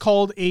do what's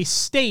called a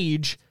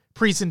stage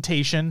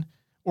presentation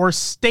or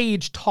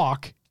stage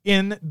talk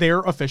in their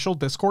official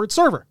Discord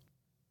server.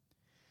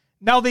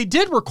 Now, they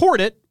did record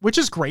it, which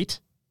is great,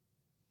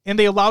 and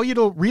they allow you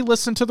to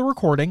re-listen to the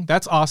recording.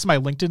 That's awesome. I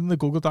linked it in the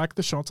Google Doc,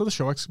 the show notes of the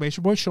show,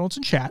 exclamation point, show notes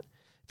in chat.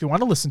 If you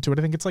want to listen to it,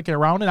 I think it's like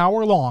around an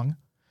hour long.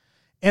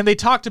 And they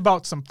talked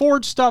about some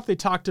Forge stuff. They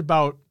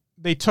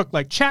took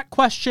like chat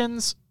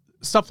questions,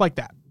 stuff like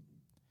that.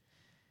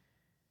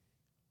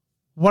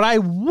 What I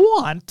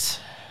want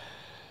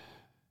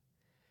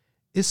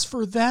is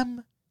for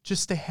them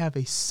just to have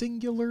a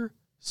singular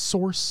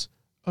source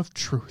of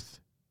truth.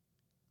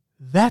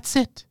 That's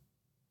it.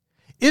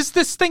 Is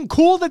this thing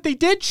cool that they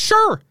did?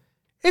 Sure.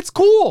 It's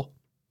cool.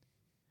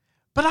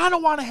 But I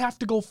don't want to have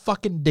to go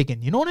fucking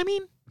digging. You know what I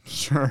mean?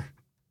 Sure.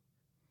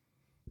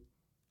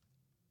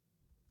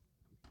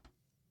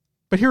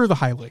 But here are the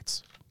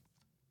highlights.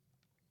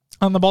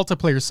 On the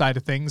multiplayer side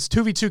of things,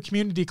 2v2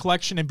 Community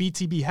Collection and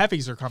BTB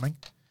Heavies are coming.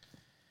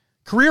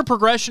 Career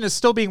progression is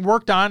still being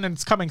worked on, and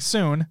it's coming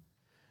soon.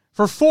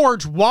 For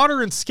Forge,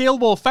 water and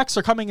scalable effects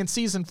are coming in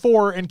Season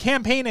 4, and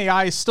campaign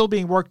AI is still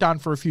being worked on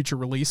for a future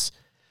release.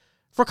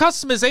 For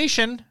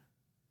customization,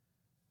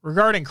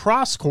 regarding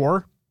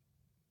CrossCore,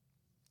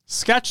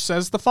 Sketch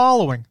says the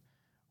following.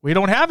 We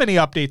don't have any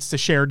updates to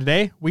share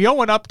today. We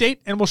owe an update,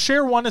 and we'll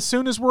share one as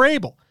soon as we're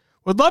able.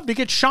 Would love to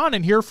get Sean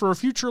in here for a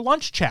future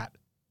lunch chat.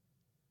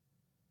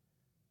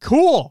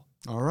 Cool.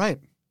 All right.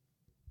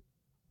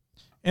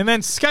 And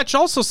then Sketch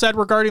also said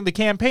regarding the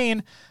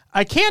campaign,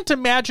 I can't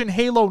imagine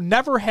Halo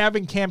never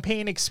having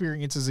campaign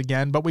experiences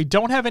again, but we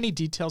don't have any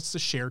details to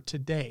share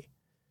today.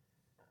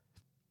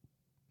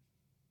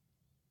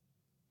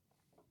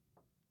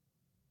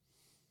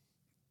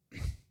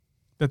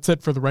 That's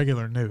it for the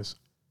regular news.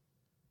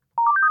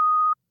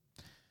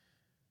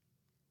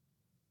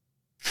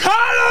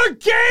 Color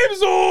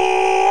Games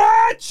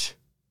Watch!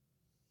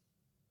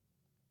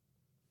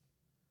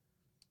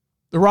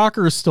 The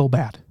rocker is still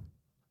bad.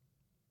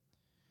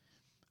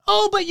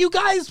 Oh, but you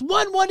guys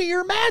won one of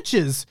your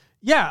matches.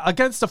 Yeah,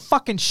 against a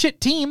fucking shit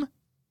team.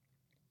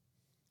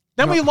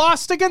 Then we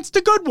lost against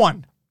a good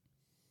one.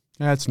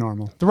 That's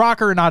normal. The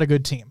Rocker are not a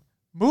good team.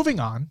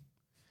 Moving on.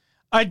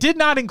 I did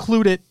not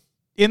include it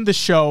in the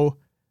show,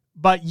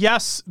 but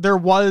yes, there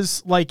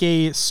was like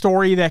a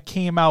story that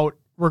came out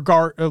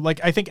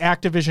I think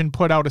Activision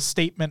put out a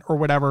statement or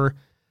whatever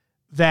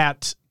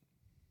that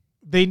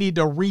they need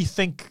to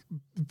rethink.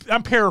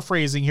 I'm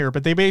paraphrasing here,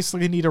 but they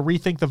basically need to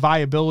rethink the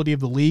viability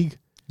of the league.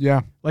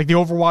 Yeah. Like the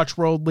Overwatch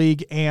World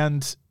League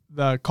and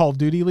the Call of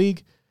Duty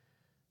League.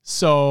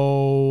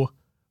 So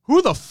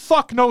who the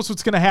fuck knows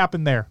what's going to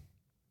happen there?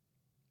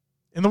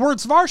 In the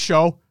words of our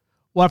show,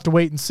 we'll have to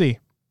wait and see.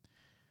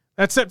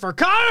 That's it for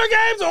Color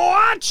Games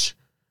Watch,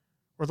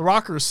 where the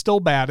rocker is still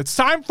bad. It's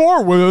time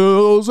for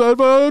Will's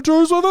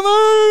Adventures with an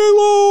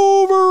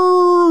Haloverse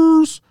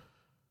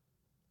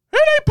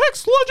and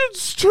Apex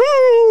Legends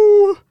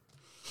 2.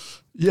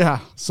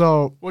 Yeah,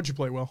 so What'd you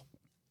play, Will?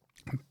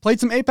 played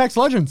some Apex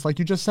Legends, like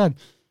you just said.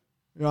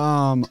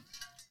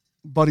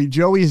 Buddy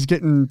Joey is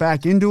getting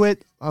back into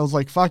it. I was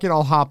like, fuck it,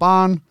 I'll hop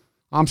on.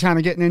 I'm kind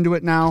of getting into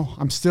it now.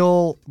 I'm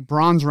still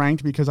bronze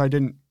ranked because I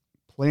didn't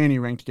play any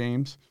ranked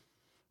games.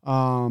 But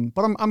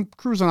I'm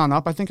cruising on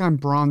up. I think I'm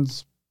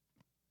bronze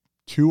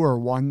 2 or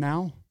 1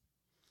 now,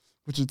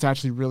 which is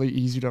actually really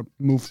easy to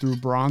move through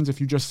bronze.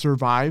 If you just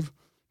survive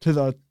to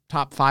the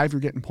top 5, you're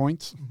getting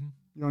points. Mm-hmm.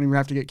 You don't even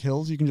have to get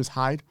kills. You can just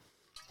hide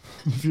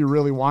if you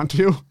really want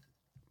to.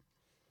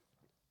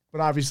 But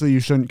obviously you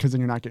shouldn't, because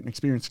then you're not getting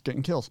experience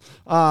getting kills.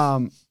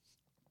 But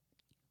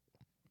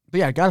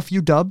yeah, got a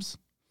few dubs,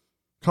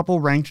 couple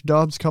ranked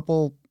dubs,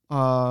 couple,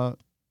 what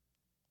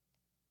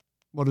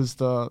is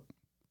the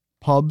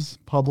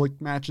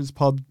public matches,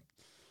 got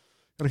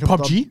a couple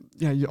PUBG? Dubs.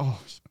 Yeah. You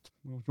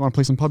want to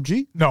play some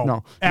PUBG?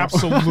 No,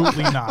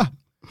 absolutely not.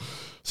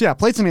 So yeah,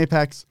 played some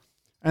Apex.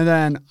 And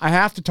then I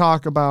have to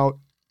talk about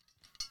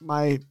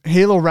my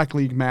Halo Rec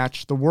League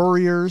match, the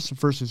Warriors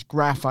versus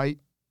Graphite.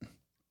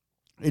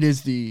 It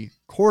is the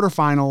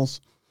quarterfinals,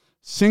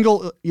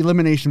 single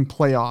elimination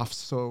playoffs,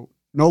 so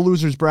no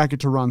losers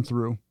bracket to run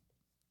through.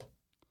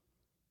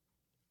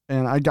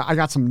 And I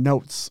got some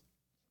notes.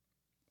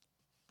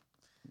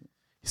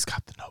 He's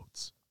got the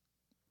notes.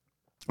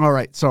 All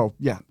right, so,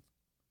 yeah.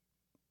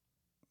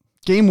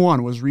 Game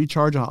 1 was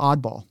recharge on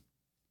oddball.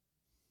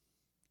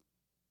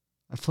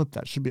 I flipped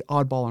that. Should be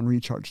oddball on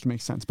recharge to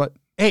make sense. But,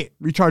 hey,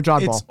 recharge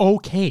oddball. It's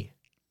okay.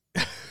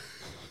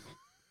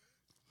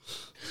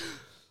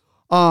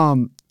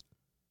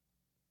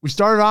 We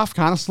started off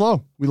kind of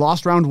slow. We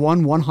lost round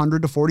 1,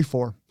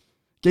 100-44.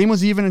 Game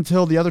was even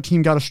until the other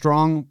team got a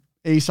strong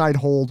A-side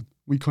hold.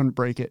 We couldn't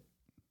break it.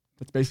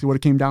 That's basically what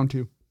it came down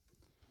to.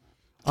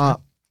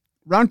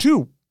 Round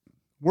 2,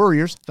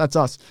 Warriors, that's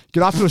us,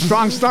 get off to a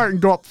strong start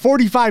and go up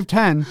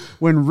 45-10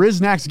 when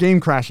Riznak's game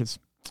crashes.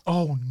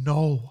 Oh,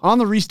 no. On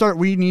the restart,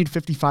 we need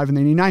 55 and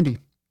they need 90.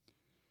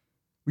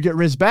 We get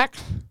Riz back.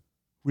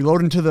 We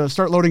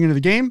start loading into the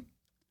game.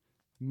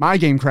 My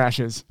game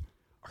crashes.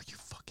 Are you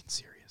fucking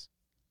serious?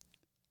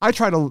 I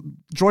try to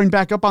join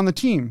back up on the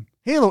team.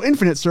 Halo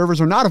Infinite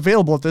servers are not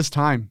available at this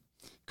time.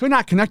 Could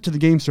not connect to the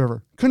game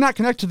server.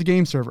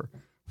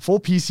 Full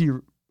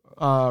PC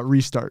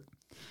restart.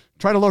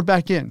 Try to load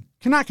back in.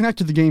 Cannot connect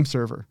to the game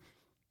server.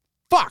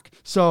 Fuck.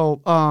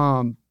 So,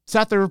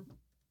 sat there.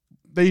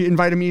 They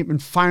invited me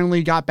and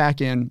finally got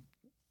back in.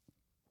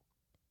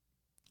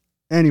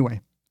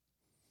 Anyway.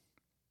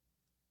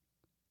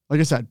 Like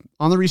I said,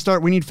 on the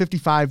restart, we need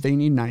 55. They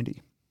need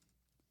 90.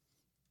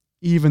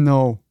 Even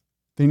though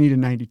they needed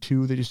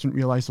 92, they just didn't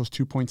realize those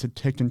 2 points had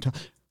ticked until...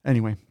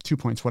 Anyway, 2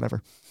 points,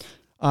 whatever.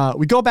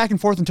 We go back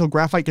and forth until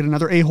Graphite get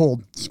another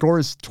A-hold. Score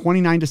is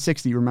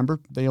 29-60, remember?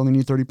 They only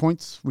need 30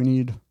 points. We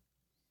need...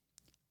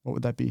 What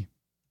would that be?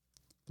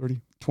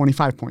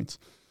 25 points.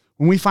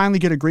 When we finally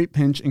get a great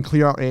pinch and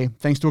clear out A,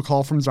 thanks to a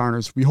call from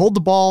Zarners, we hold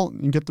the ball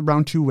and get the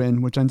round 2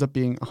 win, which ends up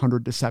being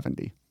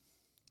 100-70.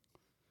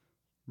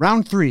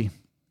 Round 3.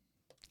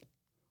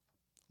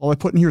 All I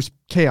put in here is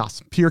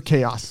chaos, pure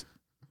chaos.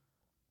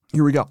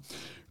 Here we go.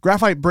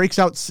 Graphite breaks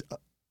out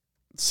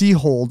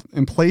C-hold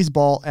and plays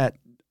ball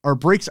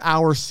breaks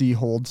our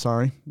C-hold,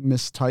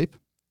 mistype.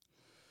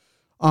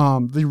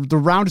 The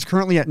round is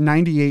currently at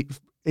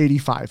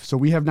 98-85. So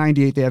we have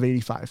 98, they have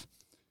 85.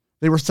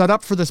 They were set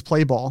up for this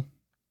play ball,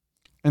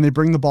 and they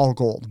bring the ball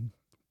gold.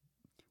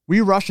 We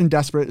rush and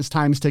desperate as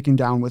time is ticking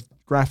down with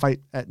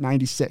Graphite at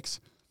 96.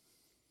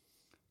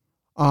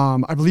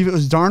 I believe it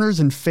was Darners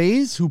and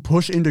FaZe who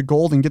push into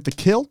gold and get the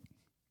kill.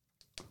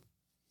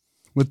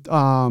 We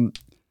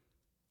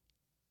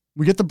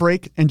get the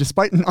break, and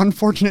despite an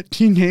unfortunate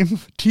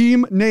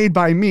team nade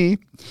by me,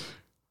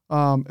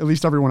 at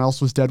least everyone else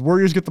was dead.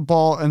 Warriors get the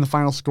ball, and the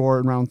final score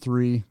in round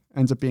 3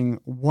 ends up being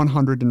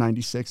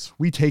 100-96.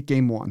 We take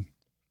game 1.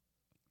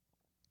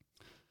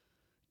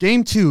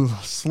 Game 2,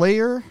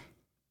 Slayer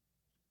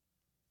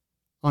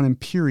on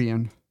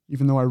Empyrean.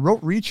 Even though I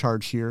wrote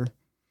recharge here,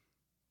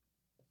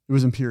 it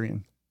was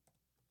Empyrean.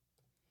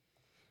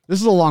 This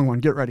is a long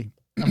one. Get ready.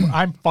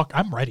 I'm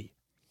ready.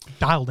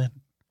 Dialed in.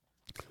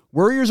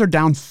 Warriors are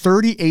down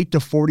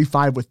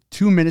 38-45 with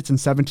 2 minutes and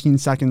 17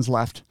 seconds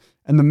left,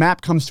 and the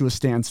map comes to a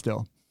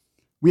standstill.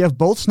 We have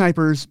both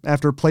snipers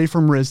after a play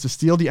from Riz to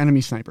steal the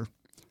enemy sniper.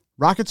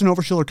 Rockets and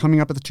Overshield are coming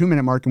up at the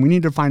 2-minute mark, and we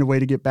need to find a way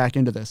to get back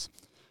into this.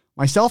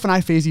 Myself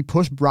and FaZe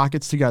push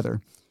Rockets together.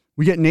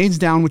 We get nades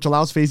down, which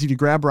allows FaZe to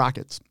grab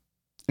Rockets.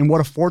 And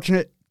what a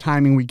fortunate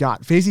timing we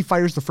got. FaZe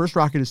fires the first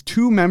rocket as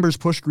 2 members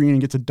push green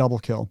and gets a double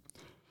kill.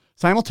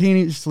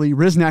 Simultaneously,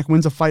 Riznak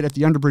wins a fight at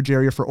the underbridge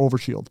area for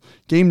Overshield.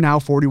 Game now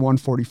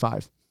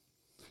 41-45.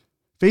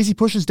 FaZe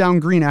pushes down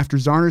green after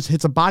Zarners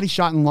hits a body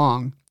shot in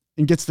long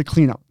and gets the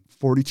cleanup,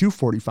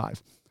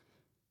 42-45.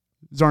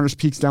 Zarners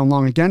peeks down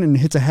long again and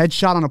hits a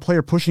headshot on a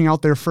player pushing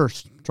out there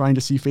first, trying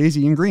to see FaZe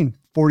in green,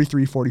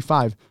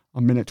 43-45,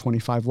 a minute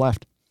 25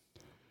 left.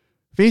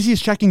 FaZe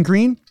is checking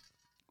green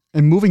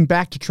and moving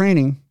back to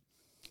training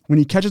when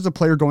he catches a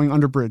player going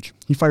under bridge.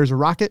 He fires a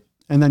rocket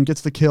and then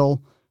gets the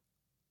kill,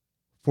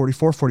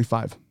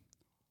 44-45.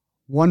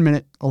 1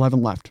 minute,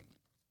 11 left.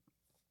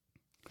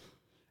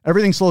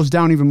 Everything slows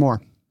down even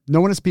more.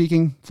 No one is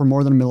peeking for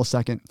more than a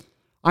millisecond.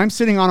 I'm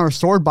sitting on our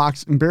sword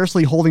box,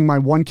 embarrassingly holding my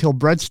 1-kill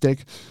breadstick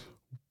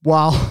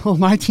while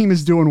my team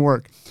is doing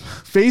work.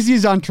 FaZe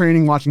is on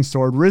training watching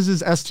sword. Riz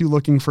is S2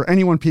 looking for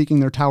anyone peeking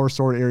their tower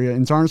sword area,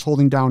 and Zarn's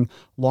holding down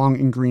long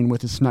and green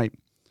with his snipe.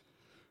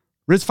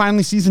 Riz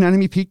finally sees an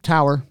enemy peek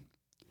tower,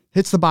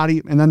 hits the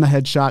body, and then the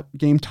headshot.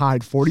 Game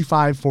tied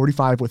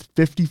 45-45 with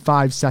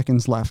 55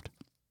 seconds left.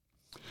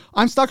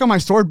 I'm stuck on my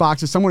sword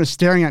box as someone is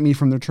staring at me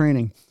from their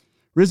training.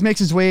 Riz makes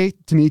his way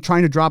to me,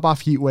 trying to drop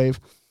off Heatwave.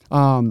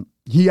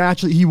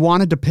 He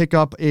wanted to pick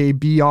up a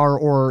BR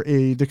or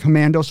the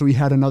commando, so he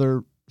had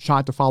another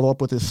shot to follow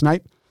up with his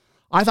snipe.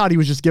 I thought he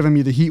was just giving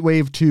me the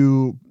Heatwave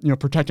to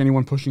protect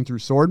anyone pushing through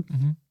sword.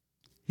 Mm-hmm.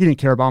 He didn't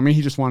care about me.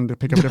 He just wanted to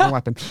pick up a different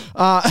weapon.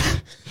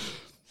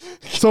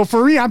 So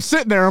for me, I'm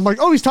sitting there. I'm like,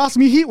 oh, he's tossing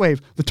me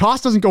Heatwave. The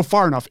toss doesn't go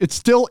far enough. It's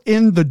still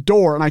in the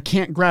door, and I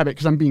can't grab it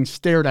because I'm being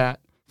stared at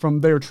from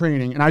their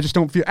training. And I just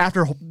don't feel,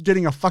 after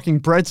getting a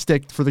fucking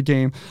breadstick for the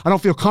game, I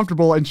don't feel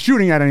comfortable in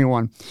shooting at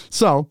anyone.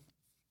 So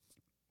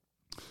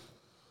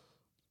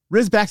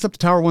Riz backs up the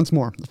tower once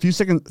more. A few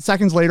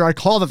seconds later, I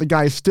call that the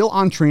guy is still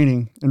on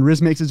training, and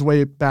Riz makes his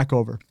way back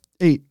over.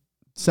 8,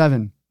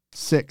 7,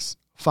 6,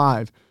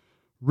 5.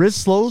 Riz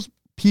slows,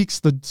 peeks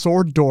the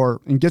sword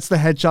door, and gets the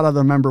headshot of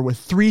the member with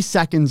 3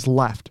 seconds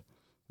left.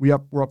 We're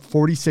up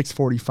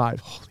 46-45.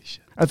 Holy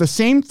shit. At the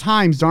same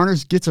time,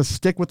 Zarners gets a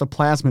stick with a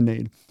plasma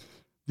nade.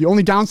 The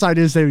only downside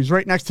is that he's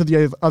right next to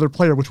the other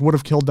player, which would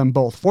have killed them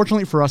both.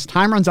 Fortunately for us,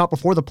 time runs out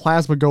before the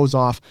plasma goes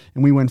off,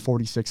 and we win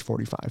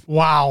 46-45.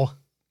 Wow.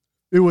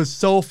 It was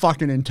so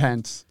fucking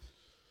intense.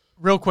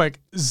 Real quick,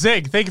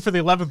 Zig, thank you for the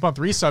 11th month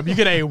resub. You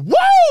get a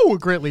woo!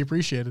 Greatly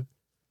appreciated.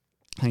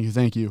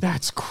 Thank you.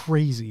 That's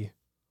crazy.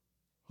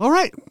 All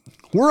right.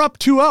 We're up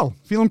 2-0.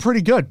 Feeling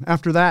pretty good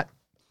after that.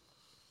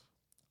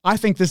 I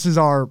think this is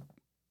our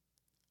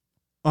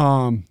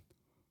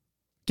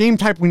game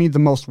type we need the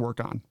most work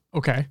on.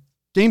 Okay.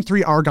 Game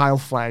 3, Argyle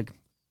flag.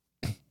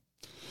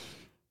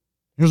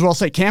 Here's what I'll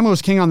say. Camo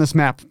is king on this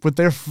map. With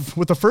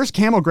the first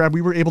camo grab,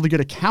 we were able to get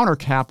a counter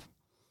cap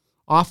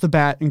off the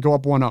bat and go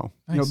up 1-0.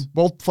 Nice.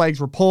 Both flags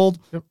were pulled.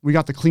 Yep. We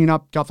got the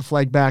cleanup, got the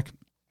flag back,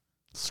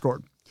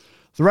 scored.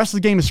 The rest of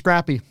the game is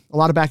scrappy. A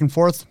lot of back and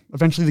forth.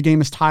 Eventually the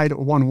game is tied at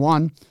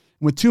 1-1.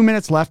 With 2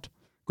 minutes left,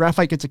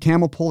 Graphite gets a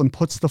camo pull and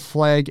puts the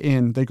flag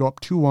in. They go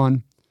up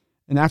 2-1.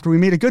 And after we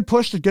made a good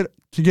push to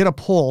get a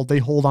pull, they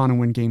hold on and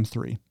win game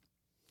 3.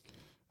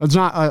 It's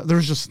not,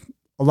 there's just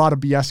a lot of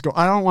BS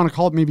I don't want to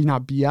call it maybe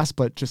not BS,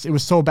 but just, it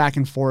was so back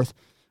and forth.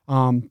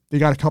 They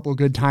got a couple of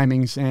good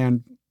timings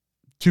and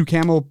 2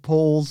 camo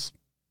pulls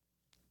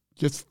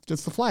gets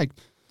the flag.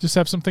 Just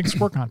have some things to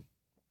work on.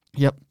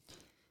 Yep.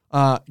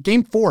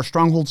 Game 4,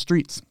 Stronghold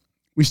Streets.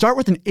 We start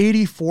with an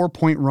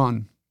 84-point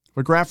run,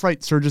 but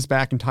Graphite surges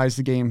back and ties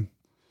the game.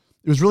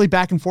 It was really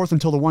back and forth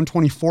until the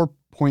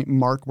 124-point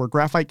mark where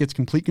Graphite gets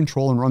complete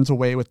control and runs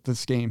away with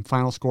this game.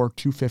 Final score,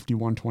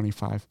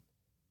 250-125.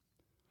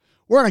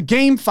 We're in a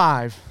game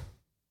 5.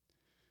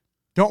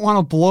 Don't want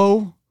to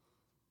blow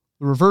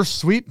the reverse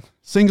sweep.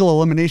 Single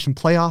elimination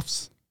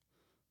playoffs.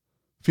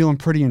 Feeling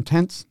pretty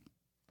intense.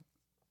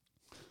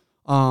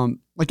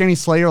 Like any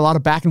Slayer, a lot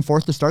of back and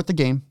forth to start the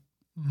game.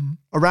 Mm-hmm.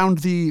 Around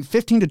the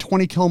 15 to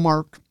 20 kill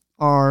mark,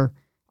 our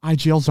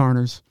IGL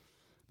Zarners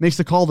makes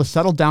the call to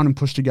settle down and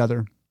push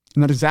together.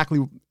 And that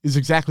is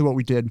exactly what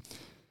we did.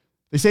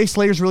 They say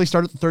Slayers really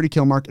started at the 30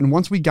 kill mark, and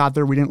once we got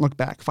there, we didn't look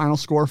back. Final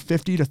score,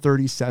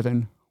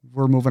 50-37.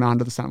 We're moving on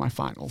to the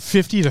semifinals.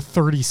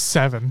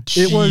 50-37.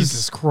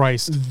 Jesus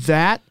Christ.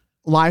 That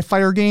live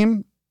fire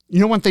game, you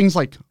know when things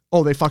like,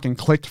 oh, they fucking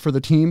clicked for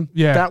the team?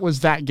 Yeah. That was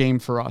that game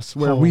for us,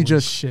 where Holy we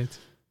just, shit.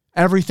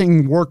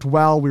 Everything worked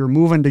well. We were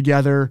moving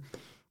together.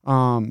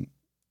 It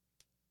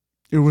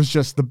was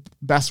just the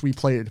best we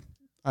played.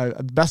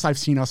 The best I've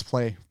seen us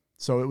play.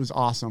 So it was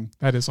awesome.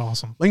 That is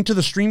awesome. Link to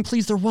the stream,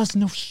 please. There was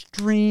no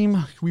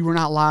stream. We were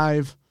not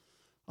live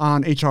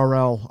on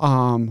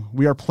HRL.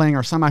 We are playing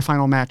our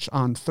semifinal match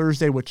on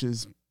Thursday, which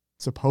is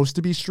supposed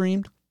to be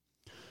streamed.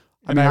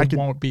 I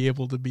won't be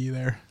able to be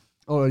there.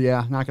 Oh,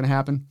 yeah. Not going to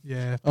happen?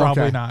 Yeah,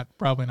 probably not.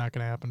 Probably not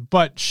going to happen.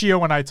 But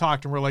Shio and I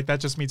talked, and we're like,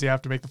 that just means you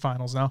have to make the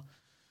finals now.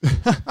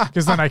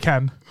 Because then I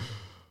can.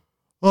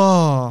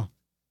 Oh.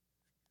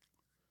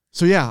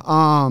 So, yeah.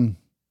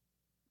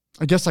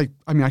 I guess I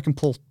can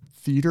pull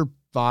theater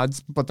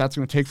VODs, but that's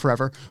going to take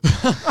forever.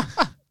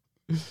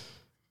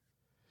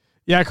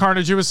 Yeah,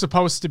 Carnage, it was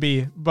supposed to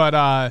be,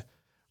 but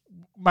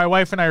my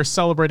wife and I are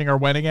celebrating our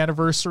wedding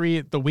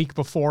anniversary the week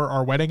before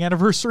our wedding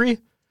anniversary,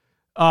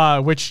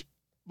 which,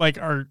 like,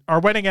 our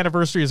wedding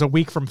anniversary is a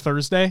week from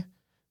Thursday.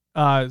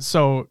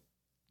 So,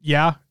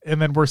 yeah,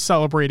 and then we're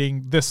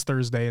celebrating this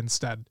Thursday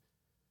instead.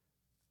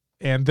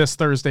 And this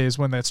Thursday is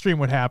when that stream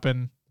would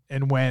happen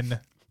and when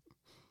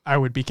I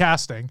would be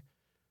casting.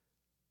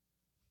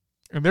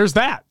 And there's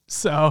that.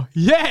 So,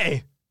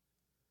 yay!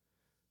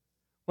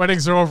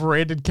 Weddings are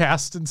overrated,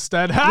 cast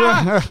instead.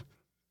 Ha!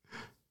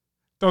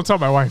 Don't tell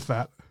my wife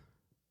that.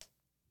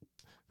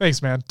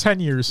 Thanks, man. 10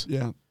 years.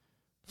 Yeah.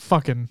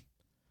 Fucking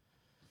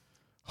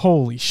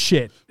holy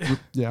shit.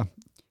 Yeah.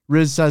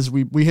 Riz says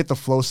we hit the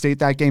flow state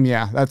that game.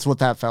 Yeah, that's what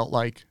that felt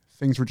like.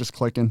 Things were just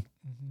clicking.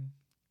 Mm-hmm.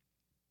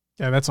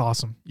 Yeah, that's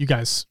awesome. You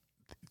guys,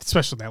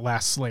 especially that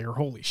last Slayer,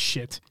 holy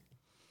shit.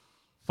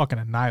 Fucking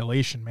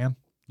annihilation, man.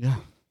 Yeah.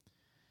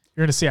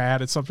 You're going to see I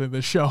added something to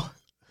this show.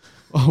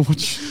 Oh,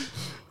 which...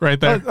 Right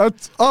there.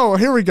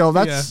 Here we go.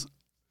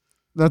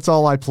 That's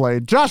all I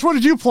played. Josh, what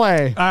did you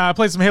play? I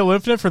played some Halo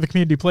Infinite for the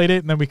community playdate,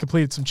 and then we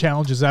completed some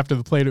challenges after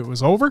the playdate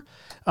was over.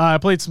 I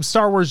played some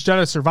Star Wars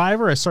Jedi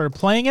Survivor. I started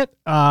playing it.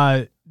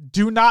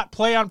 Do not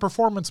play on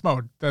performance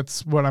mode.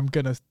 That's what I'm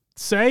going to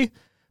say.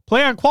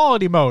 Play on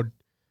quality mode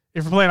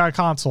if you're playing on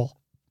console,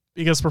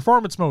 because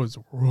performance mode is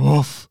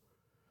rough.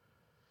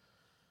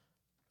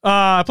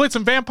 I played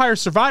some Vampire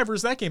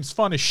Survivors. That game's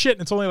fun as shit,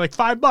 and it's only like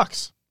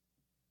 $5.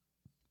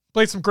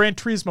 Played some Gran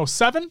Turismo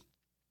 7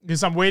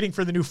 because I'm waiting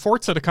for the new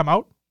Forza to come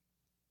out.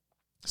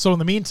 So in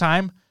the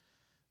meantime,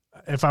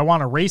 if I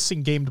want a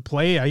racing game to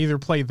play, I either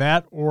play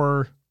that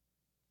or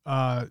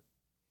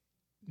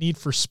Need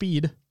for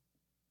Speed.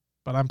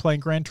 But I'm playing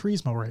Gran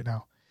Turismo right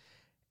now.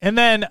 And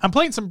then I'm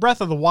playing some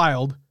Breath of the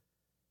Wild,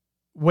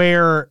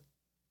 where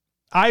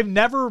I've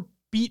never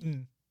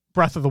beaten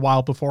Breath of the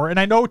Wild before, and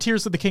I know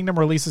Tears of the Kingdom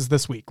releases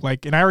this week.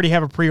 Like, and I already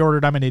have it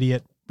pre-ordered. I'm an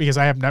idiot because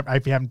I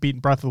haven't beaten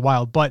Breath of the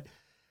Wild, but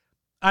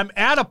I'm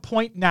at a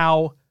point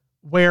now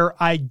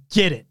where I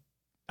get it.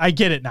 I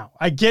get it now.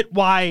 I get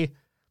why.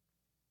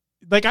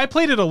 Like, I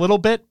played it a little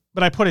bit,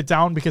 but I put it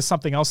down because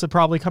something else had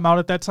probably come out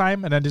at that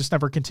time, and I just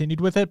never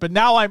continued with it. But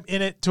now I'm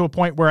in it to a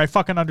point where I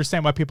fucking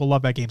understand why people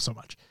love that game so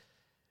much.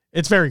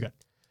 It's very good.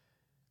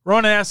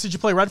 Ronan asks, did you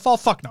play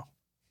Redfall? Fuck no.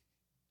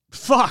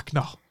 Fuck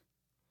no.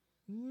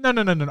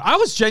 No. I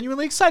was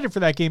genuinely excited for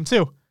that game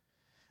too.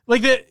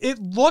 Like, it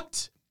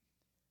looked,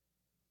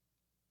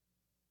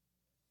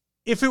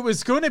 if it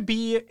was going to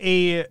be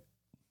a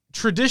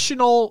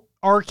traditional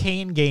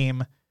Arcane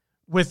game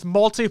with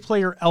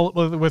multiplayer,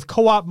 with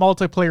co-op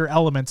multiplayer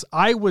elements,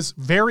 I was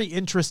very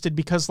interested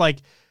because,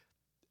 like,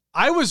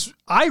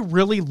 I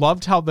really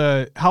loved how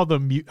the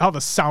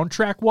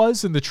soundtrack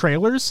was in the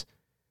trailers.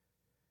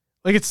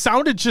 Like, it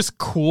sounded just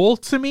cool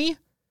to me.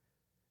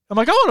 I'm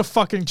like, I want to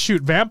fucking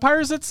shoot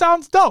vampires. That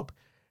sounds dope.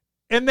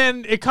 And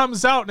then it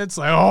comes out and it's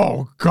like,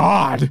 oh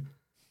God,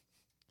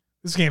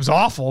 this game's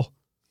awful.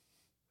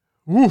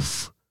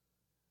 Oof.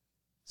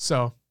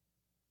 So,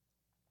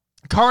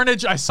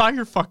 Carnage, I saw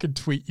your fucking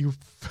tweet. You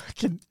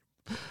fucking,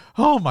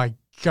 oh my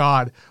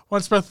God.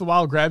 Once Breath of the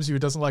Wild grabs you,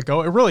 it doesn't let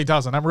go. It really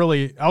doesn't. I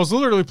was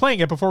literally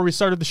playing it before we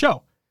started the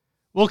show.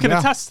 Will can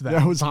attest to that.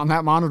 Yeah, it was on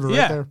that monitor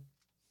right there.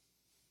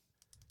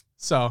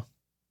 So,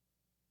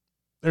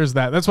 there's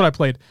that. That's what I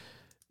played.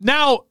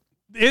 Now,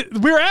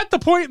 we're at the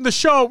point in the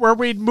show where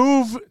we'd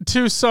move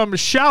to some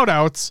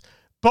shout-outs,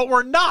 but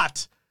we're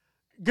not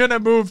going to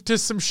move to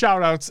some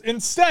shout-outs.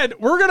 Instead,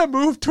 we're going to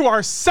move to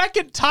our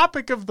second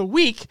topic of the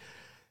week,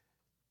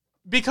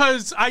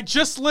 because I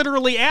just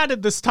literally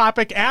added this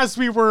topic as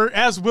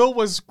Will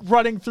was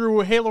running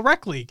through Halo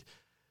Rec League.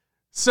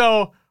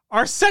 So,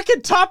 our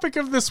second topic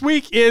of this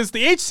week is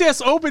the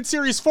HCS Open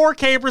Series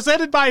 4K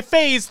presented by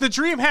FaZe, the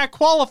DreamHack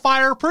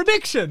Qualifier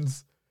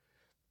predictions.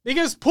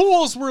 Because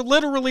pools were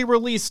literally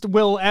released,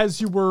 Will,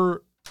 as you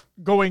were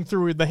going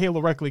through the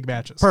Halo Rec League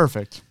matches.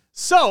 Perfect.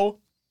 So,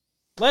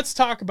 let's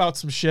talk about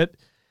some shit.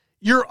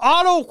 Your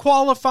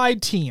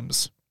auto-qualified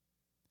teams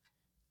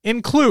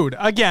include,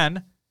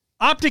 again,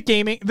 Optic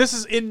Gaming. This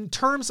is in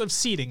terms of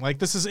seeding. Like,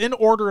 this is in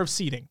order of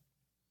seeding.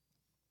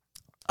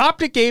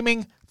 Optic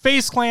Gaming,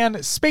 FaZe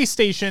Clan, Space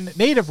Station,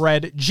 Native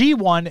Red,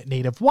 G1,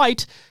 Native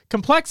White,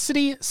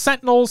 Complexity,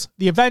 Sentinels,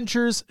 The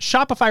Avengers,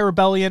 Shopify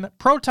Rebellion,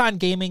 Proton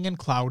Gaming, and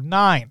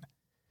Cloud9.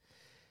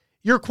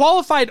 Your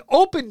qualified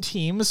open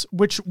teams,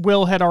 which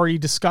Will had already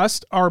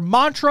discussed, are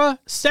Mantra,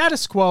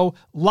 Status Quo,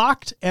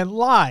 Locked, and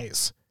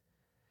Lies.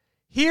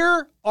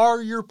 Here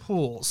are your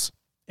pools.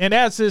 And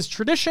as is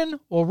tradition,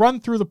 we'll run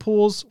through the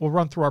pools, we'll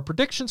run through our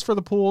predictions for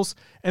the pools,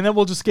 and then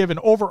we'll just give an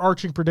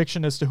overarching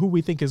prediction as to who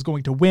we think is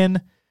going to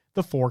win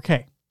the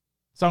 4K.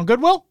 Sound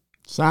good, Will?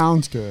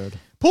 Sounds good.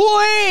 Pool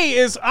A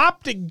is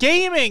Optic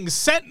Gaming,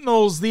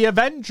 Sentinels, The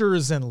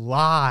Avengers, and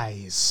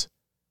Lies.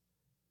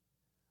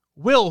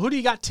 Will, who do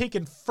you got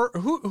taken first?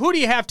 Who do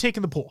you have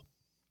taking the pool?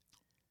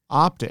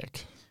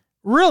 Optic.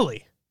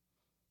 Really?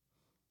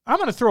 I'm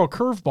going to throw a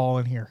curveball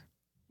in here.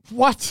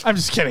 What? I'm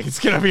just kidding. It's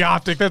going to be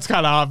Optic. That's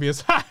kind of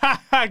obvious.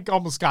 I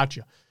almost got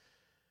you.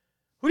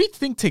 Who do you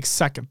think takes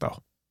second,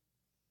 though?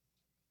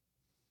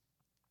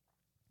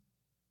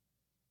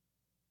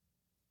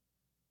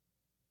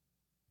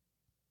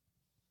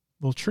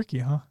 A little tricky,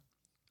 huh?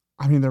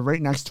 I mean, they're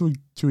right next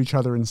to each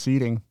other in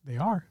seating. They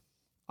are.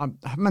 I'm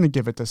going to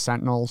give it to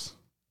Sentinels.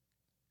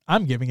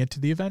 I'm giving it to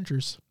the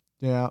Avengers.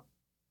 Yeah.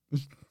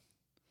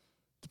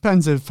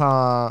 Depends if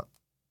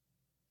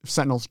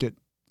Sentinels get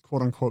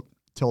quote-unquote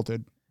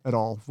tilted at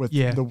all with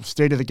the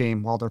state of the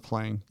game while they're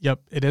playing.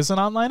 Yep, it is an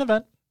online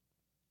event,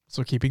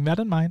 so keeping that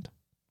in mind.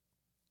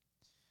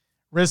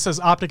 Riz says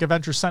Optic,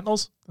 Avengers,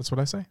 Sentinels. That's what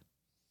I say.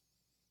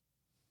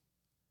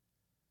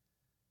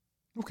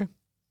 Okay.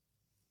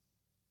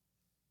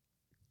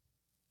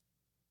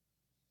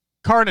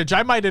 Carnage,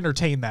 I might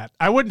entertain that.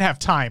 I wouldn't have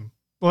time.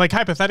 Like,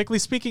 hypothetically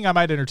speaking, I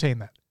might entertain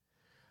that.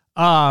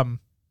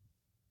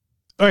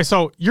 Okay,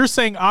 so you're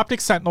saying Optic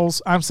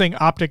Sentinels. I'm saying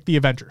Optic the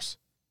Avengers.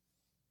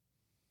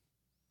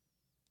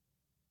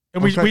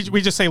 And okay.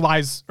 we just say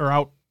Lies are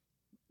out.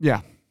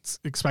 Yeah. It's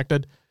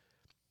expected.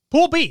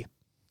 Pool B.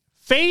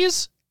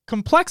 FaZe,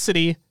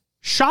 Complexity,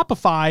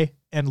 Shopify,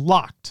 and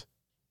Locked.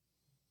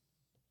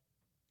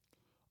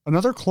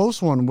 Another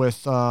close one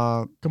with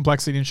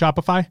Complexity and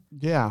Shopify?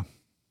 Yeah.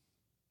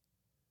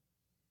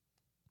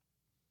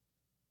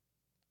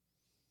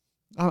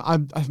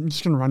 I'm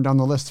just going to run down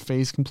the list.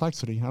 FaZe,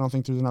 Complexity. I don't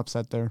think there's an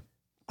upset there.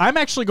 I'm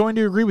actually going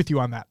to agree with you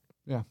on that.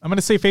 Yeah. I'm going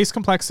to say FaZe,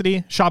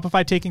 Complexity,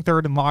 Shopify taking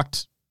third, and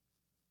Locked.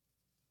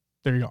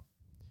 There you go.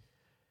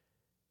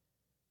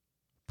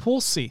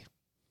 Pool C.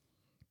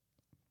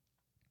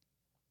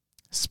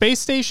 Space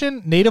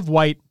Station, Native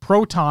White,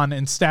 Proton,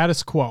 and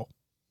Status Quo.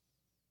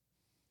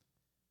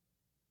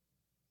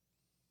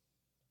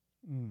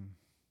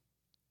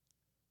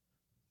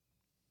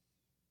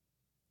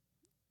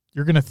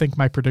 You're going to think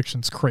my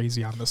prediction's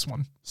crazy on this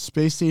one.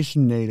 Space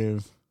Station,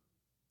 Native,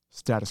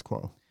 Status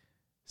Quo.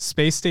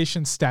 Space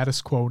Station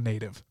status quo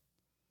native.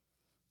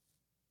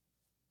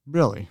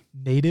 Really?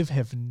 Native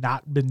have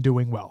not been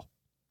doing well.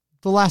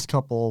 The last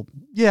couple,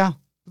 yeah.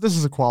 This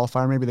is a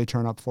qualifier. Maybe they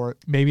turn up for it.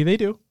 Maybe they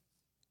do.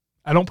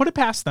 I don't put it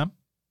past them.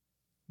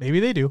 Maybe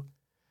they do.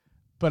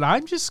 But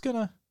I'm just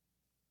gonna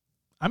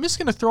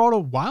throw out a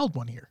wild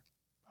one here.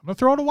 I'm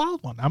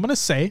gonna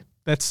say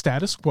that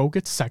status quo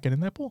gets second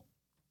in that pool.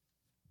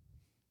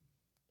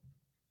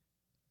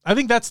 I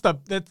think it's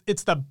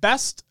the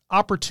best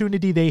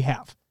opportunity they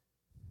have.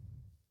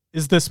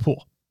 Is this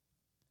pool.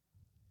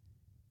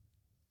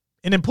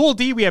 And in Pool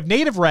D, we have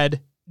Native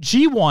Red,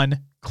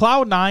 G1,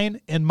 Cloud9,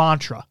 and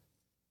Mantra.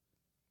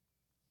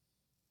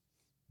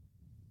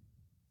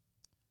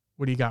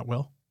 What do you got,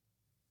 Will?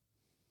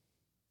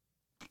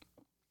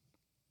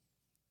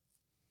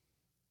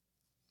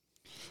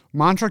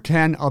 Mantra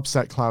can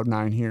upset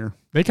Cloud9 here.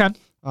 They can.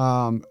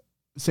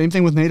 Same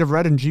thing with Native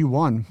Red and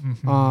G1.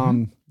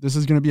 Mm-hmm. This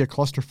is going to be a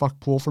clusterfuck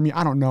pool for me.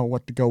 I don't know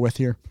what to go with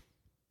here.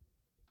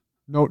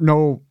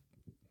 No,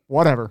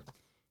 whatever.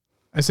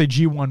 I say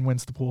G1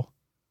 wins the pool.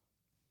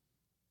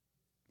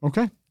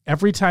 Okay.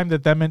 Every time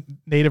that them and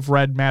Native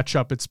Red match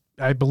up,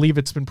 I believe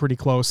it's been pretty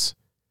close.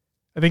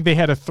 I think they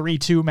had a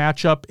 3-2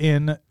 matchup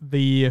in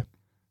the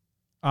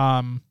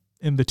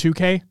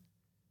 2K. I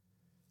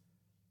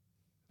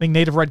think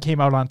Native Red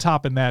came out on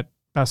top in that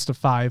best of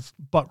 5.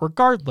 But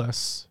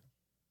regardless,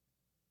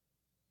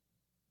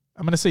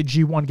 I'm going to say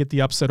G1 get the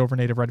upset over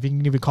Native Red. If you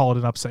can even call it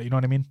an upset, you know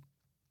what I mean?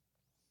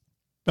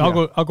 But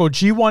Yeah. I'll go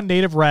G1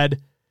 Native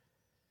Red.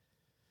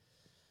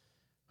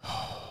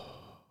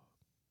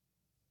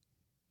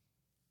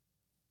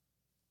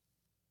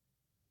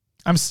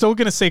 I'm still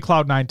going to say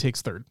Cloud9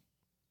 takes third.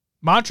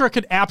 Mantra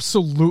could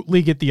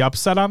absolutely get the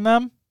upset on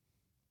them.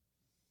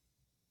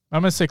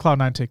 I'm going to say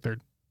Cloud9 take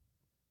third.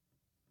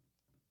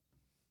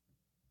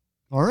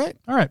 All right.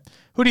 All right.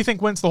 Who do you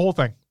think wins the whole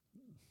thing?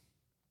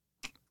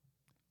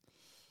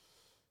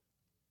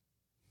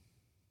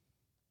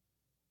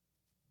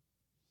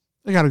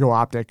 They got to go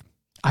Optic.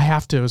 I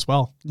have to as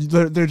well.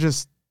 They're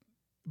just...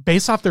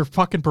 Based off their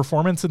fucking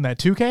performance in that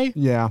 2K,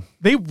 Yeah.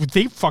 they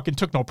fucking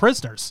took no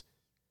prisoners.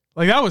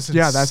 Like, that was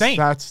insane.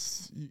 Yeah,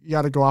 that's you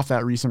got to go off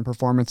that recent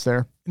performance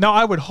there. Now,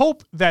 I would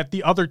hope that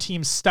the other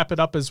teams step it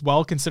up as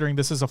well, considering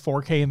this is a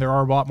 4K and there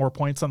are a lot more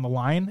points on the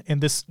line.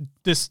 And this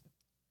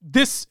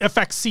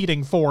affects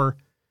seeding for,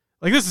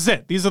 like, this is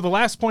it. These are the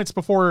last points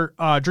before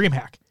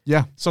DreamHack.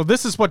 Yeah. So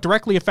this is what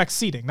directly affects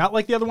seeding. Not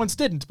like the other ones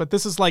didn't, but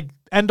this is like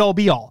end all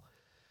be all.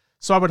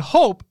 So I would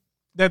hope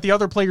that the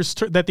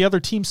other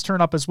teams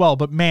turn up as well.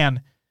 But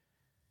man,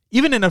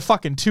 even in a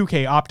fucking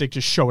 2K, Optic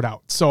just showed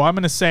out. So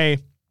I'll say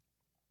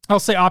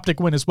Optic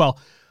win as well.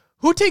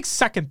 Who takes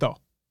second though?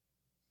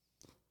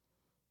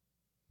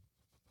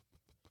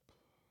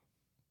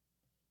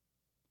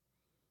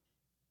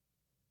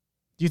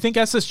 Do you think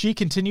SSG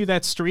continue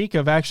that streak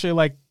of actually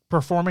like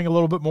performing a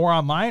little bit more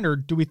online, or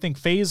do we think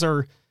FaZe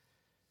are?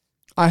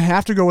 I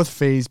have to go with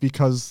FaZe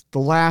because the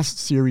last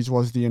series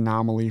was the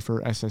anomaly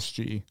for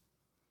SSG.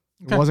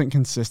 Okay. It wasn't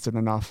consistent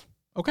enough.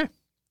 Okay.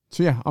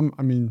 So yeah,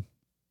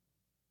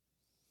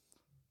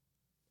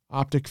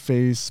 Optic,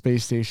 FaZe,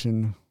 Space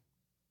Station,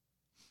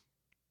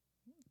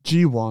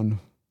 G1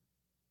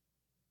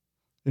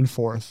 in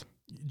fourth.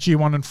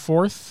 G1 in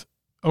fourth.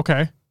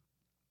 Okay.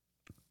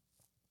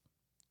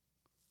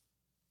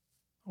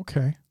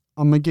 Okay.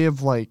 I'm going to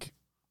give like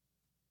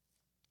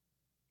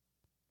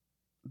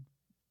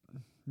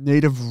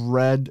Native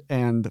Red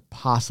and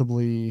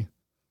possibly...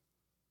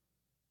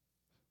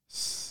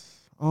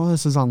 Oh,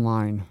 this is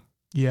online.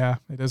 Yeah,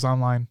 it is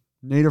online.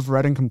 Native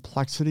Red and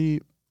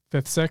Complexity,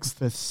 5th, 6th.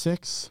 5th,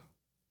 6th.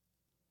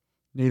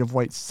 Native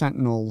White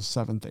Sentinels,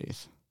 7th,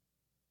 8th.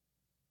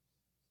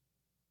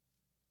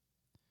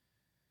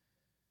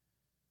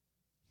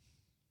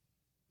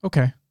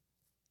 Okay.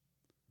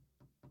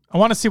 I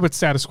want to see what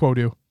status quo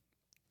do.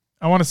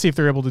 I want to see if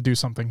they're able to do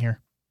something here.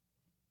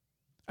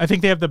 I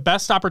think they have the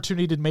best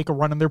opportunity to make a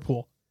run in their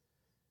pool,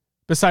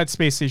 besides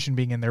Space Station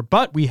being in there.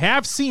 But we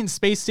have seen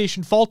Space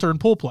Station falter in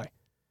pool play.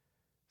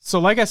 So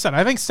like I said,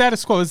 I think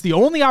status quo is the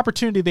only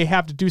opportunity they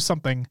have to do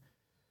something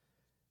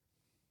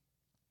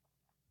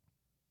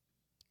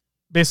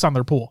based on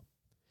their pool.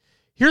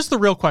 Here's the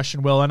real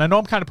question, Will, and I know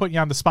I'm kind of putting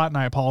you on the spot, and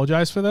I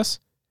apologize for this.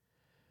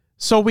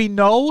 So we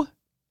know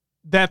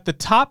that the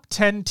top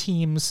 10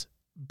 teams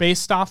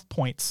based off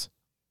points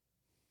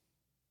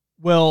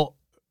will,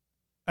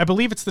 I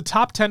believe it's the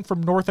top 10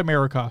 from North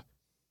America,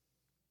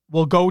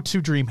 will go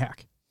to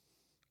DreamHack.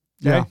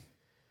 Okay? Yeah.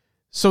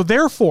 So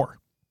therefore,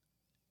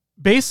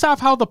 based off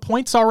how the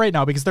points are right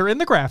now, because they're in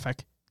the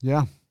graphic,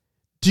 Yeah.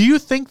 do you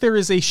think there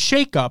is a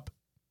shakeup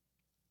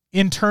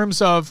in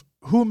terms of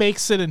who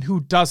makes it and who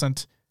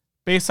doesn't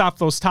based off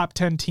those top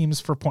 10 teams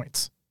for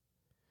points?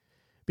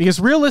 Because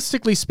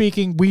realistically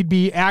speaking, we'd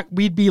be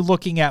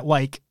looking at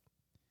like,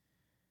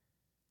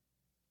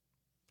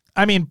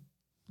 I mean,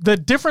 the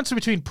difference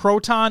between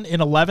Proton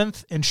in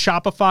 11th and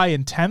Shopify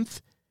in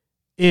 10th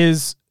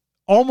is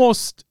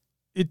almost,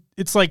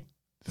 it's like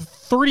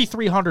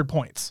 3,300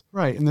 points.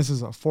 Right, and this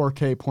is a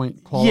 4K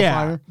point qualifier.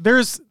 Yeah,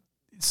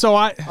 So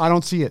I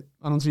don't see it.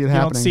 I don't see it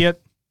happening. You don't see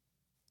it?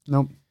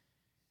 Nope.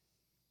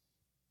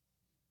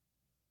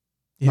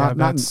 Yeah,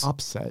 not an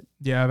upset.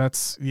 Yeah, I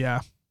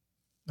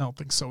don't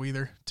think so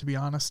either, to be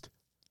honest.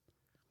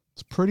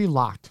 It's pretty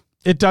locked.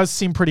 It does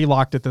seem pretty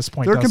locked at this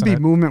point, There could be it?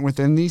 movement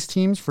within these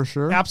teams for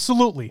sure.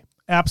 Absolutely.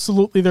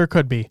 Absolutely there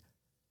could be.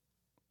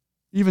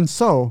 Even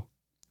so,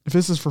 if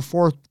this is for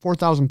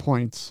 4,000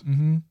 points,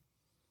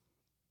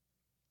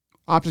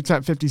 Optic's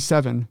at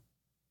 57,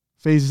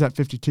 FaZe is at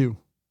 52.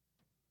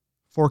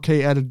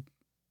 4K added.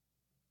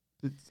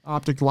 It's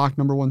Optic locked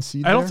number 1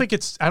 seed. I don't think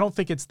it's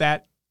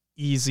that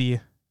easy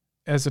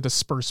as a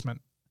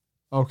disbursement.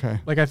 Okay.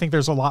 Like, I think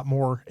there's a lot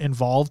more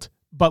involved,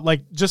 but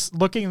like just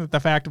looking at the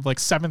fact of like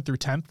 7th through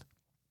 10th,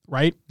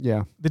 right?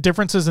 Yeah. The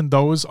differences in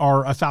those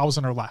are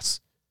 1,000 or less.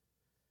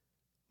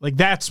 Like,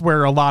 that's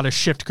where a lot of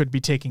shift could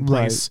be taking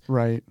place.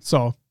 Right.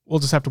 So we'll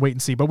just have to wait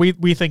and see. But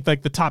we think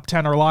like the top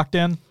 10 are locked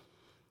in.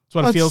 That's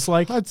what it feels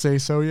like. I'd say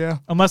so, yeah.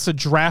 Unless a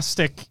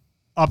drastic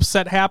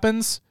upset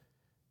happens.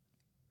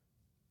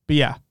 But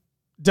yeah,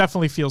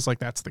 definitely feels like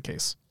that's the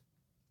case.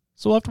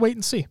 So we'll have to wait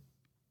and see.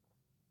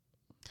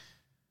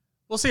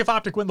 We'll see if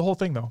Optic win the whole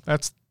thing, though.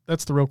 That's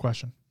the real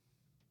question.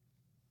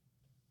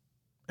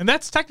 And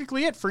that's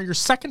technically it for your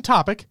second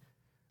topic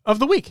of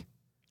the week.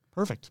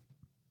 Perfect.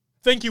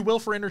 Thank you, Will,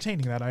 for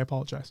entertaining that. I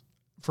apologize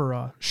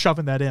for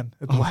shoving that in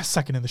at the last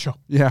second in the show.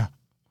 Yeah.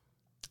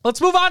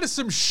 Let's move on to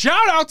some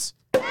shout-outs.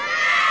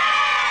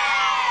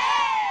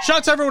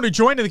 Shout-outs to everyone who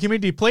joined in the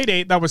community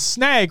playdate. That was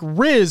Snag,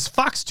 Riz,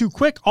 Fox Too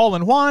Quick,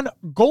 All-in-One,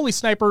 Goalie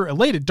Sniper,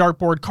 Elated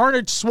Dartboard,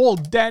 Carnage, Swole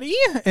Daddy,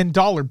 and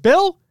Dollar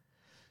Bill.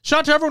 Shout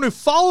out to everyone who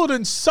followed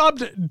and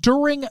subbed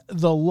during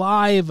the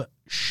live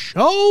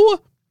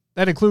show.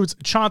 That includes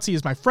Chauncey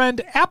is my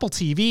friend, Apple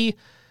TV.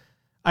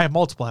 I have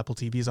multiple Apple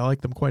TVs. I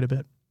like them quite a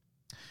bit.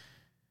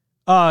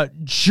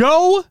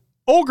 Joe,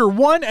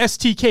 Ogre1,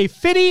 STK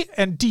Fitty,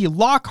 and D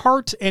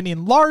Lockhart, and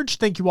Enlarge.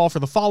 Thank you all for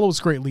the follows.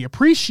 Greatly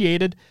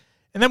appreciated.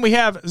 And then we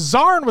have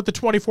Zarn with the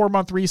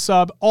 24-month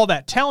resub, All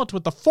That Talent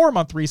with the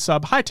 4-month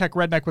resub, High Tech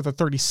Redneck with a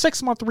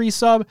 36-month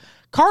resub,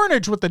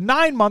 Carnage with the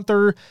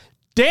 9-monther,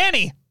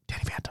 Danny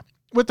Phantom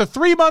with the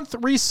 3-month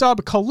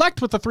resub,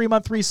 Collect with the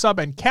 3-month resub,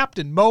 and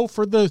Captain Mo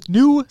for the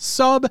new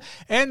sub,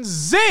 and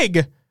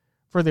Zig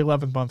for the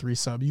 11th month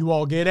resub. You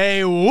all get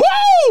a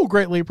woo!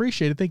 Greatly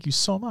appreciated. Thank you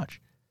so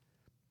much.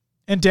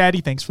 And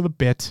Daddy, thanks for the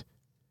bit.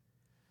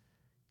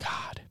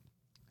 God.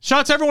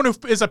 Shout out to everyone who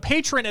is a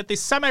patron at the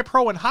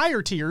semi-pro and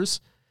higher tiers.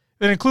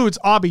 That includes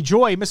Obby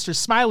Joy, Mr.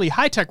 Smiley,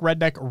 High Tech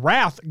Redneck,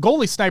 Wrath,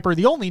 Goalie Sniper,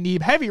 The Only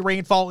Neeb, Heavy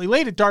Rainfall,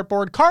 Elated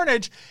Dartboard,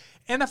 Carnage,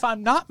 and if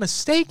I'm not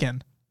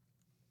mistaken,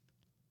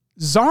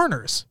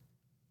 Zarners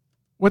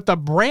with the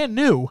brand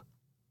new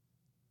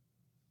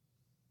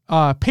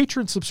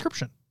patron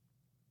subscription.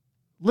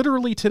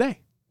 Literally today.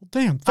 Well,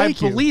 damn,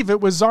 thank you. I believe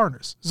it was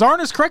Zarners.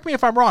 Zarners, correct me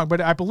if I'm wrong,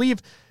 but I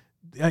believe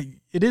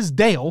it is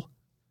Dale.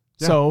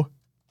 Yeah. So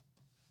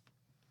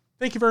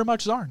thank you very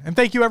much, Zarn. And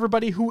thank you,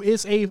 everybody who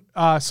is a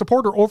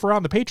supporter over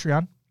on the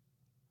Patreon.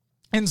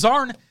 And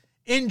Zarn,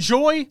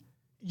 enjoy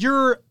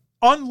your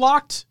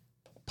unlocked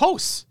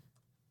posts.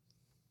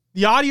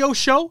 The audio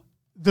show,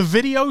 the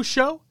video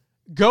show,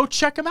 go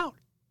check them out.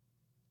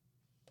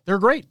 They're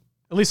great.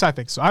 At least I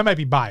think so. I might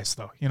be biased,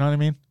 though. You know what I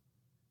mean?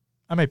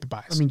 I might be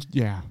biased. I mean,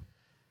 yeah.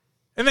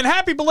 And then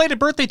happy belated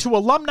birthday to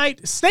Alumni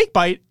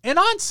Snakebite and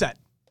Onset.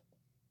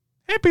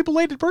 Happy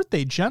belated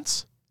birthday,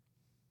 gents.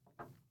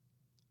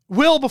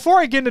 Will, before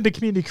I get into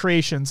community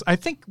creations, I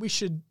think we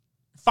should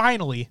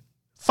finally,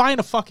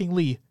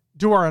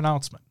 do our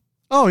announcement.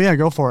 Oh, yeah,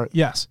 go for it.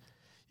 Yes.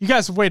 You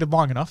guys have waited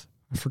long enough.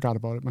 I forgot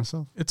about it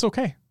myself. It's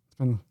okay.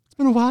 It's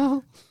been a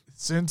while.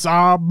 Since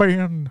I've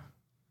been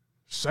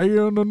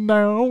saying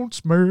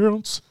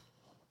announcements.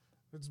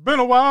 It's been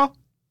a while.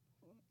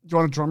 Do you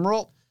want a drum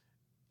roll?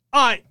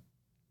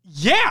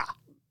 Yeah.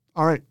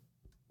 All right.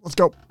 Let's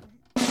go.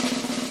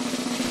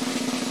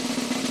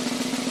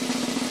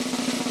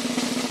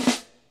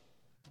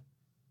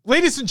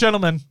 Ladies and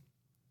gentlemen,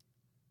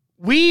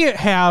 we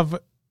have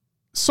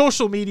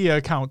social media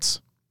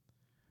accounts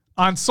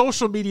on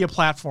social media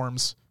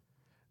platforms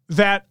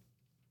that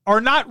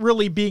are not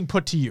really being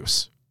put to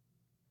use.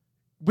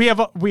 We have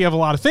a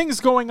lot of things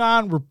going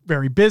on. We're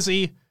very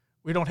busy.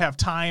 We don't have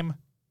time.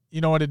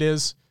 You know what it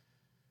is?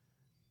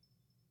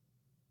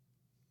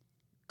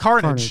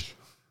 Carnage.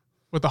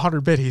 With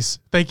 100 biddies.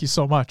 Thank you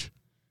so much.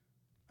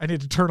 I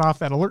need to turn off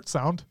that alert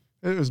sound.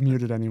 It was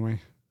muted anyway.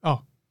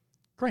 Oh,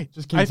 great.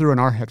 Just came through in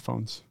our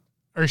headphones.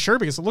 Are you sure?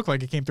 Because it looked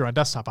like it came through on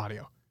desktop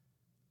audio.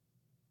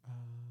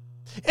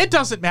 It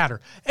doesn't matter.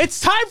 It's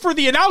time for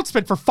the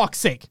announcement, for fuck's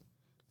sake.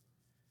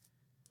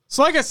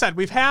 So like I said,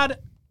 we have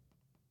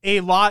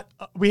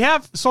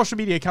social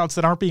media accounts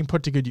that aren't being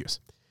put to good use.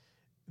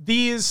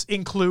 These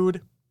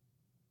include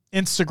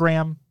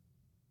Instagram,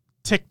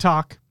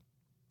 TikTok.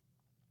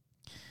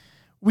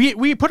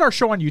 We put our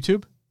show on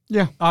YouTube.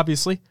 Yeah.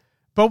 Obviously.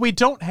 But we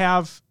don't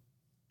have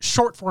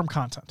short form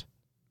content.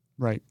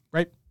 Right.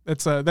 Right?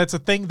 That's a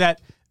thing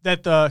that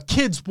the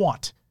kids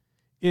want,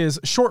 is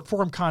short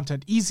form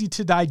content, easy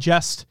to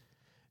digest,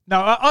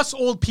 Now, us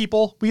old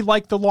people, we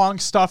like the long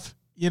stuff.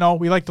 We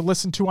like to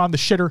listen to on the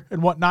shitter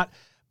and whatnot.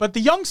 But the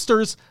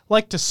youngsters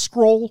like to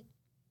scroll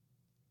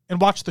and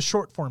watch the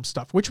short form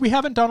stuff, which we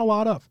haven't done a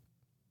lot of.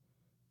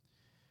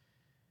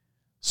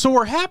 So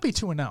we're happy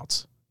to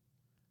announce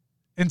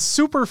and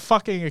super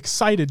fucking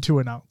excited to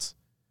announce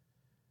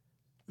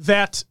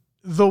that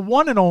the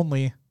one and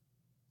only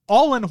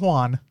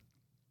All-in-Juan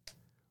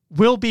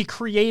will be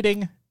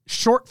creating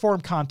short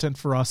form content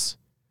for us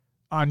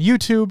on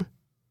YouTube,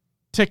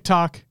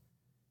 TikTok,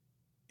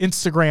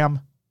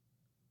 Instagram.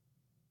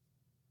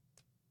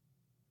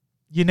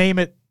 You name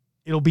it,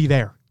 it'll be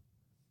there.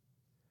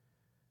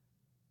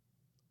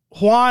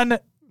 Juan.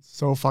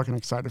 So fucking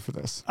excited for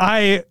this.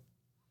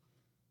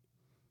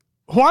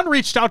 Juan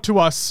reached out to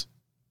us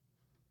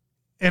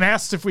and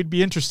asked if we'd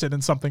be interested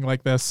in something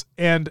like this.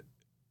 And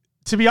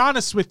to be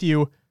honest with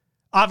you,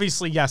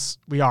 obviously, yes,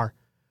 we are.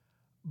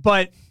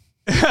 But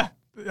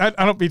I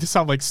don't mean to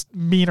sound like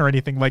mean or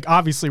anything. Like,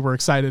 obviously, we're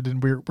excited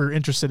and we're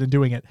interested in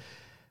doing it.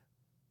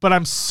 But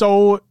I'm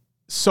so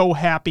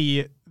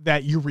happy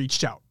that you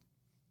reached out.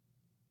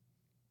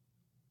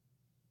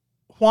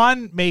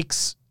 Juan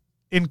makes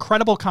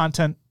incredible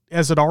content,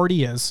 as it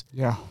already is.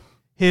 Yeah.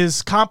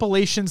 His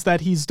compilations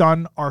that he's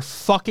done are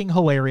fucking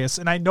hilarious.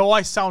 And I know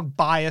I sound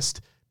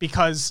biased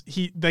because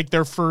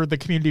they're for the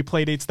community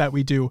playdates that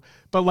we do.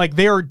 But like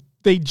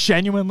they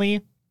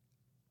genuinely,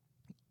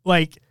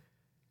 like,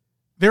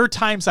 there are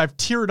times I've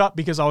teared up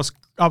because I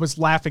was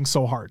laughing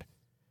so hard.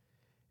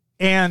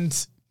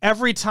 And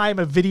every time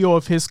a video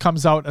of his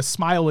comes out, a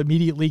smile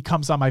immediately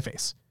comes on my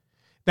face.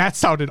 That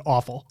sounded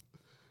awful.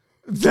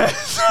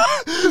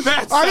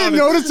 I didn't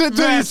notice it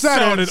till you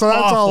said it, so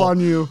that's all on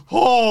you.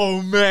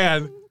 Oh,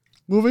 man.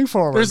 Moving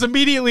forward. There's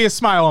immediately a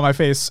smile on my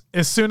face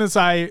as soon as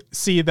I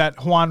see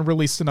that Juan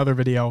released another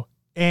video.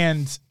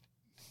 And,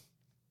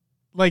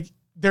 like,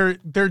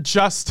 they're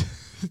just...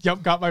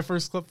 Yep, got my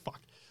first clip. Fuck.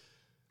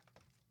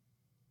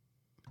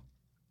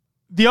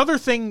 The other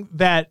thing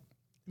that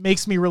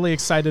makes me really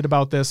excited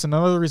about this, and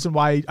another reason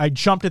why I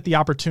jumped at the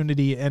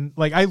opportunity, and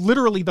like I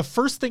literally, the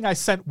first thing I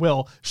sent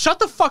Will, shut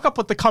the fuck up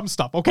with the cum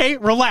stuff, okay?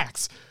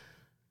 Relax.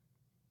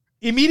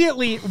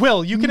 Immediately,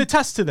 Will, you can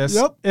attest to this.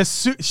 Yep.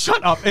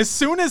 Shut up. As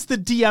soon as the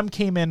DM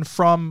came in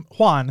from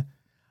Juan,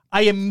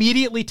 I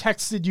immediately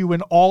texted you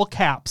in all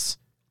caps.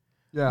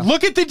 Yeah.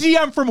 Look at the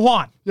DM from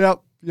Juan. Yep.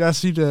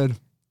 Yes, he did.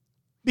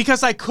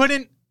 Because I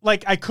couldn't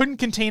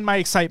contain my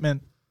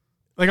excitement.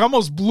 Like, I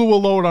almost blew a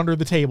load under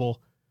the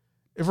table.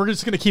 If we're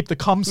just going to keep the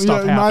cum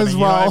stuff happening, might as well. You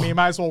know what I mean?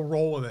 Might as well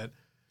roll with it.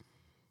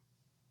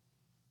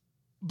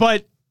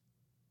 But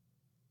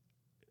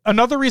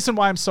another reason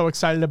why I'm so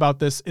excited about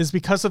this is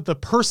because of the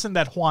person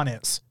that Juan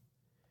is.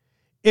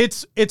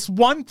 It's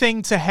one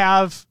thing to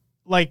have,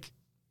 like,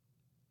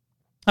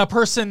 a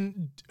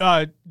person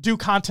do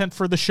content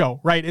for the show,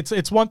 right?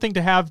 It's one thing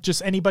to have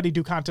just anybody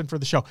do content for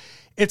the show.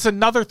 It's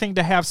another thing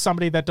to have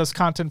somebody that does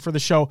content for the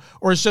show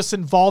or is just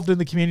involved in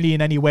the community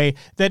in any way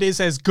that is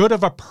as good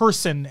of a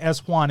person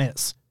as Juan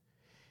is.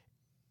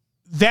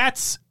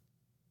 That's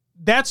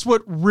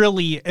what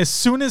really, as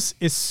soon as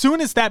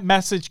that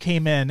message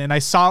came in and I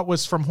saw it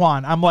was from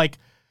Juan, I'm like,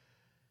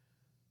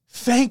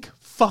 thank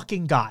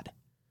fucking God.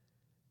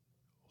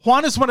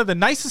 Juan is one of the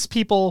nicest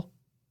people.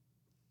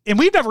 And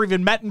we've never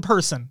even met in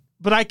person,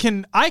 but I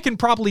can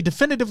probably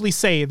definitively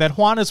say that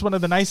Juan is one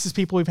of the nicest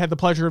people we've had the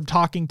pleasure of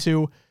talking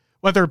to,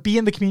 whether it be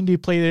in the community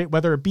play,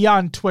 whether it be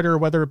on Twitter,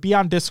 whether it be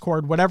on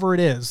Discord, whatever it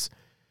is.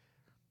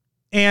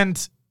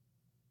 And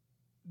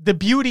the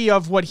beauty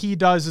of what he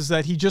does is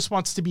that he just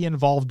wants to be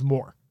involved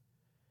more.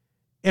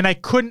 And I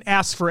couldn't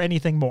ask for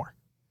anything more.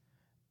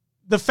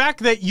 The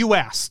fact that you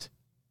asked,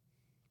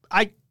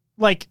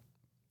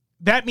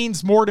 that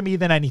means more to me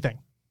than anything.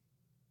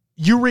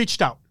 You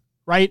reached out,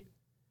 right?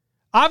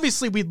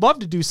 Obviously, we'd love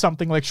to do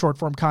something like short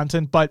form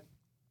content, but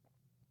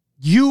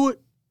you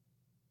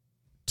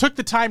took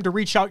the time to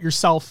reach out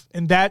yourself,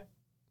 and that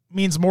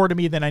means more to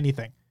me than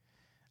anything.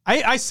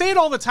 I say it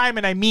all the time,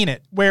 and I mean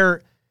it,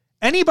 where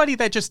anybody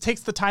that just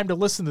takes the time to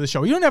listen to the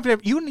show, you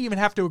don't even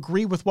have to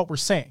agree with what we're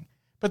saying,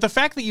 but the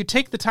fact that you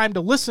take the time to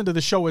listen to the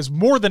show is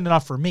more than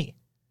enough for me.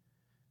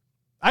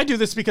 I do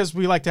this because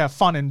we like to have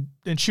fun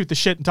and shoot the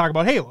shit and talk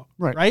about Halo,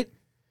 right?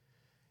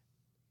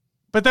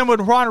 But then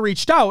when Ron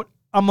reached out,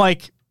 I'm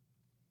like,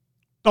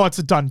 oh, it's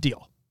a done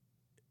deal.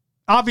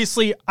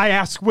 Obviously, I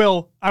asked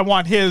Will, I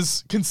want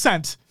his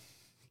consent.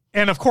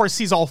 And of course,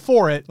 he's all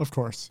for it. Of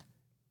course.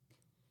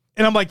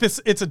 And I'm like, it's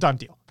a done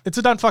deal. It's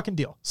a done fucking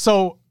deal.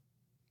 So,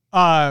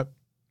 Juan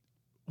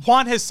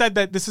has said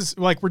that this is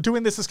like, we're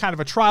doing this as kind of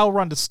a trial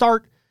run to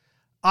start.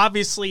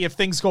 Obviously, if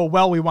things go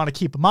well, we want to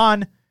keep him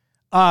on.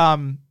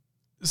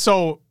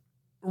 So,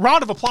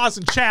 round of applause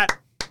in chat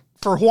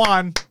for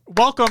Juan.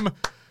 Welcome,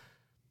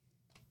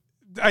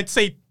 I'd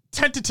say,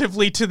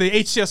 tentatively to the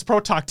HCS Pro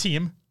Talk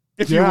team,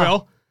 if you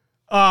will.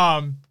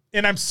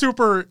 And I'm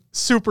super,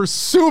 super,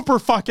 super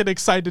fucking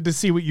excited to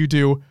see what you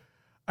do.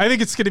 I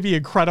think it's going to be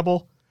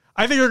incredible.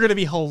 I think you're going to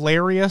be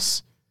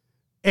hilarious.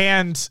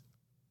 And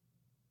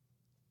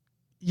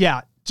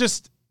yeah,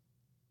 just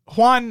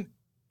Juan,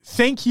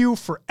 thank you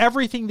for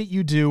everything that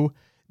you do,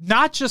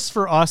 not just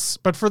for us,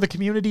 but for the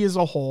community as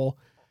a whole.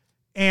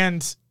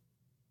 And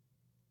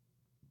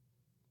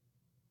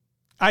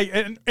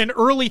an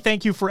early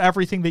thank you for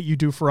everything that you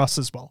do for us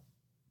as well.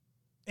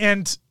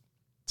 And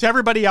to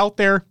everybody out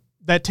there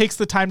that takes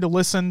the time to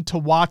listen, to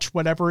watch,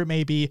 whatever it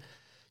may be,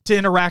 to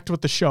interact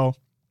with the show,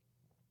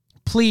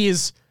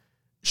 please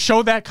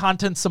show that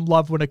content some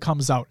love when it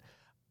comes out.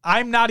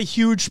 I'm not a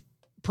huge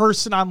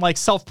person on like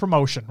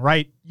self-promotion,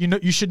 right?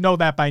 You should know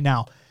that by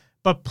now.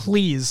 But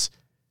please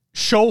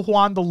show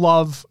Juan the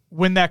love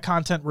when that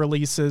content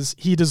releases.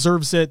 He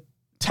deserves it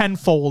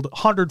tenfold,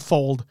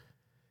 100-fold.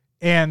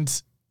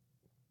 And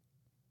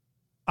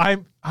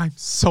I'm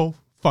so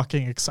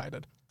fucking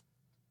excited.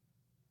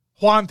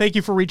 Juan, thank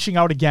you for reaching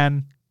out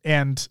again.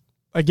 And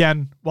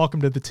again,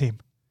 welcome to the team.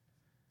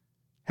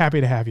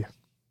 Happy to have you.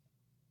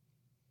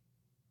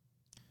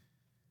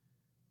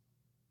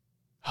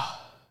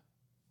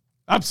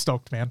 I'm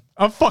stoked, man.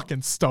 I'm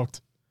fucking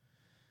stoked.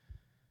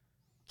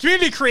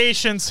 Community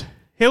creations,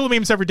 Halo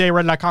memes every day,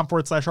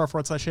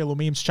 reddit.com/r/Halo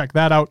memes. Check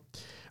that out.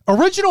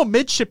 Original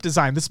midship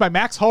design. This is by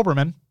Max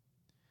Hoberman,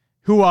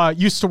 who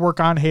used to work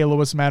on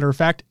Halo, as a matter of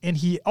fact. And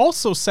he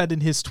also said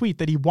in his tweet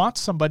that he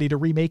wants somebody to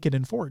remake it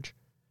in Forge,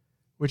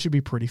 which would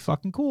be pretty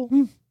fucking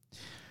cool.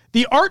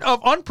 The Art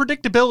of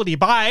Unpredictability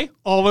by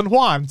All-in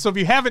Juan. So if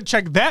you haven't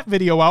checked that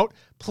video out,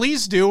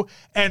 please do,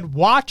 and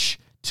watch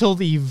till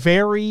the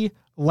very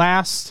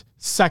last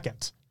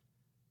second.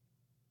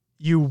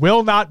 You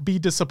will not be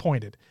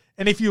disappointed.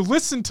 And if you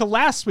listen to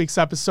last week's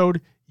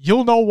episode,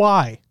 you'll know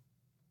why.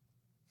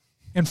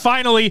 And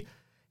finally,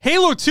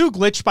 Halo 2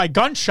 glitch by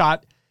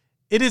Gunshot.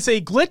 It is a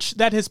glitch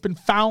that has been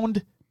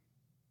found.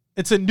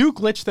 It's a new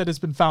glitch that has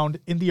been found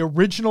in the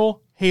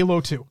original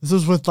Halo 2. This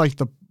is with like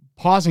the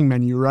pausing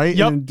menu, right?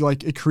 Yep. And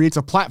like it creates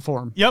a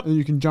platform. Yep. And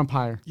you can jump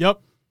higher.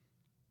 Yep.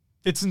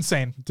 It's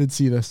insane. Did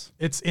see this.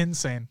 It's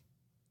insane.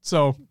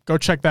 So go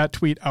check that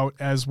tweet out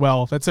as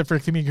well. That's it for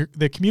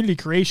the community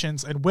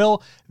creations. And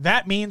Will,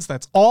 that means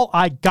that's all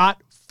I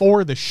got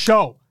for the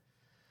show.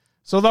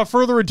 So without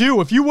further ado,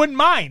 if you wouldn't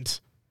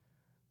mind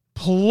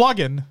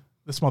plugging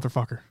this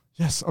motherfucker.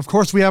 Yes, of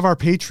course, we have our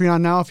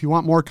Patreon now. If you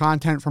want more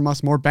content from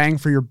us, more bang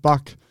for your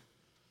buck,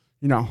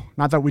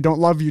 not that we don't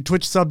love you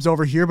Twitch subs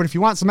over here, but if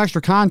you want some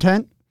extra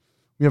content,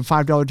 we have a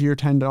 $5 tier,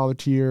 $10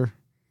 tier.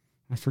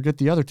 I forget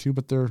the other two,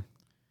 but they're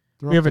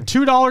we have a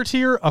 $2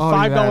 tier, a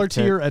 $5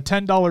 tier, it. a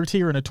 $10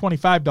 tier, and a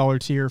 $25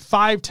 tier.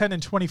 5, 10,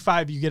 and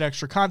 25, you get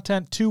extra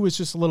content. 2 is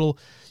just a little,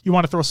 you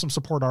want to throw some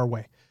support our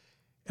way.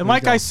 And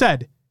like I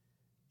said,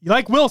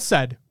 like Will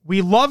said,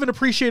 we love and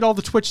appreciate all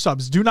the Twitch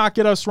subs. Do not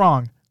get us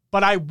wrong.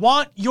 But I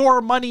want your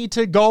money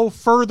to go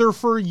further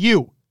for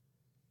you.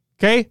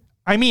 Okay?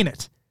 I mean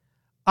it.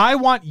 I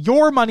want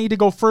your money to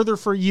go further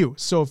for you.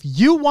 So if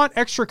you want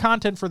extra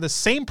content for the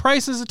same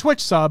price as a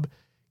Twitch sub,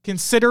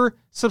 consider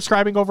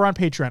subscribing over on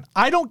Patreon.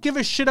 I don't give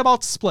a shit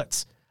about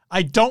splits.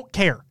 I don't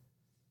care.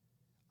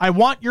 I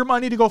want your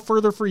money to go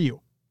further for you.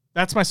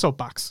 That's my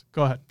soapbox.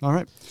 Go ahead. All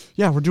right.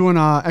 Yeah, we're doing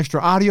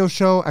extra audio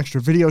show, extra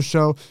video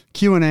show,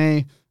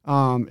 Q&A.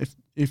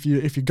 If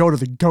you go to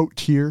the GOAT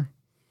tier,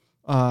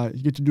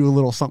 you get to do a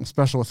little something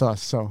special with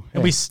us. So,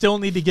 and we still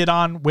need to get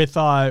on with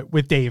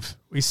Dave.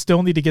 We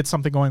still need to get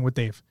something going with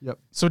Dave. Yep.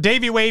 So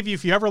Davey Wavy,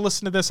 if you ever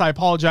listen to this, I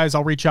apologize.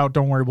 I'll reach out.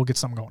 Don't worry. We'll get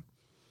something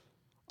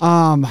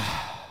going.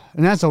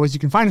 And as always, you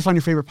can find us on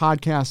your favorite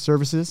podcast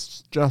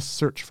services. Just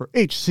search for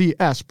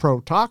HCS Pro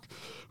Talk.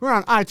 We're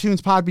on iTunes,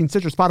 Podbean,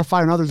 Stitcher,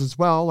 Spotify, and others as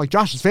well, like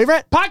Josh's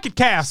favorite Pocket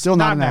Cast. Still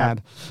not an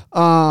ad.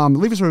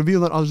 Leave us a review.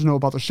 Let others know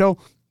about the show.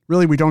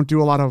 Really, we don't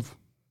do a lot of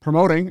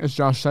promoting, as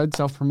Josh said,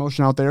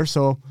 self-promotion out there.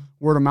 So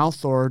word of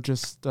mouth, or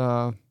just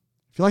if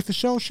you like the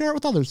show, share it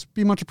with others.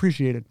 Be much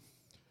appreciated.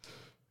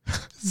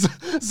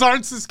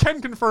 Zarn says,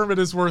 can confirm it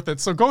is worth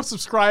it. So go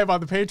subscribe on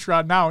the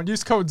Patreon now and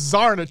use code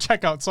Zarn at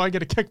checkout so I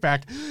get a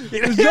kickback.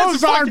 There's no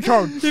Zarn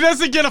code. He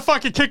doesn't get a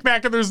fucking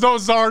kickback and there's no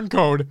Zarn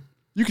code.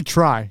 You could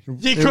try.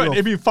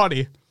 It'd be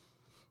funny.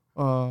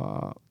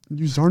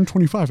 Use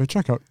Zarn25 at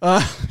checkout.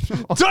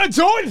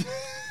 Don't.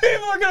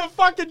 We're going to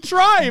fucking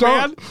try,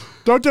 man.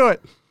 Don't do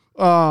it.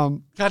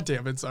 God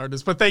damn it,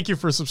 Zarn. But thank you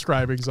for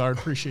subscribing, Zarn.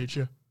 Appreciate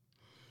you.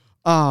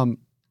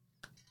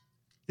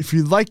 If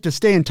you'd like to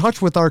stay in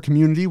touch with our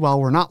community while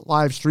we're not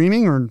live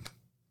streaming or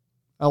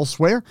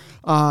elsewhere,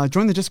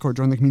 join the Discord,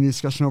 join the community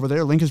discussion over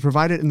there. Link is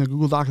provided in the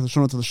Google Doc of the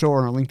show notes of the show or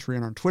on our link tree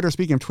and on Twitter.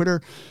 Speaking of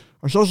Twitter,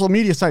 our social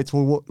media sites,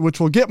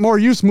 which will get more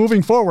use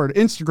moving forward: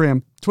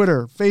 Instagram,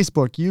 Twitter,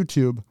 Facebook,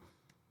 YouTube,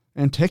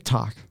 and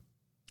TikTok.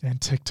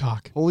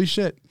 Holy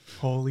shit.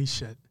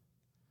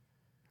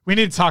 We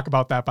need to talk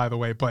about that, by the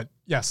way, but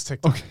yes,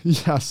 TikTok. Okay,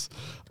 yes.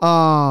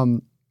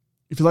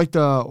 If you'd like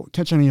to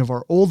catch any of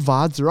our old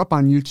VODs, they're up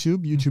on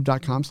YouTube,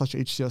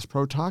 youtube.com/HCS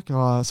Pro Talk.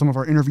 Some of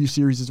our interview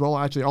series as well.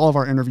 Actually, all of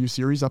our interview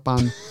series up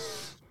on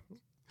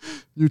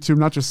YouTube,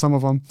 not just some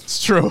of them.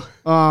 It's true.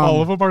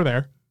 All of them are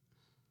there.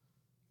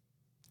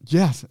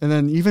 Yes. And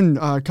then even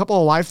a couple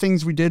of live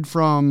things we did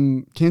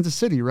from Kansas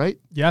City, right?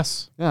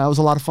 Yes. Yeah, that was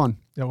a lot of fun.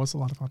 That was a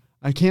lot of fun.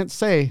 I can't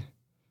say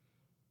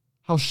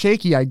how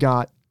shaky I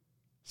got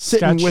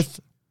sitting Sketch. with,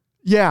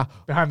 yeah,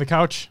 Behind the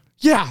couch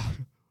yeah.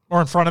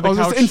 or in front of the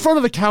couch. In front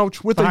of the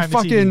couch with a Behind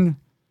the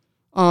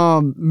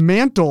fucking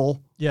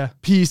mantle Yeah.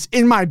 piece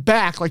in my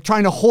back, like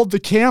trying to hold the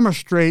camera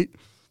straight.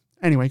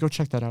 Anyway, go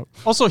check that out.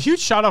 Also, a huge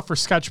shout out for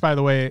Sketch, by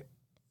the way,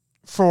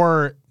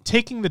 for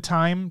taking the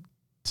time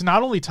to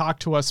not only talk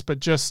to us, but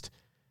just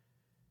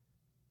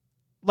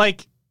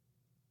like,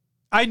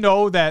 I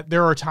know that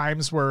there are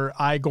times where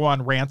I go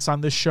on rants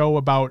on this show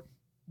about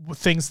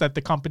things that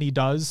the company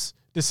does,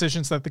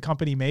 decisions that the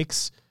company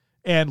makes,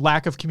 and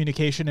lack of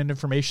communication and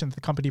information that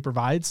the company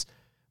provides.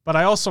 But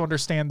I also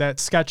understand that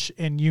Sketch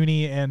and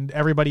Uni and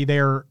everybody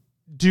there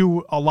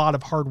do a lot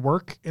of hard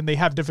work and they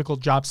have difficult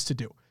jobs to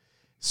do.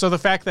 So the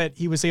fact that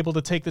he was able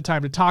to take the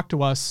time to talk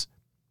to us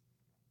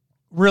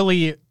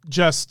really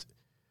just,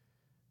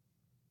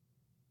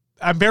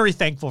 I'm very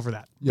thankful for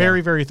that. Yeah.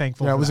 Very, very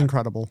thankful. Yeah, for it was that.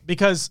 incredible.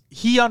 Because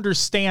he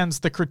understands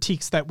the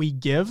critiques that we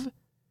give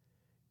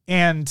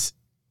and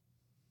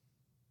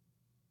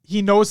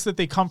he knows that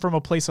they come from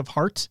a place of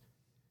heart.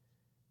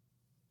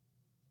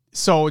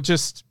 So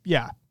just,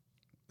 yeah.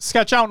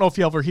 Sketch, I don't know if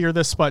you ever hear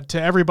this, but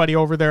to everybody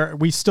over there,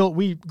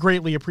 we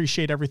greatly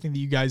appreciate everything that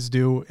you guys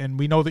do. And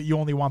we know that you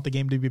only want the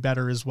game to be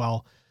better as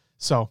well.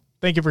 So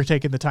thank you for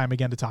taking the time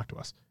again to talk to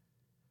us.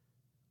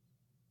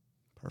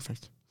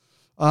 Perfect.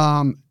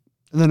 And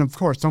then, of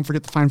course, don't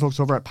forget the fine folks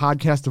over at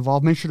Podcast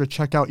Evolve. Make sure to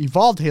check out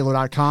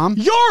evolvedhalo.com.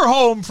 Your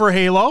home for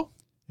Halo.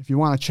 If you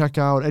want to check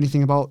out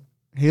anything about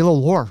Halo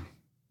lore,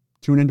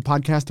 tune into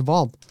Podcast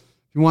Evolved.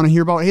 If you want to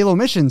hear about Halo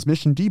missions,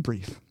 Mission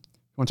Debrief.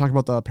 You want to talk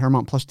about the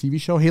Paramount Plus TV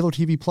show, Halo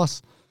TV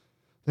Plus.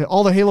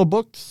 All the Halo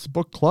books,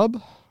 book club.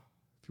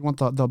 If you want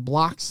the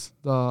blocks,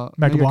 the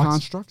Mega blocks.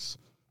 constructs,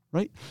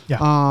 right?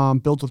 Yeah.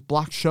 Built with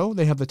Block Show.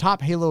 They have the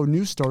top Halo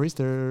news stories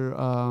that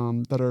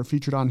are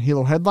featured on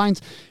Halo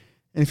headlines.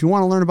 And if you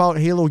want to learn about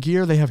Halo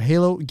gear, they have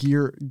Halo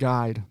Gear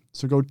Guide.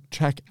 So go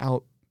check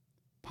out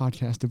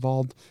Podcast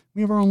Evolved.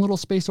 We have our own little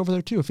space over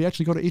there too. If you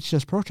actually go to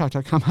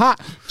hcsprotalk.com, ha!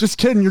 Just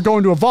kidding, you're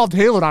going to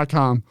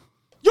evolvedhalo.com.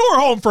 Your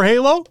home for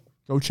Halo.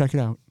 Go check it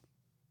out.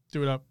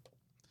 Do it up.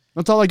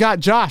 That's all I got,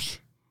 Josh.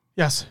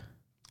 Yes.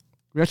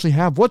 We actually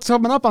have what's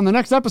coming up on the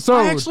next episode.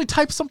 I actually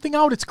typed something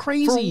out. It's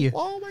crazy.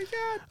 Oh my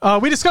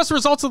God. We discussed the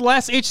results of the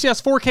last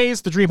HCS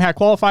 4Ks, the DreamHack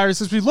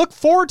qualifiers, as we look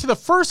forward to the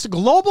first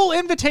global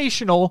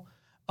invitational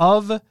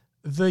of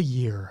the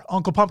year.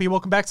 Uncle Pumpy,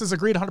 welcome back. Says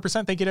agreed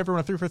 100%. Thank you to everyone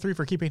at 343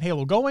 for keeping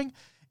Halo going.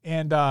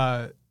 And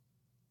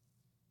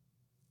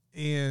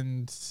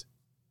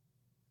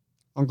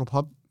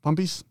Uncle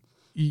Pumpies.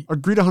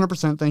 Agreed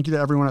 100%. Thank you to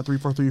everyone at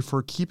 343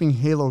 for keeping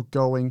Halo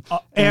going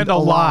and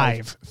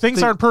alive.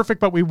 Things aren't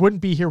perfect, but we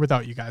wouldn't be here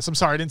without you guys. I'm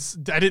sorry.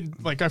 I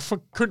didn't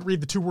couldn't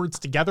read the two words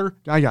together.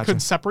 I got Couldn't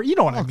separate. You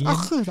know what I mean. I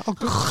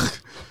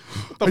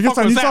guess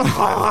I need something.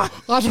 I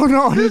don't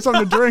know. I need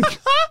something to drink.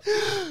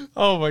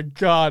 Oh my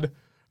God.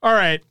 All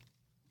right.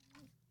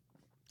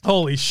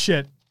 Holy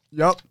shit.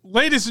 Yep.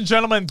 Ladies and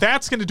gentlemen,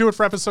 that's going to do it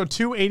for episode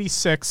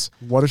 286.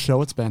 What a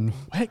show it's been.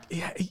 Heck,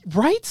 yeah,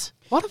 right?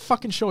 What a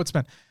fucking show it's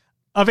been.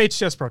 Of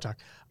HCS Pro Talk.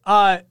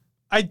 I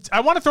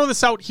want to throw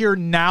this out here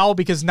now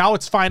because now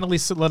it's finally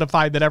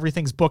solidified that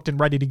everything's booked and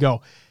ready to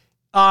go.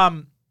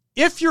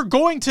 If you're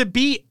going to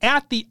be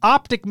at the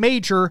Optic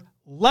Major,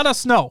 let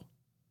us know.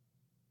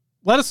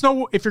 Let us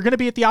know if you're going to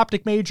be at the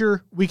Optic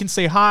Major. We can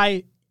say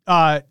hi.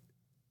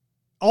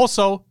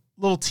 Also,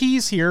 little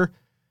tease here.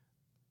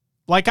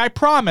 Like I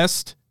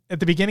promised at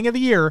the beginning of the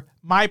year,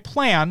 my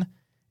plan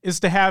is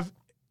to have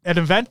an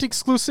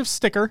event-exclusive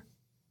sticker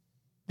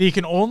that you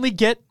can only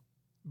get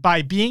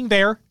by being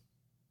there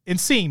and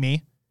seeing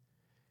me,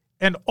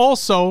 and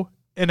also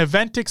an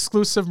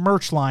event-exclusive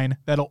merch line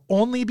that'll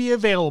only be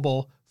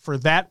available for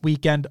that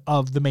weekend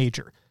of the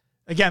major.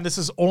 Again, this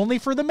is only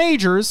for the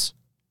majors,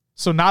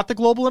 so not the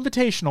global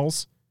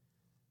invitationals.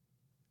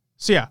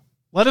 So yeah,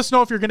 let us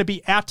know if you're going to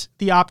be at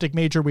the Optic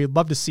Major. We'd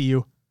love to see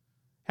you.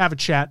 Have a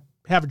chat,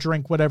 have a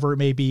drink, whatever it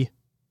may be.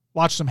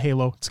 Watch some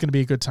Halo. It's going to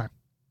be a good time.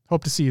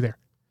 Hope to see you there.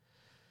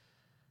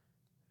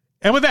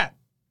 And with that,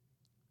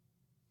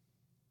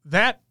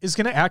 that is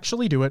going to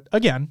actually do it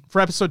again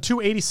for episode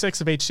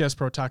 286 of HCS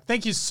Pro Talk.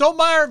 Thank you so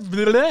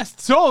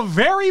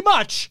very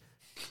much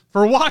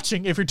for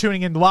watching. If you're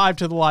tuning in live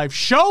to the live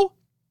show,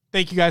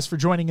 thank you guys for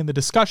joining in the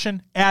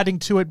discussion, adding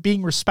to it,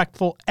 being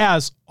respectful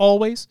as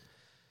always.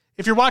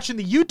 If you're watching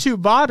the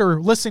YouTube VOD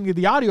or listening to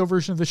the audio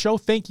version of the show,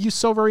 thank you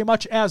so very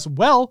much as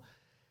well.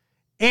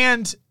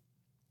 And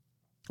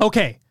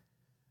okay,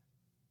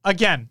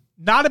 again,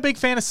 not a big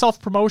fan of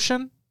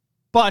self-promotion,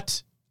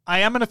 but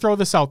I am going to throw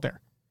this out there.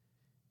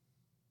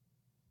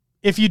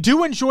 If you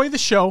do enjoy the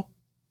show,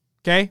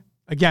 okay,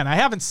 again, I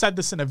haven't said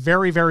this in a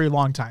very, very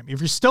long time. If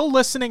you're still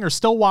listening or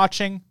still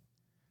watching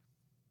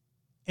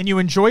and you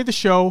enjoy the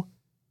show,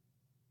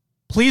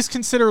 please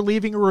consider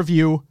leaving a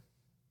review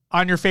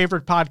on your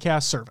favorite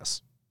podcast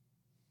service.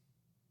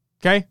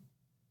 Okay?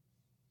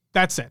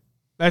 That's it.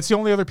 That's the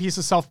only other piece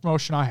of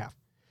self-promotion I have.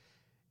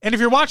 And if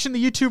you're watching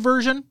the YouTube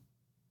version,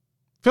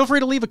 feel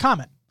free to leave a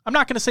comment. I'm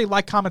not going to say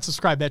like, comment,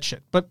 subscribe, that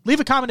shit. But leave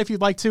a comment if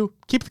you'd like to.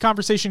 Keep the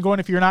conversation going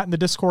if you're not in the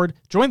Discord.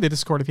 Join the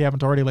Discord if you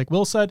haven't already. Like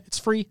Will said, it's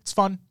free, it's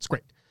fun, it's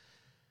great.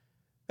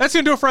 That's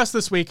going to do it for us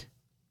this week.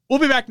 We'll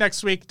be back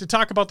next week to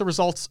talk about the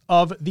results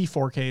of the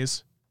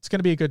 4Ks. It's going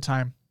to be a good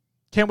time.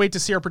 Can't wait to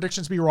see our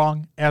predictions be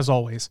wrong, as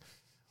always.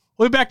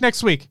 We'll be back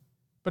next week.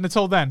 But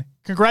until then,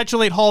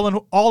 congratulate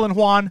All in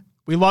Juan.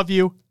 We love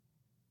you.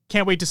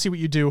 Can't wait to see what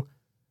you do.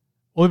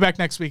 We'll be back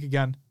next week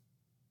again.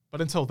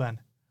 But until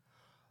then,